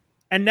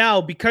 And now,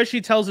 because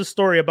she tells a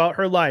story about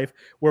her life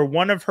where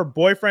one of her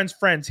boyfriend's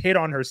friends hit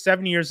on her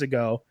 7 years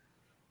ago,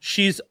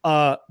 she's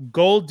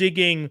gold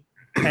digging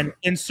and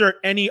insert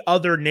any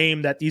other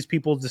name that these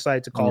people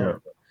decide to call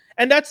her.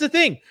 And that's the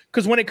thing,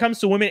 because when it comes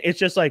to women, it's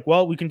just like,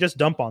 well, we can just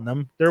dump on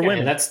them. They're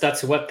women. And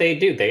that's what they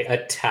do. They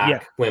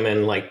attack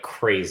women like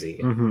crazy.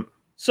 Mm-hmm.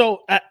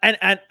 So,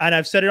 and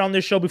I've said it on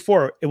this show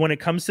before, when it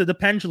comes to the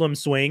pendulum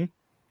swing,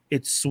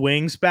 it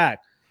swings back.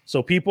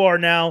 So people are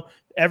now,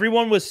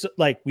 everyone was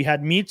like, we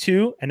had Me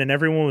Too, and then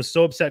everyone was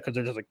so upset because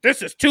they're just like,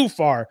 this is too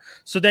far.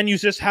 So then you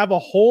just have a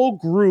whole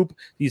group,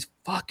 these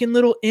fucking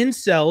little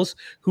incels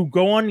who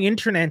go on the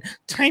internet,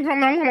 type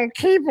on their little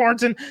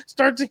keyboards and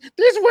start to,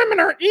 these women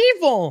are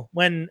evil.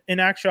 When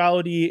in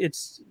actuality,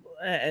 it's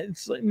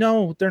like,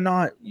 no, they're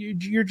not.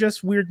 You're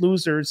just weird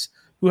losers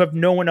who have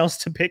no one else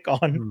to pick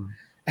on.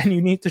 And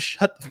you need to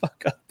shut the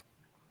fuck up.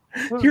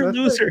 Well, you're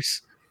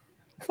losers.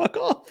 Fuck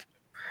off.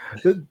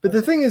 But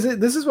the thing is,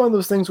 this is one of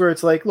those things where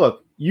it's like,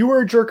 look, you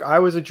were a jerk, I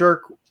was a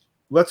jerk.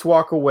 Let's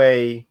walk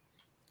away.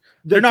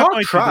 They're not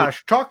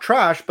talk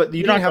trash, but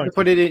you didn't have to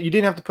put it in. You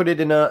didn't have to put it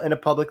in a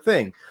public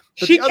thing.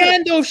 But she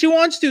can though if she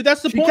wants to.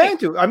 That's the point. She can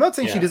do. I'm not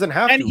saying she doesn't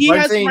have to. And he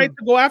has the right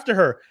to go after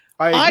her.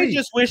 I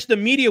just wish the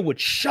media would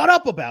shut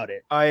up about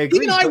it. I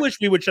agree. Even I wish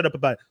we would shut up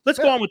about it. Let's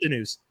go on with the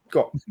news.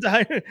 Go.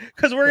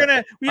 Because we're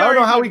gonna. I don't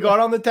know how we got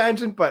on the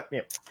tangent, but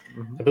yeah.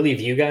 I believe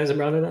you guys have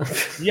brought it up.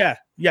 Yeah.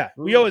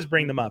 We always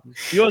bring them up.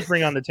 We always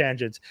bring on the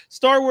tangents.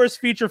 Star Wars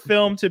feature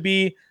film to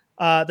be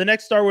the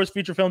next Star Wars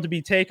feature film to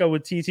be Taika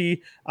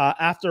Waititi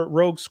after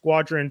Rogue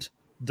Squadron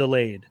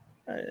delayed.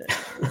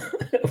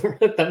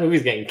 That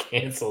movie's getting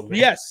canceled. Man.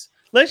 Yes.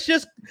 Let's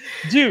just,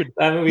 dude.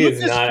 That movie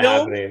is not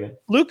happening.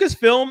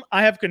 Lucasfilm,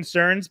 I have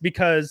concerns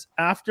because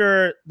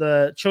after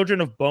the Children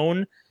of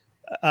Bone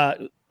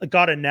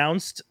got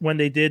announced when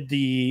they did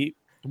the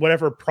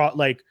whatever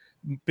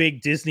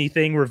big Disney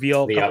thing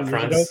reveal the a couple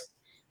upfronts. years ago.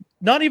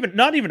 Not even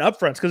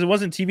upfronts because it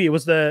wasn't TV. It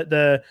was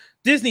the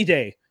Disney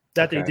Day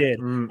that they did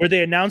where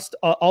they announced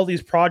all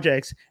these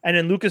projects, and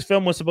then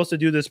Lucasfilm was supposed to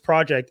do this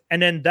project,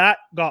 and then that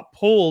got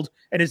pulled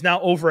and is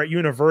now over at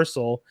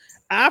Universal.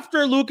 After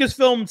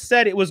Lucasfilm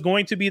said it was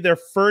going to be their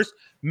first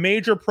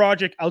major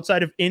project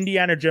outside of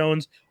Indiana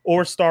Jones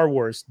or Star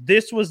Wars.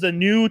 This was the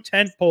new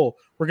tentpole.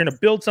 We're going to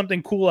build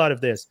something cool out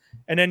of this.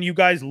 And then you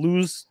guys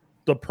lose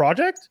the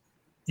project?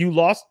 You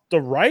lost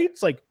the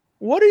rights? Like,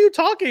 what are you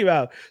talking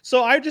about?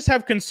 So I just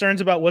have concerns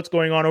about what's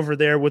going on over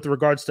there with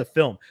regards to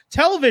film.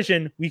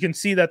 Television, we can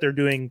see that they're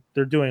doing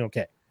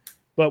okay.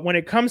 But when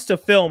it comes to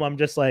film, I'm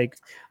just like...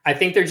 I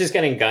think they're just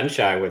getting gun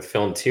shy with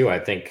film too. I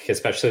think,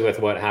 especially with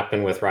what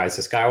happened with Rise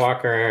of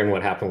Skywalker and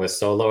what happened with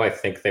Solo, I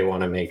think they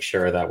want to make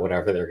sure that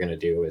whatever they're going to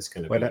do is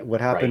going to be what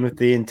happened with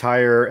the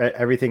entire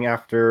everything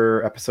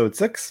after Episode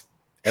 6?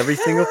 Every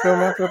single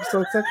film after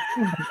Episode 6?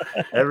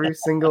 Every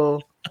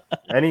single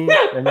anything.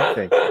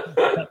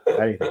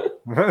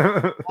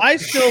 I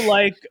still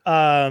like.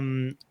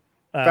 I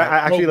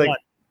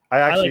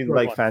actually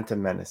like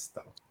Phantom Menace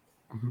though.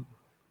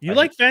 You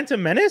like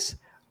Phantom Menace?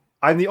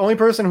 I'm the only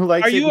person who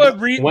likes it. Are you a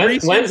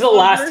when's the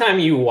last time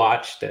you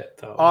watched it,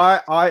 though?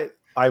 I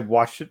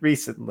watched it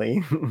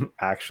recently,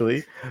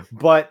 actually,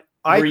 but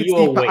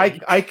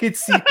I could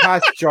see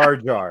past Jar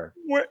Jar.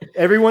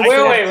 Everyone's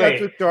wait.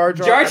 with Jar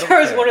Jar. Jar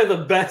Jar is one of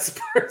the best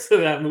parts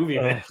of that movie,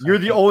 man. You're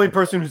the only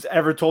person who's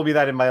ever told me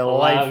that in my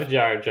life. I love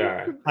Jar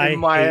Jar. In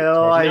my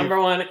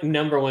life.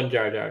 Number one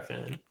Jar Jar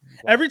fan.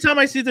 Every time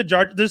I see the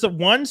Jar, there's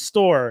one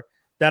store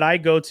that I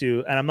go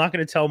to, and I'm not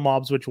going to tell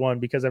mobs which one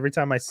because every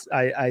time I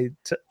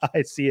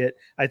see it,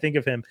 I think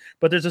of him.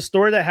 But there's a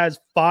store that has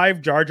 5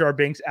 Jar Jar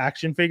Binks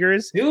action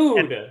figures.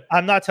 Dude,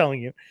 I'm not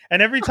telling you.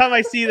 And every time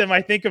I see them,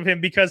 I think of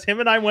him because him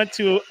and I went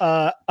to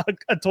a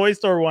toy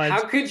store once.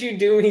 How could you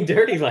do me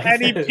dirty like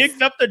that? And he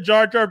picked up the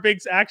Jar Jar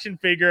Binks action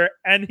figure,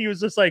 and he was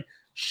just like,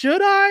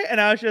 "Should I?" And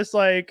I was just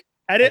like,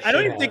 I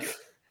don't even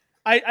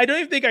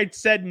think I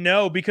said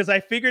no because I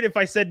figured if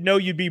I said no,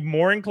 you'd be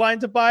more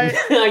inclined to buy it.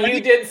 You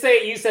did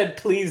say you said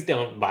please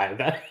don't buy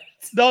that.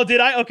 No, did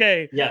I?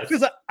 Okay. Yes.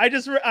 Because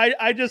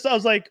I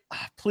was like,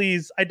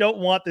 please, I don't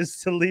want this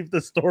to leave the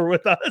store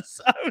with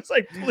us. I was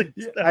like, please.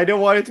 No. I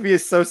don't want it to be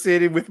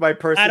associated with my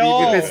person,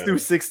 even if it's through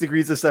 6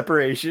 degrees of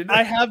separation.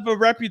 I have a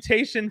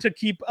reputation to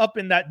keep up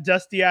in that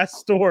dusty ass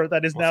store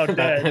that is now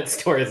dead. That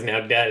store is now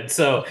dead.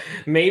 So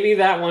maybe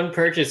that one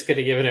purchase could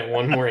have given it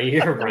one more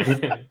year,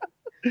 Brian.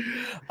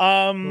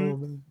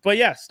 But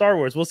yeah, Star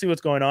Wars, we'll see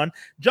what's going on.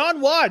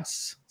 John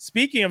Watts,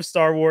 speaking of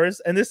Star Wars,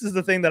 and this is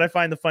the thing that I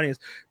find the funniest.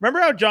 Remember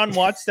how John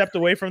Watts stepped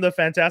away from the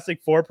Fantastic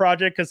Four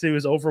project because he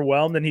was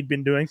overwhelmed and he'd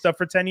been doing stuff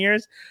for 10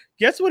 years?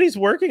 Guess what he's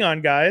working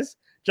on, guys?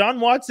 John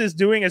Watts is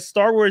doing a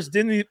Star Wars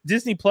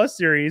Disney Plus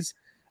series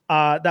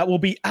that will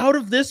be out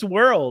of this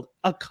world,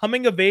 a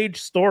coming of age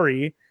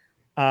story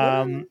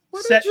set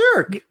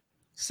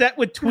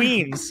with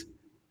tweens.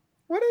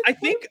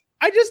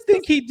 I just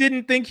think he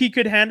didn't think he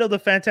could handle the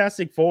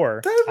Fantastic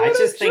Four. I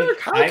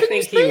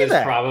think he was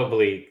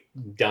probably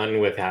done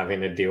with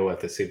having to deal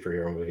with a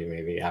superhero movie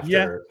maybe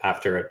after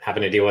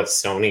having to deal with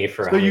Sony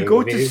for so you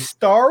go to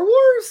Star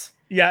Wars?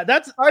 Yeah,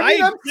 that's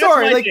I'm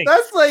sorry, like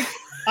that's like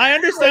I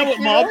understand what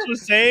Mobs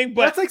was saying,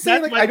 but that's like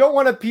saying like I don't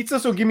want a pizza,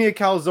 so give me a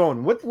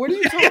calzone. What are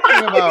you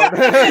talking about?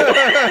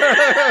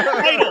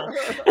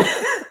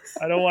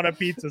 I don't want a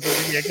pizza, so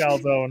give me a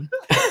calzone.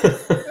 What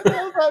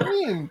does that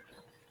mean?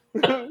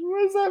 What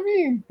does that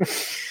mean?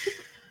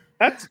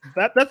 That's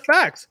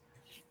facts.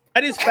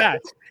 That is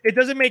facts. It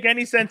doesn't make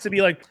any sense to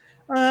be like,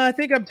 I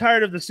think I'm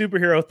tired of the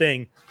superhero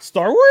thing.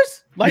 Star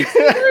Wars? Like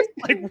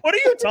what are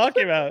you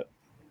talking about?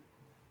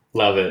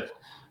 Love it.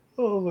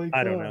 Oh my god.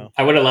 I don't know.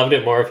 I would have loved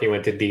it more if he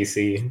went to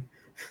DC.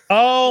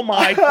 Oh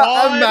my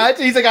god.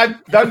 Imagine he's like,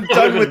 I'm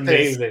done with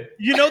this.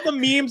 You know the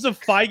memes of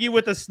Feige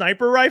with a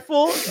sniper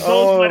rifle?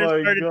 Those might have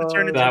started to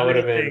turn into that would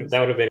have been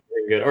very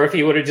good. Or if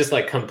he would have just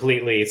like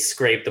completely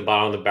scraped the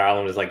bottom of the barrel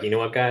and was like, you know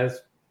what, guys?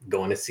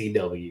 Going to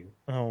CW.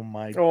 Oh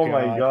my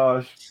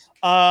gosh.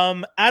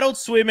 Adult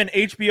Swim and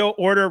HBO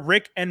order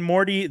Rick and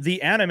Morty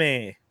the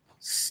anime.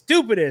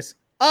 Stupidest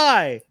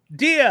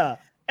idea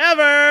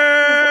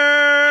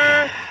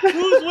ever.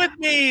 Who's with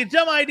me?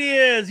 Dumb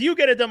ideas. You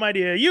get a dumb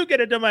idea. You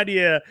get a dumb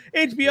idea.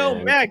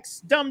 HBO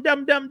Max. Dumb.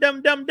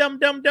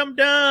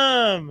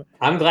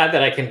 I'm glad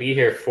that I can be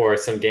here for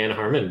some Dan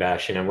Harmon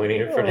bashing. I'm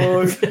waiting for that.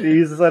 Oh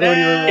Jesus! I don't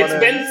even. It's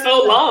been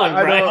so long,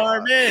 Brian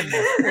Harmon.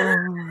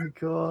 Oh my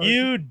god!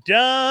 You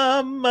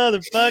dumb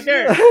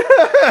motherfucker.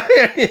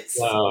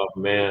 Oh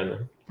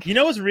man. You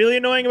know what's really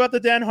annoying about the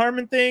Dan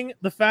Harmon thing?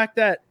 The fact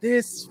that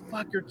this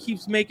fucker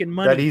keeps making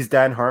money. That he's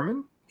Dan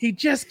Harmon? He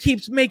just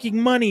keeps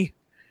making money.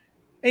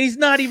 And he's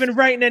not even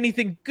writing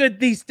anything good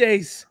these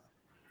days.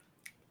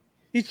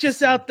 He's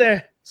just out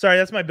there. Sorry,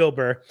 that's my Bill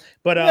Burr.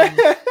 But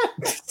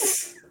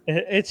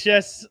it's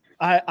just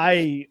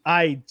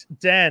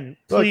Dan,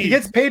 please. Look, he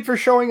gets paid for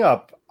showing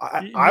up.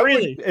 I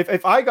really would,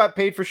 if I got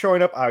paid for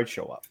showing up, I would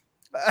show up.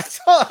 That's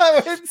all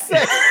I would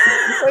say.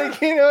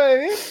 Like, you know what I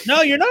mean?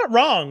 No, you're not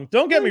wrong.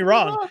 Don't get me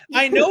wrong.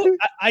 I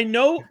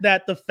know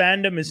that the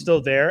fandom is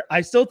still there.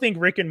 I still think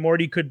Rick and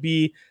Morty could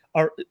be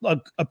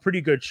a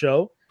pretty good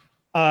show.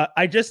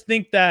 I just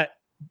think that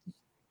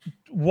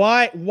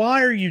why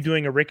are you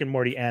doing a Rick and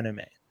Morty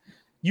anime?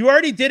 You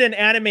already did an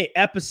anime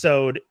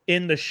episode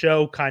in the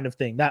show kind of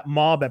thing, that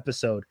mob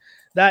episode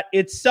that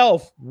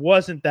itself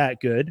wasn't that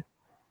good.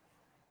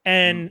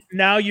 And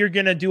now you're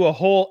going to do a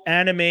whole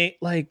anime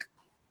like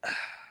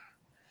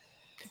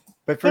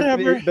but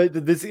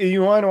this,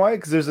 you want to know why?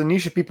 Because there's a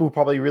niche of people who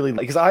probably really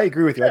like. Because I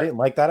agree with you, I didn't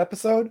like that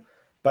episode,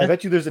 but I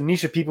bet you there's a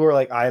niche of people who are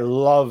like, I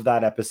love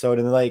that episode,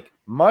 and they're like,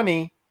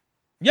 money.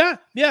 Yeah,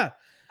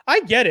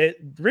 I get it.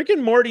 Rick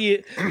and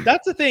Morty.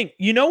 That's the thing.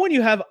 You know, when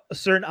you have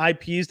certain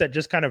IPs that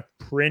just kind of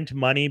print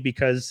money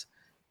because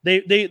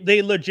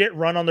they legit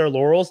run on their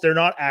laurels, they're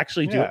not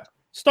actually doing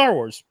Star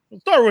Wars.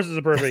 Star Wars is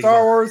a perfect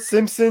Star Wars,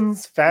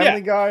 Simpsons,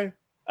 Family Guy.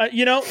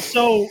 You know,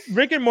 so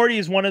Rick and Morty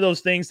is one of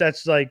those things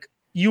that's like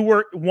you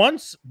were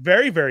once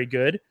very, very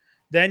good,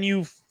 then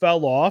you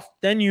fell off,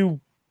 then you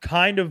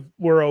kind of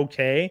were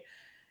okay,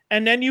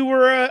 and then you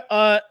were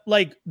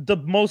like the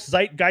most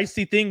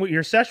zeitgeisty thing with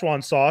your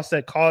Szechuan sauce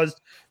that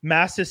caused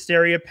mass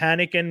hysteria,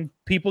 panic, and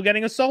people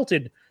getting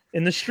assaulted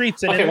in the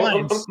streets and in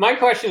lines. My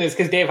question is,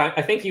 because Dave,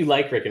 I think you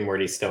like Rick and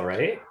Morty still,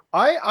 right?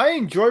 I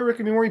enjoy Rick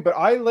and Morty, but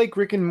I like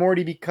Rick and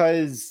Morty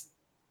because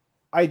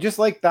I just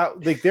like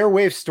that, like their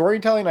way of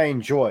storytelling. I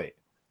enjoy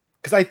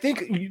because I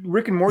think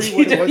Rick and Morty.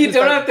 You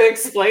don't have to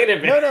explain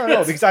it, man.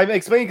 No, because I'm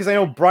explaining because I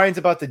know Brian's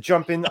about to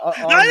jump in.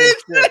 I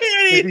didn't say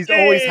anything. He's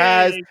always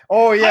has.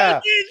 Oh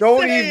yeah,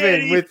 don't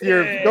even with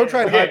your. Don't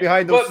try to hide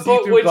behind those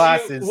see-through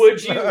glasses.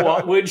 Would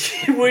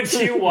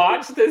you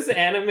watch this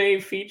anime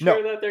feature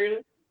that they're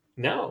gonna?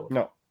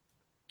 No.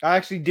 I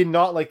actually did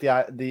not like the.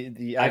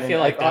 I feel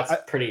like that's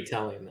pretty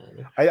telling,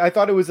 man. I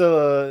thought it was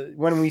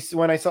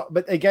when I saw,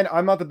 but again,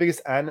 I'm not the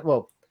biggest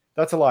well,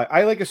 that's a lie.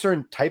 I like a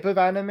certain type of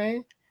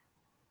anime,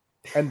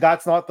 and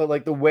that's not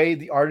the way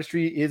the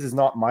artistry is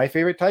not my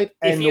favorite type.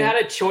 And if you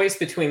had a choice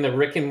between the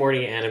Rick and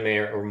Morty anime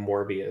or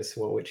Morbius,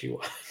 what would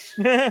you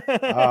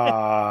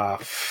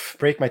watch?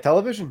 Break my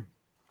television.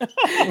 You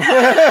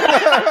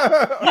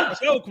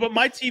joke, but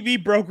my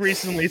TV broke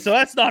recently, so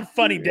that's not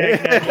funny, dang.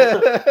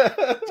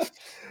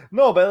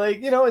 No, but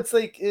like, you know, it's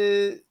like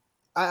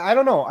I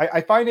don't know.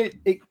 I find it.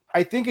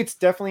 I think it's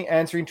definitely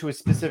answering to a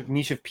specific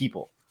niche of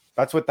people.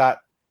 That's what that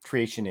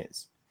creation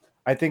is.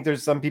 I think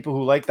there's some people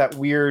who like that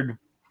weird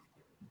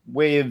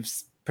way of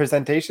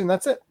presentation.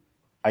 That's it.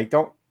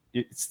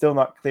 It's still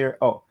not clear.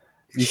 Oh,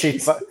 you say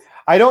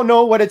I don't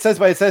know what it says,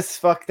 but it says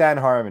 "fuck Dan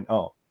Harmon."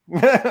 Oh.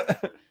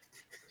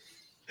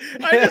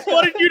 I just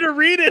wanted you to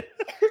read it.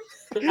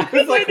 I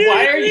was like,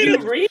 why are you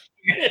reading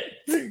it?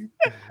 I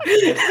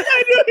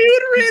knew he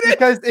would read it.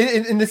 Because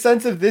in the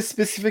sense of this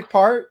specific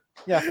part,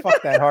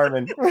 fuck that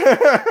Harmon.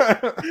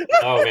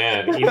 Oh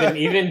man,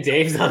 even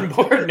Dave's on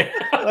board now.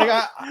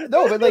 Like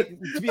no, but like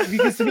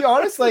because to be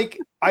honest, like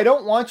I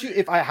don't want you.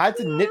 If I had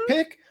to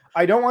nitpick,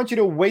 I don't want you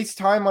to waste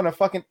time on a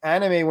fucking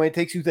anime when it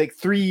takes you like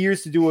 3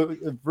 years to do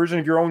a version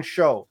of your own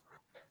show.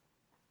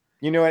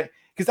 You know what?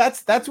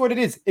 Because that's what it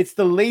is. It's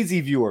the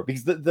lazy viewer,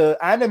 because the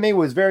anime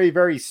was very,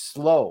 very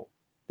slow.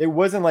 It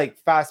wasn't like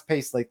fast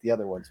paced like the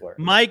other ones were.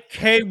 Mike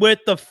K with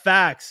the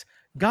facts.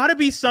 Gotta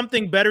be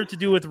something better to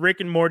do with Rick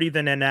and Morty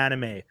than an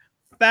anime.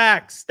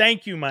 Facts.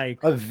 Thank you, Mike.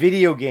 A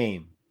video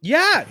game.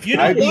 Yeah, you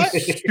know I'd what? be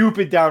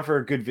stupid down for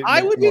a good video.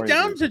 I would be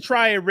down to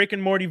try a Rick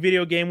and Morty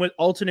video game with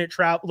alternate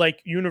travel,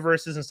 like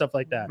universes and stuff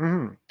like that.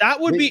 Mm-hmm. That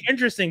would be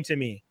interesting to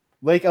me.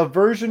 Like a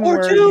version or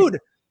where dude,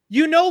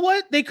 you know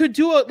what? They could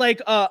do a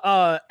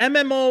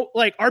MMO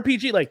like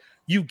RPG. Like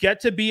you get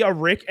to be a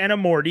Rick and a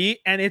Morty,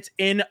 and it's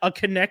in a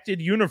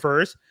connected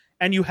universe,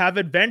 and you have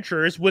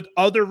adventures with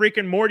other Rick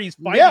and Mortys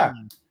fighting. Yeah.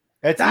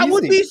 That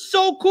would be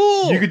so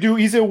cool. You could do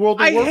easy World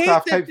of Warcraft.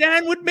 I hate that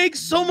Dan would make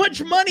so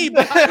much money,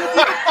 but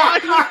I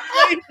would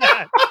play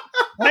that.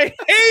 I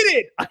hate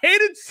it. I hate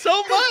it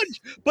so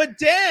much. But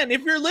Dan,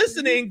 if you're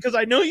listening, because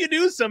I know you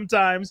do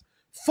sometimes,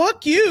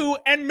 fuck you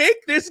and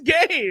make this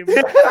game.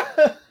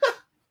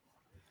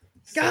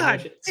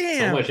 God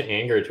damn. So much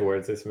anger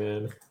towards this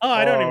man. Oh,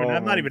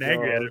 I'm not even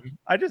angry at him.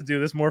 I just do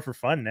this more for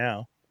fun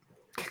now.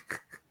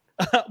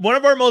 One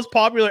of our most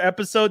popular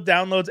episode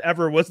downloads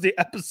ever was the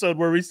episode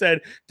where we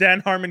said Dan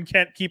Harmon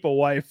can't keep a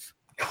wife.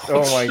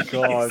 Oh my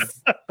god,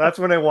 that's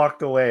when I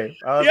walked away.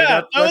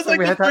 That was like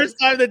the first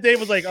time that Dave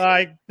was like, oh,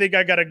 "I think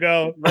I gotta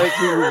go." Like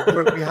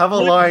we have a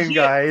line,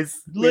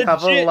 guys. We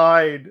have a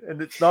line,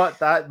 and it's not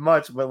that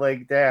much, but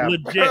like, damn,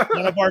 legit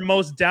one of our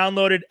most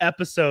downloaded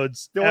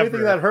episodes. The only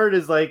thing that hurt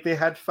is like they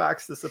had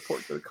facts to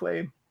support their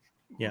claim.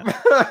 Yeah.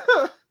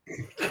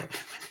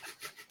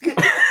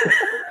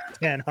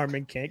 Dan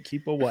Harmon can't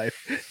keep a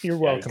wife. You're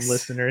welcome,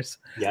 listeners.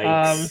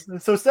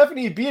 So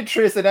Stephanie,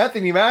 Beatrice, and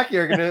Anthony Mackie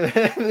are going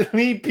to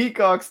lead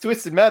Peacock's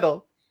Twisted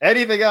Metal.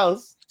 Anything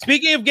else?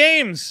 Speaking of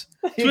games,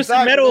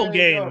 Twisted Metal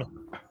game.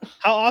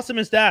 How awesome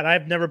is that?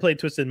 I've never played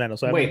Twisted Metal.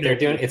 So they're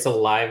doing it's a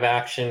live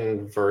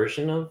action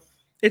version of.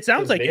 It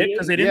sounds like it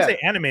because they didn't say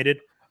animated.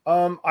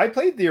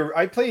 Twisted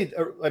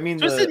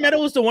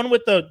Metal was the one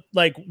with the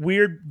like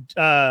weird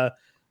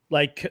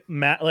like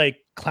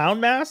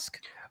clown mask.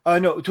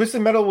 No,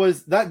 Twisted Metal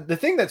was that. The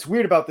thing that's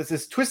weird about this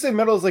is Twisted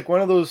Metal is like one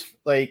of those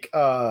like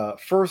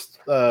first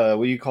what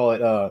do you call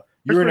it?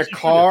 You're in a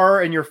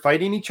car and you're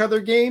fighting each other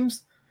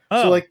games.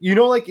 Oh. So like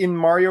like in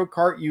Mario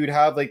Kart you'd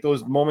have like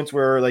those moments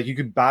where like you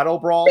could battle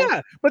brawl.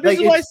 Yeah, but this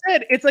is what I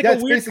said. It's like a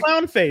weird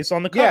clown face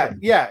on the cover.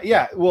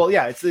 Yeah. Well,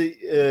 yeah, it's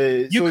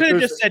a. You could have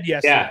just said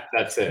yes. Yeah,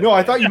 that's it. No,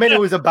 I thought you meant it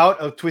was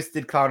about a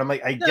twisted clown. I'm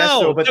like, I guess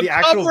so, but the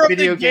actual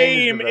video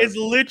game is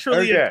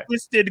literally a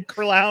twisted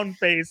clown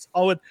face,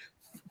 all with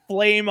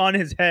flame on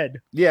his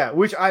head. Yeah,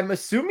 which I'm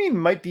assuming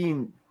might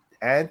be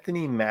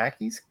Anthony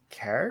Mackie's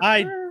character.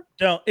 I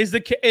don't. Is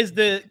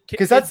the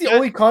because that's the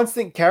only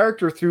constant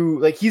character through.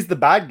 Like he's the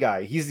bad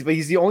guy. He's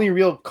the only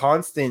real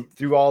constant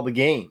through all the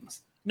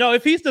games. No,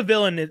 if he's the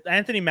villain,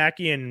 Anthony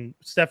Mackie and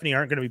Stephanie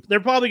aren't going to be.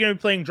 They're probably going to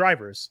be playing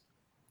drivers.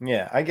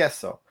 Yeah, I guess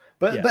so.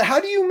 But how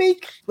do you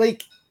make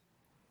like?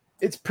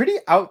 It's pretty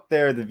out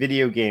there. The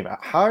video game.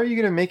 How are you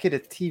going to make it a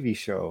TV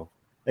show?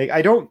 Like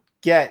I don't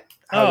get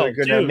how they're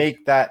going to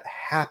make that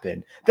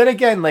happen. Then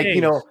again, like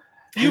anime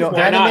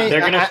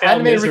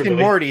Rick and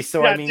Morty.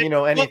 So I mean,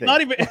 anything.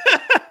 Not even.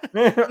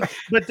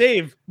 But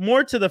Dave,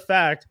 more to the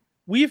fact,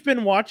 we've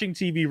been watching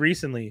TV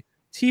recently.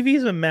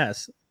 TV's a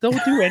mess. They'll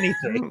do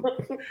anything.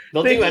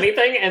 they'll do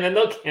anything, and then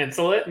they'll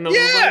cancel it, and they'll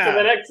move on to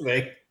the next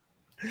thing.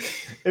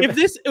 If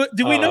this,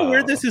 do we know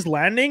where this is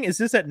landing? Is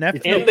this at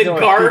Netflix? In the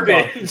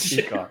garbage.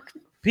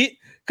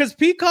 Because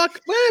Peacock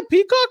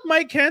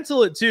might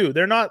cancel it too.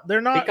 They're not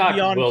Peacock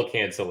beyond. Will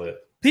cancel it.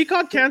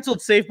 Peacock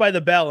canceled Saved by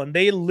the Bell, and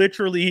they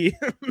literally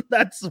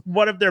that's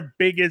one of their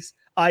biggest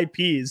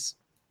IPs,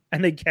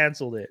 and they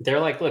canceled it. They're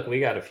like, look, we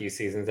got a few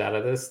seasons out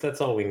of this. That's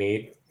all we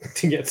need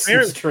to get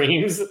some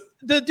streams.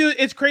 Dude,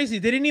 it's crazy.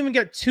 They didn't even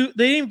get two.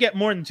 They didn't even get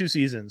more than 2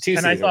 seasons.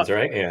 Right?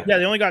 Yeah,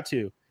 they only got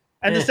 2,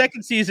 and the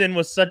second season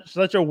was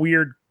such a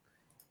weird.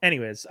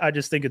 Anyways, I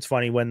just think it's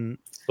funny when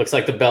looks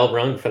like the bell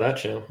rung for that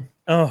show.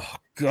 Oh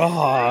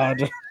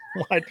God.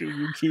 Why do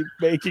you keep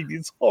making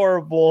these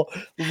horrible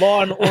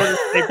Law and Order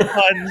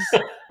puns?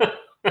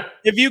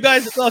 If you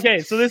guys,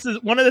 okay, so this is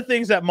one of the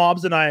things that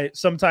Mobs and I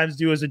sometimes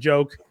do as a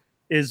joke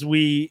is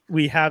we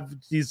have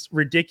these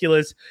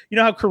ridiculous, you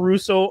know how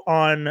Caruso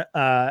on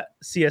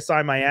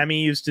CSI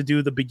Miami used to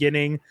do the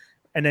beginning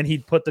and then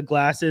he'd put the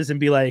glasses and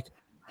be like,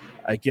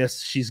 I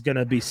guess she's going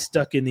to be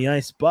stuck in the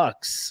ice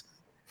box.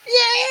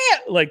 Yeah.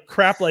 Like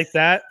crap like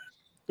that.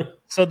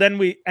 So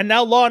then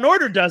now Law and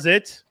Order does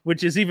it,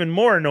 which is even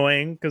more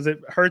annoying because it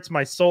hurts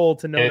my soul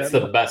to know it's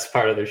the best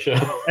part of the show.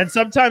 And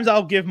sometimes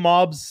I'll give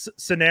Mobs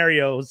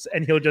scenarios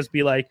and he'll just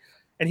be like,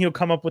 and he'll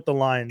come up with the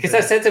lines. Because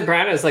I said to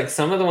Brad, it's like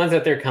some of the ones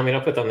that they're coming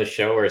up with on the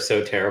show are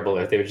so terrible.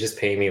 If they would just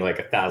pay me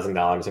like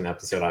 $1,000 an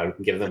episode, I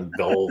would give them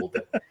gold.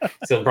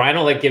 So Brian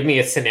will like give me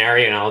a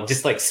scenario and I'll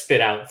just like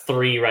spit out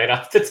 3 right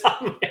off the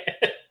top of my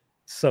head.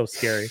 So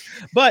scary,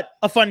 but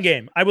a fun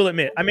game. I will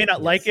admit, I may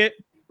not like it.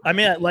 I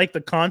may not like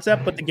the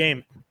concept, but the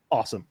game,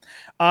 Awesome.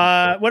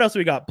 What else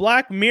we got?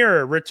 Black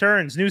Mirror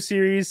returns, new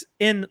series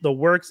in the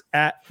works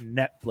at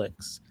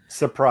Netflix.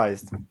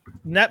 Surprised.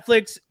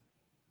 Netflix,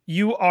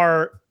 you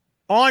are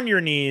on your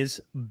knees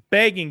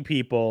begging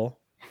people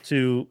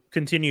to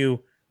continue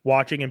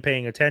watching and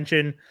paying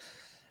attention.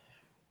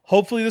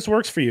 Hopefully this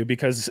works for you,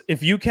 because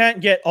if you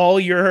can't get all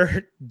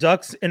your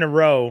ducks in a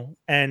row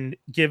and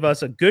give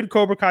us a good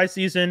Cobra Kai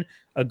season,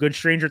 a good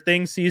Stranger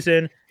Things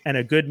season, and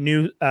a good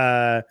new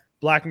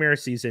Black Mirror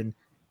season,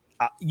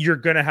 you're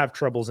going to have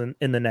troubles in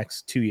the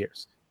next 2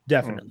 years.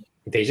 Definitely.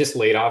 They just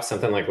laid off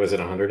something like, was it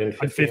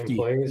 150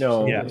 employees?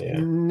 No, yeah.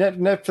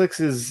 Netflix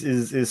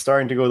is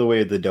starting to go the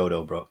way of the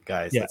dodo, bro,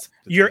 guys. Yeah.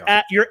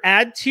 Your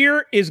ad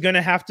tier is going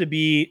to have to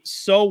be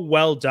so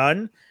well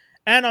done.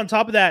 And on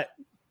top of that,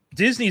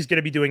 Disney's going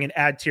to be doing an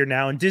ad tier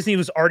now, and Disney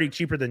was already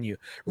cheaper than you.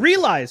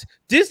 Realize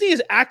Disney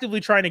is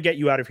actively trying to get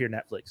you out of here,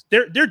 Netflix.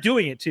 They're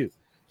doing it too.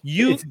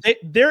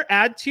 Their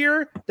ad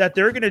tier that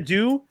they're going to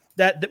do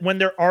that when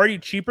they're already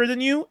cheaper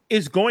than you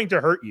is going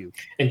to hurt you.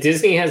 And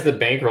Disney has the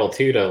bankroll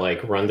too to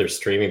like run their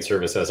streaming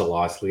service as a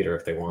loss leader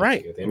if they want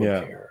to. They don't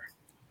care.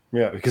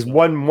 Yeah, because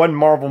one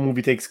Marvel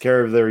movie takes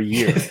care of their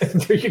year.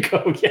 There you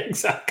go. Yeah,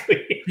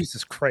 exactly.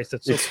 Jesus Christ,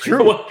 that's so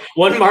true.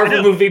 One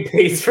Marvel movie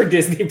pays for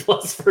Disney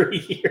Plus for a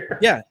year.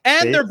 Yeah,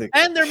 and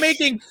they're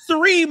making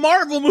 3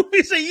 Marvel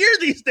movies a year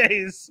these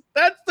days.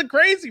 That's the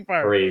crazy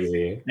part.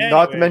 Crazy. Anyway.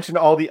 Not to mention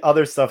all the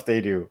other stuff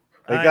they do.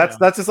 Like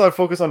that's just our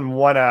focus on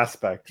one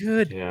aspect.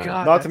 Good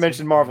God. Not to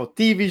mention Marvel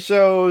TV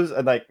shows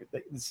and like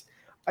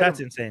that's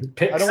insane.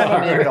 I don't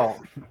want to name it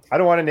all. I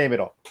don't want to name it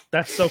all.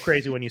 That's so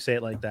crazy when you say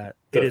it like that.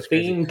 It is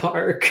theme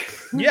park.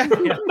 Yeah.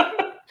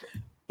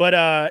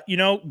 But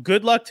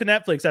good luck to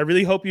Netflix. I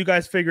really hope you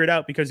guys figure it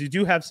out, because you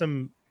do have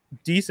some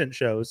decent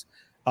shows.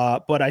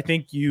 But I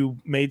think you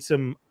made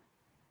some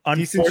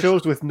decent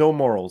shows with no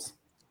morals.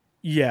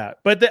 Yeah,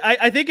 but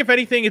I think if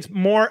anything, it's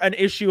more an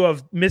issue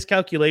of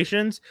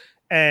miscalculations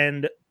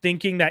and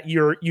thinking that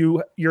your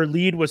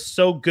lead was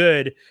so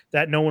good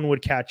that no one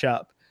would catch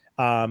up.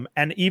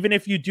 And even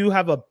if you do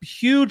have a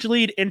huge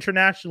lead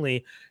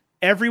internationally,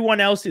 everyone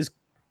else is,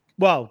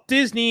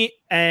 Disney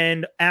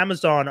and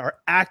Amazon are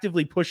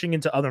actively pushing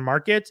into other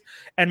markets.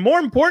 And more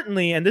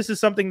importantly, and this is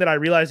something that I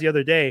realized the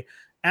other day,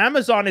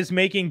 Amazon is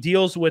making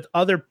deals with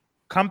other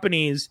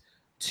companies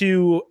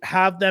to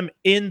have them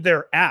in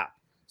their app.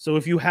 So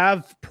if you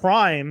have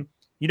Prime,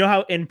 you know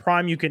how in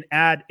Prime you can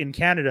add, in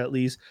Canada at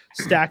least,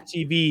 Stack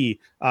TV,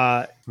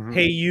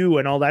 PayU,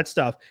 and all that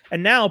stuff.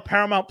 And now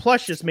Paramount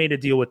Plus just made a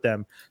deal with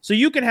them. So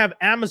you can have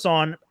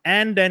Amazon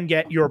and then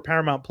get your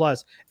Paramount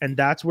Plus. And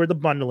that's where the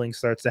bundling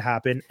starts to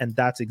happen. And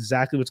that's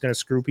exactly what's going to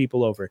screw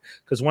people over.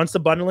 Because once the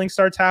bundling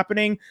starts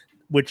happening,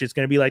 which is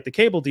going to be like the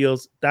cable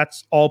deals,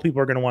 that's all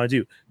people are going to want to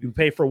do. You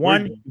pay for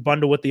one, you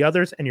bundle with the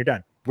others, and you're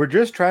done. We're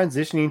just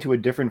transitioning to a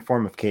different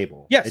form of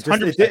cable. Yes,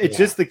 it's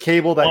just the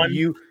cable that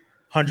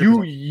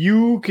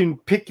you can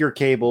pick your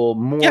cable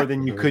more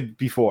than you could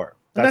before.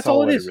 That's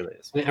all it is. Really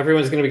is.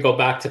 Everyone's going to go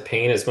back to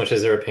paying as much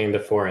as they were paying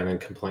before, and then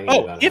complaining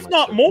about it. If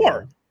not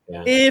more.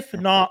 Yeah. If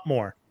not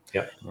more.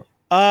 Yep.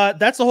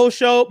 That's the whole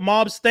show.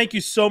 Mobs, thank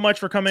you so much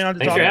for coming on to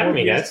Thanks talk for having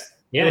movies. me, guys.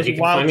 Yeah, you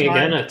can find me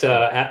again at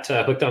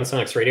Hooked on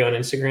Sonics Radio on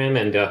Instagram,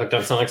 and Hooked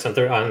on Sonics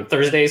on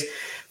Thursdays,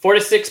 4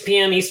 to 6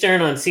 p.m.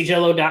 Eastern on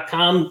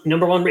CJLO.com,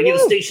 #1 radio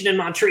station in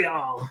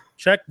Montreal.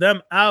 Check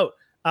them out.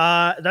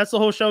 That's the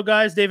whole show,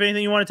 guys. Dave,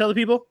 anything you want to tell the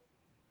people?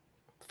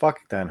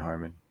 Fuck Dan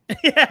Harmon.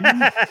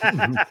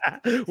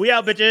 We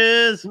out,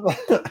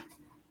 bitches.